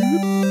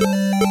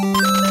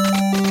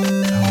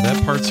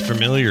 that part's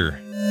familiar.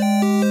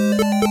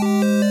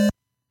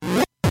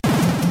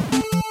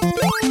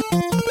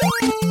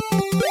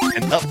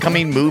 An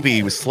upcoming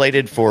movie was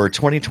slated for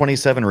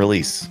 2027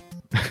 release.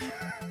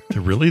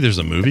 Really? There's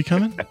a movie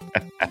coming?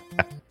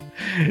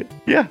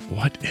 Yeah.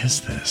 What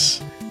is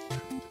this?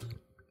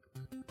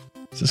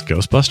 Is this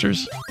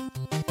Ghostbusters?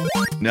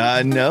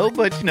 No,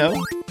 but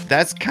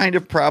that's kind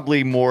of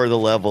probably more the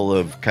level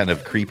of kind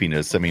of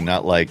creepiness. I mean,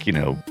 not like,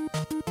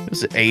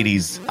 it's an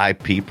 80s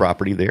IP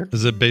property there.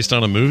 Is it based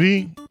on a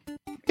movie?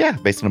 Yeah,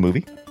 based on a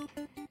movie.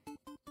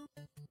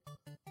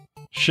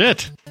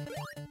 Shit.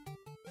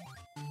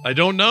 I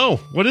don't know.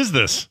 What is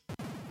this?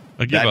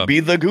 I give That'd up. be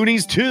The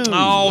Goonies 2.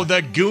 Oh,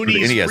 The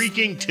Goonies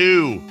freaking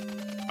 2.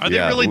 Are they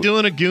really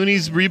doing a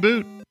Goonies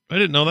reboot? I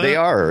didn't know that. They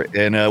are.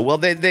 And,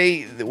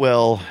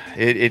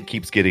 it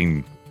keeps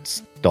getting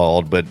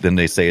stalled, but then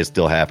they say it's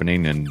still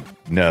happening, and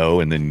no,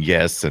 and then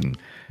yes, and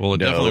well,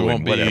 it no,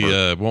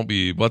 definitely won't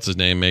be what's his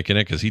name making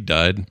it, because he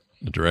died,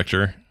 the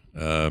director.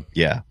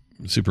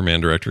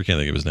 Superman director, can't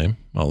think of his name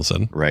all of a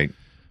sudden. Right.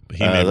 But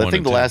he made I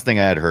think the last thing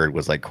I had heard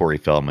was like Corey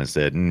Feldman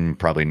said,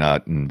 probably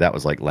not, and that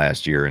was like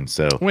last year, and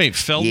so wait,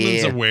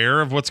 Feldman's aware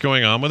of what's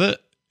going on with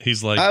it?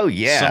 He's like, oh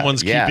yeah,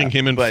 someone's keeping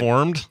him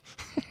informed.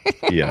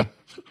 Yeah.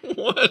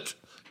 What?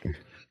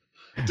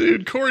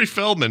 Dude, Corey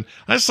Feldman.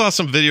 I saw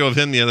some video of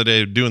him the other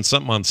day doing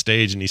something on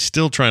stage, and he's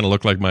still trying to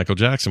look like Michael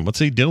Jackson. What's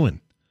he doing?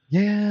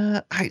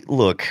 Yeah,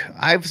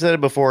 I've said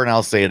it before, and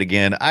I'll say it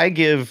again. I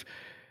give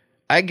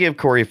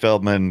Corey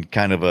Feldman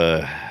kind of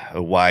a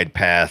wide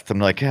path. I'm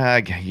like,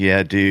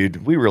 yeah,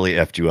 dude, we really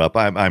effed you up.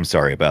 I'm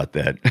sorry about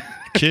that.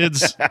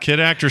 Kid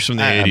actors from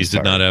the 80s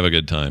did not have a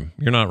good time.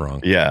 You're not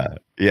wrong. Yeah,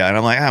 and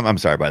I'm like, I'm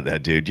sorry about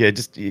that, dude. Yeah,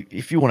 just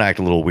if you want to act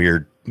a little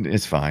weird,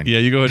 it's fine. Yeah,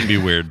 you go ahead and be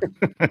weird.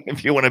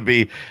 if you want to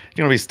be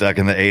stuck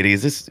in the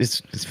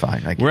 80s, it's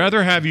fine. We'd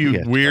rather have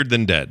you weird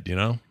than dead,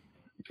 Yeah.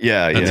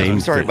 We're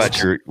sorry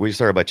about your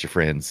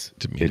friends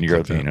in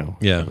Europe,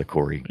 the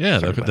Corey. Yeah,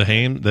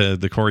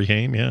 the Corey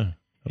Haim, yeah.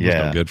 That was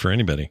no good for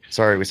anybody.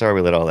 Sorry we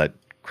let all that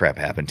crap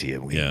happen to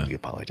you. We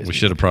apologize. We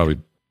should have probably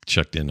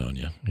checked in on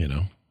you,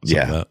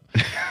 Yeah.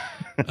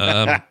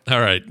 All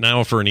right,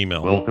 now for an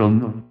email.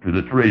 Welcome to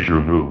the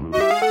treasure room.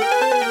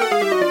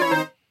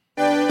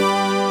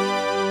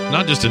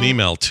 Not just an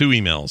email, 2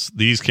 emails.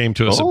 These came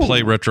to us at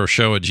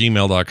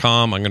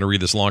playretroshow@gmail.com. I'm going to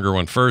read this longer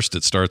one first.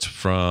 It starts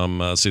from,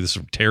 this is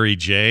from Terry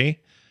J.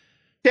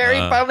 Terry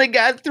finally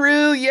got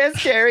through.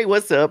 Yes, Terry.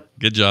 What's up?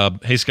 Good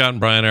job. Hey, Scott and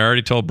Brian, I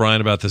already told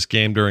Brian about this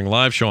game during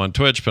live show on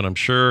Twitch, but I'm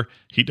sure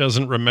he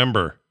doesn't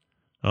remember.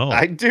 Oh,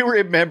 I do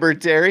remember,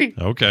 Terry.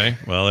 Okay.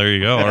 Well, there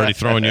you go. Already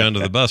throwing you under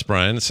the bus,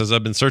 Brian. It says,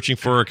 I've been searching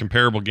for a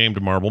comparable game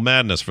to Marble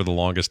Madness for the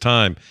longest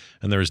time,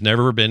 and there has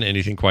never been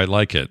anything quite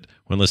like it.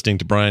 When listening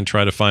to Brian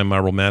try to find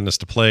Marble Madness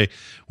to play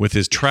with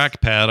his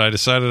trackpad, I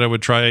decided I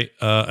would try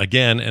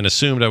again and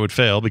assumed I would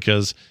fail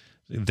because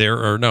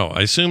I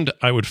assumed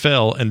I would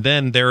fail, and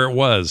then there it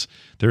was.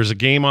 There's a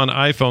game on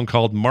iPhone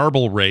called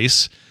Marble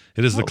Race.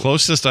 It is the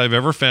closest I've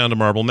ever found to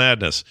Marble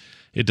Madness.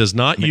 It does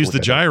not use the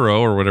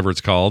gyro or whatever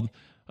it's called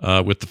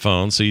with the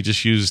phone, so you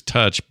just use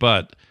touch,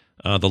 but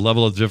the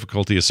level of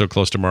difficulty is so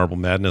close to Marble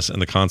Madness,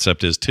 and the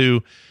concept is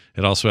too.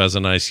 It also has a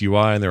nice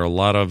UI, and there are a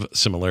lot of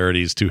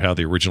similarities to how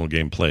the original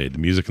game played. The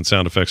music and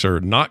sound effects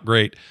are not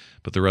great,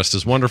 but the rest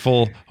is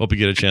wonderful. Hope you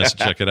get a chance to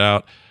check it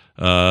out.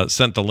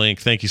 Sent the link.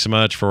 Thank you so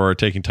much for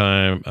taking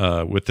time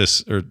with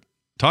this, or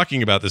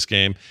talking about this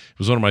game. It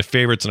was one of my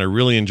favorites, and I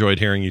really enjoyed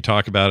hearing you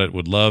talk about it.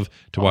 Would love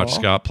to watch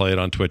Scott play it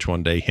on Twitch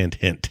one day. Hint,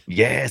 hint.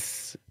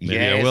 Yes. Maybe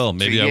I will.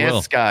 Maybe I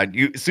will. Scott.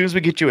 As soon as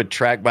we get you a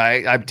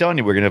trackball, I'm telling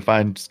you, we're going to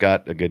find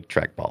Scott a good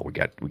trackball. We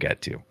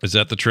got to. Is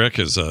that the trick?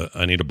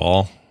 I need a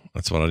ball?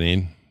 That's what I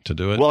need to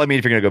do it? Well, I mean,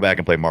 if you're going to go back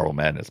and play Marble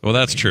Madness. Well,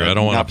 that's true. I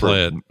don't want to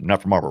play it.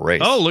 Not for Marble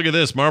Race. Oh, look at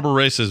this. Marble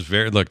Race is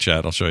very... Look,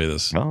 Chad, I'll show you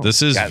this. Oh,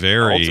 this is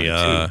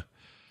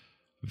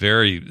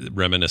very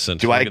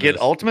reminiscent. Do I get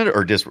Ultimate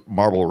or just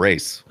Marble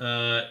Race?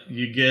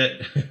 You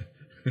get...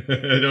 I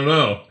don't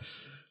know.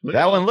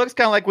 That one looks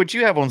kind of like what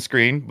you have on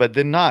screen, but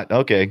then not.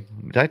 Okay.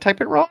 Did I type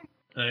it wrong?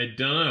 I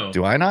don't know.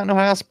 Do I not know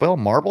how to spell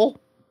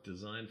marble?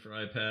 Designed for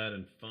iPad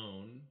and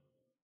phone.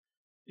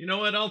 You know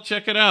what? I'll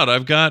check it out.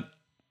 I've got...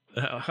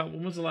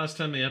 when was the last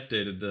time they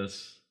updated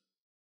this?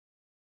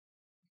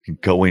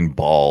 Going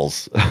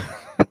balls.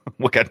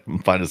 We got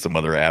finding some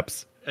other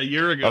apps. A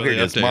year ago. Okay,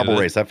 it's Marble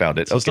Race. I found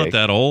it. So it's not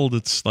that old.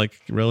 It's like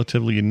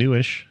relatively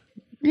newish.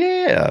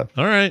 Yeah.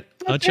 All right.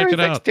 I'll check it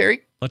out.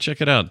 Terry. I'll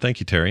check it out. Thank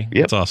you, Terry.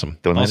 Yep. That's awesome.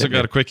 Also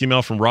got a quick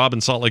email from Rob in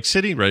Salt Lake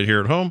City right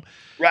here at home.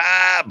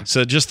 Rob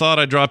said, just thought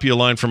I'd drop you a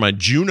line from my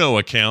Juno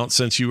account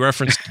since you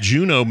referenced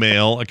Juno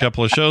Mail a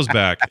couple of shows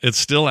back. It's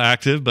still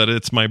active, but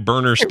it's my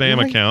burner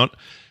spam account.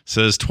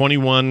 Says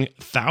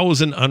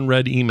 21,000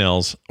 unread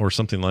emails or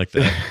something like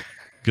that.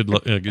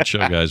 Good show,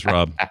 guys.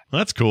 Rob,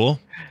 that's cool,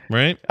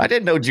 right? I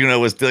didn't know Juno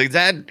was still. Is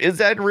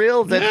that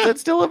real?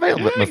 That's still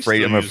available?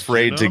 Yeah, I'm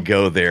afraid to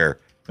go there.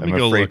 I'm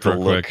afraid to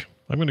look. Quick.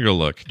 I'm going to go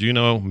look.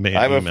 Juno email.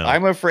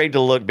 I'm afraid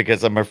to look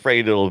because I'm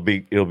afraid it'll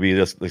be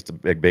this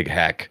a big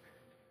hack.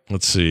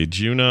 Let's see,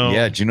 Juno.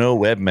 Yeah, Juno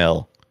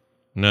webmail.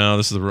 No,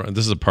 this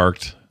is a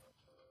parked.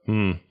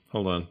 Hold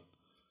on,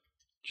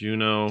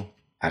 Juno.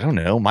 I don't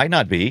know. Might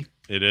not be.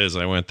 It is.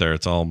 I went there.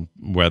 It's all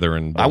weather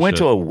and bullshit. I went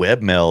to a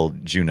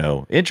webmail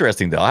Juno.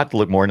 Interesting, though. I have to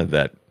look more into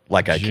that.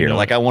 Like I care.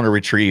 Like I want to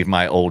retrieve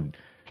my old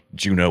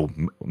Juno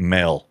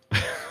mail.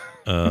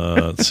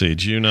 Let's see.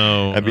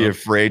 Juno. I'd be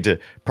afraid to.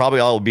 Probably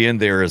all will be in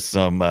there is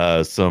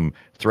some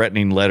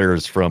threatening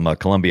letters from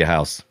Columbia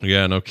House.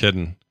 Yeah, no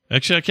kidding.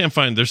 Actually, I can't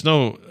find.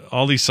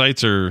 All these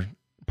sites are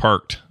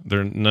parked.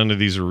 None of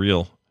these are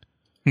real.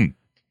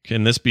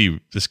 Can this be?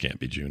 This can't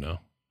be Juno.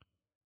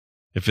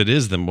 If it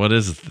is, then what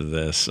is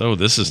this? Oh,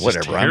 this is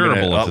just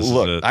terrible.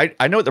 Look,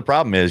 I know what the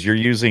problem is. You're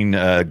using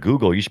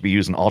Google. You should be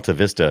using Alta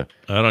Vista.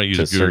 I don't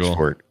use Google. Search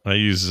for it. I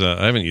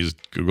haven't used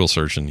Google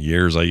search in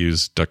years. I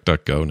use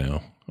DuckDuckGo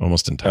now,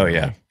 almost entirely.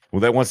 Oh yeah.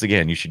 Well, that once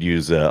again, you should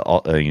use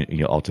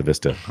Alta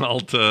Vista.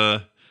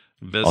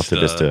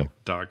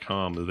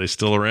 AltaVista.com. Are they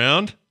still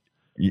around?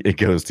 It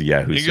goes to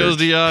Yahoo. It goes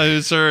to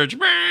Yahoo search.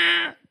 You're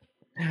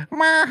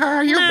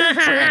big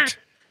tricked.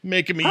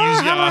 Making me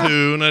use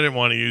Yahoo, and I didn't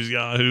want to use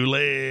Yahoo.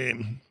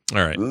 Lame.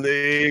 All right.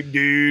 Lame,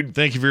 dude.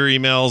 Thank you for your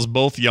emails,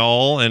 both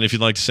y'all. And if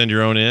you'd like to send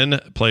your own in,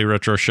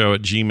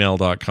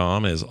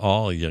 playretroshow@gmail.com is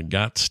all you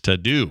got to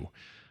do.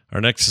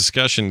 Our next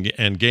discussion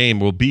and game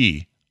will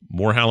be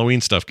more Halloween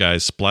stuff,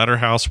 guys.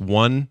 Splatterhouse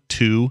 1,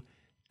 2,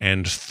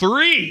 and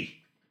 3.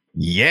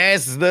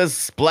 Yes, the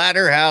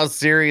Splatterhouse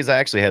series. I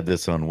actually had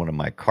this on one of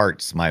my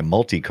carts, my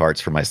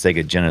multi-carts for my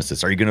Sega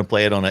Genesis. Are you going to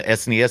play it on an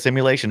SNES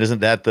emulation? Isn't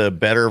that the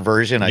better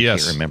version? I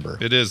can't remember.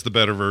 It is the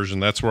better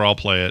version. That's where I'll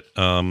play it.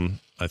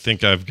 I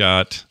think I have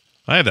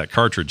that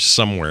cartridge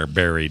somewhere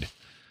buried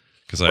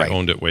because I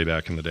owned it way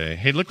back in the day.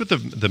 Hey, look what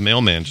the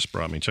mailman just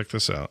brought me. Check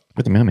this out.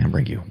 What did the mailman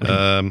bring you?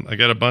 I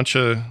got a bunch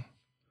of...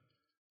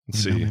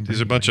 Let's see.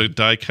 These are a bunch of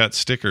die-cut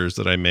stickers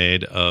that I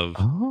made of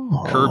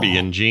Kirby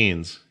and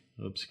jeans.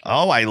 Oops.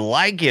 Oh, I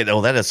like it.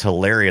 Oh, that is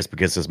hilarious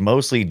because it's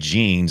mostly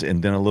jeans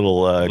and then a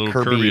little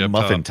Kirby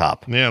muffin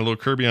top. Yeah, a little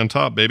Kirby on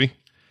top, baby.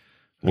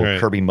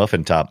 Kirby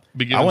muffin top.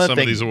 Be giving some of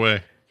these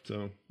away.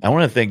 So I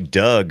want to thank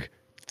Doug.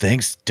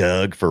 Thanks,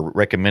 Doug, for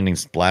recommending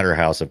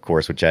Splatterhouse, of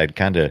course, which I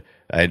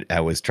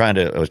was trying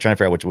to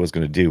figure out what I was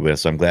going to do with.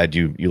 So I'm glad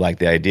you like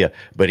the idea.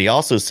 But he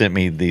also sent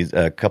me these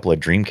a couple of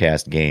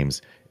Dreamcast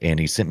games, and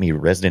he sent me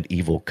Resident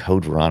Evil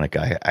Code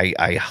Veronica.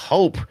 I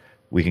hope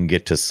we can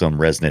get to some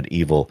Resident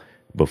Evil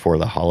before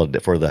the holiday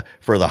for the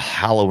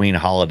Halloween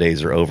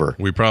holidays are over.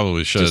 We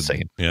probably should. Just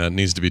saying. Yeah, it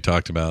needs to be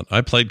talked about.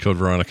 I played Code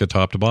Veronica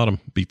top to bottom.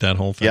 Beat that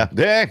whole thing. Yeah,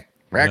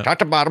 top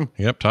to bottom.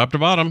 Yep, top to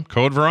bottom.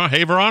 Code Veronica.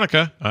 Hey,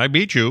 Veronica, I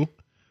beat you.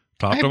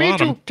 Top to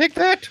bottom. You. Take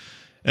that.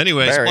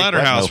 Anyway,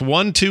 Splatterhouse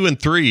 1, 2, and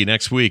 3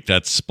 next week.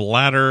 That's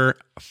Splatter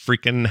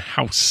freaking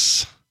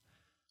House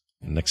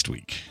next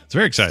week. It's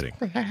very exciting.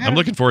 I'm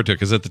looking forward to it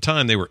because at the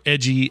time they were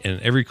edgy and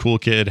every cool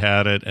kid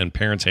had it and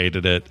parents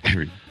hated it.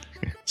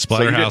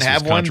 Splatterhouse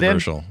was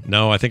controversial.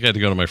 No, I think I had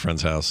to go to my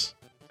friend's house.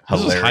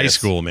 This was high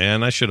school,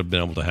 man. I should have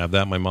been able to have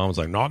that. My mom was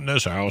like, "Not in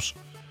this house."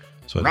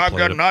 So not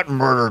got not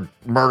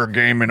murder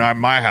game in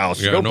my house.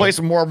 Yeah, go play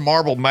some more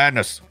Marble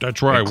Madness.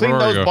 That's right. Clean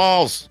those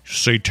balls.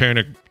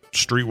 Satanic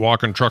street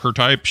walking trucker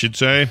type, she'd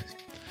say.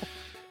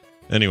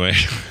 Anyway,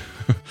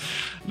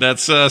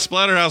 that's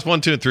Splatterhouse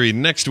 1, 2, and 3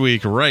 next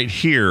week right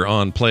here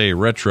on Play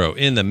Retro.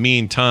 In the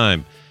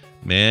meantime,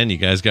 man, you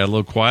guys got a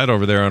little quiet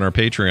over there on our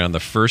Patreon. The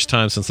first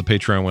time since the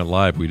Patreon went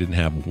live, we didn't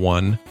have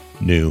one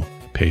new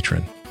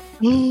patron.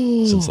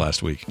 since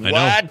last week.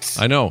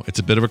 I know. It's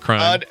a bit of a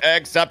crime.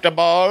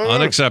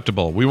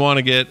 Unacceptable. We want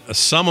to get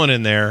someone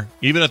in there,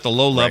 even at the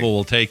low level,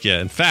 will take you.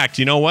 In fact,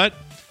 you know what?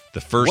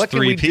 The first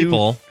three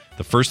people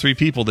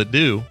that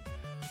do,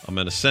 I'm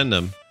going to send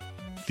them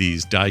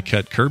these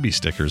die-cut Kirby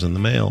stickers in the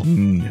mail.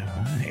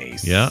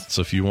 Nice. Yeah,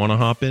 so if you want to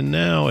hop in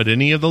now at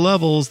any of the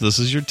levels, this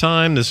is your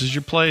time. This is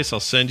your place. I'll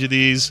send you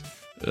these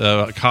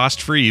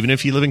cost-free. Even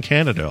if you live in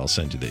Canada, I'll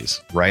send you these.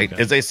 Right.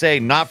 Okay. As they say,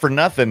 not for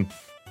nothing.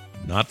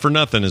 Not for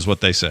nothing is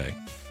what they say.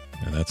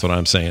 And that's what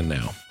I'm saying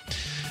now.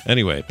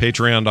 Anyway,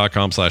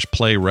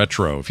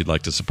 patreon.com/playretro if you'd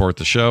like to support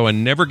the show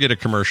and never get a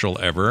commercial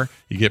ever.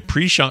 You get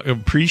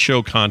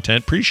pre-show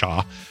content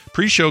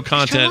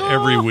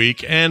every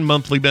week and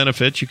monthly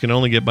benefits you can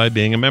only get by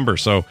being a member.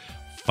 So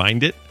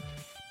find it,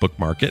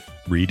 bookmark it,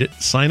 read it,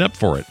 sign up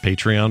for it.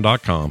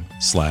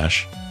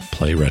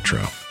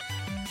 Patreon.com/playretro.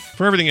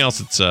 For everything else,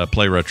 it's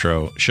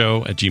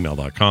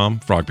playretroshow@gmail.com.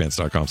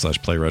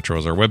 Frogpants.com/playretro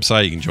is our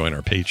website. You can join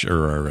our page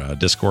or our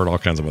Discord, all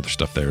kinds of other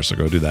stuff there. So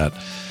go do that.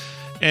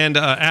 And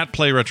at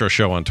Play Retro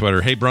Show on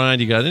Twitter. Hey,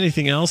 Brian, you got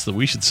anything else that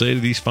we should say to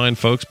these fine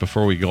folks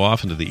before we go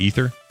off into the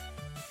ether?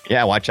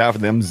 Yeah, watch out for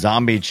them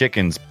zombie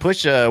chickens.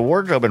 Push a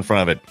wardrobe in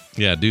front of it.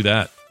 Yeah, do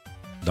that.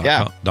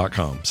 .com/.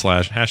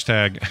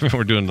 Hashtag.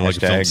 We're doing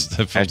like a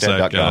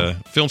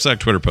film sack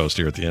Twitter post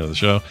here at the end of the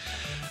show.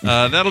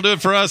 That'll do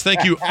it for us.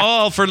 Thank you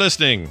all for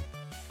listening.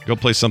 Go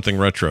play something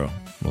retro.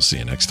 We'll see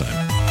you next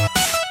time.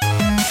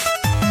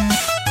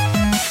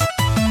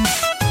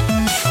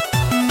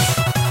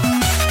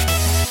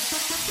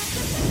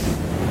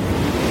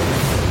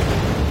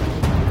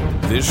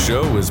 This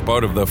show is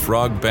part of the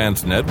Frog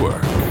Pants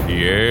Network.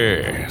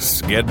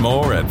 Yes. Get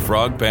more at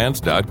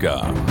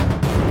frogpants.com.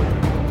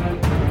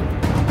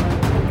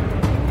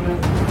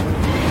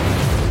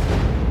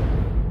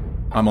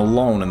 I'm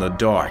alone in the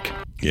dark.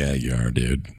 Yeah, you are, dude.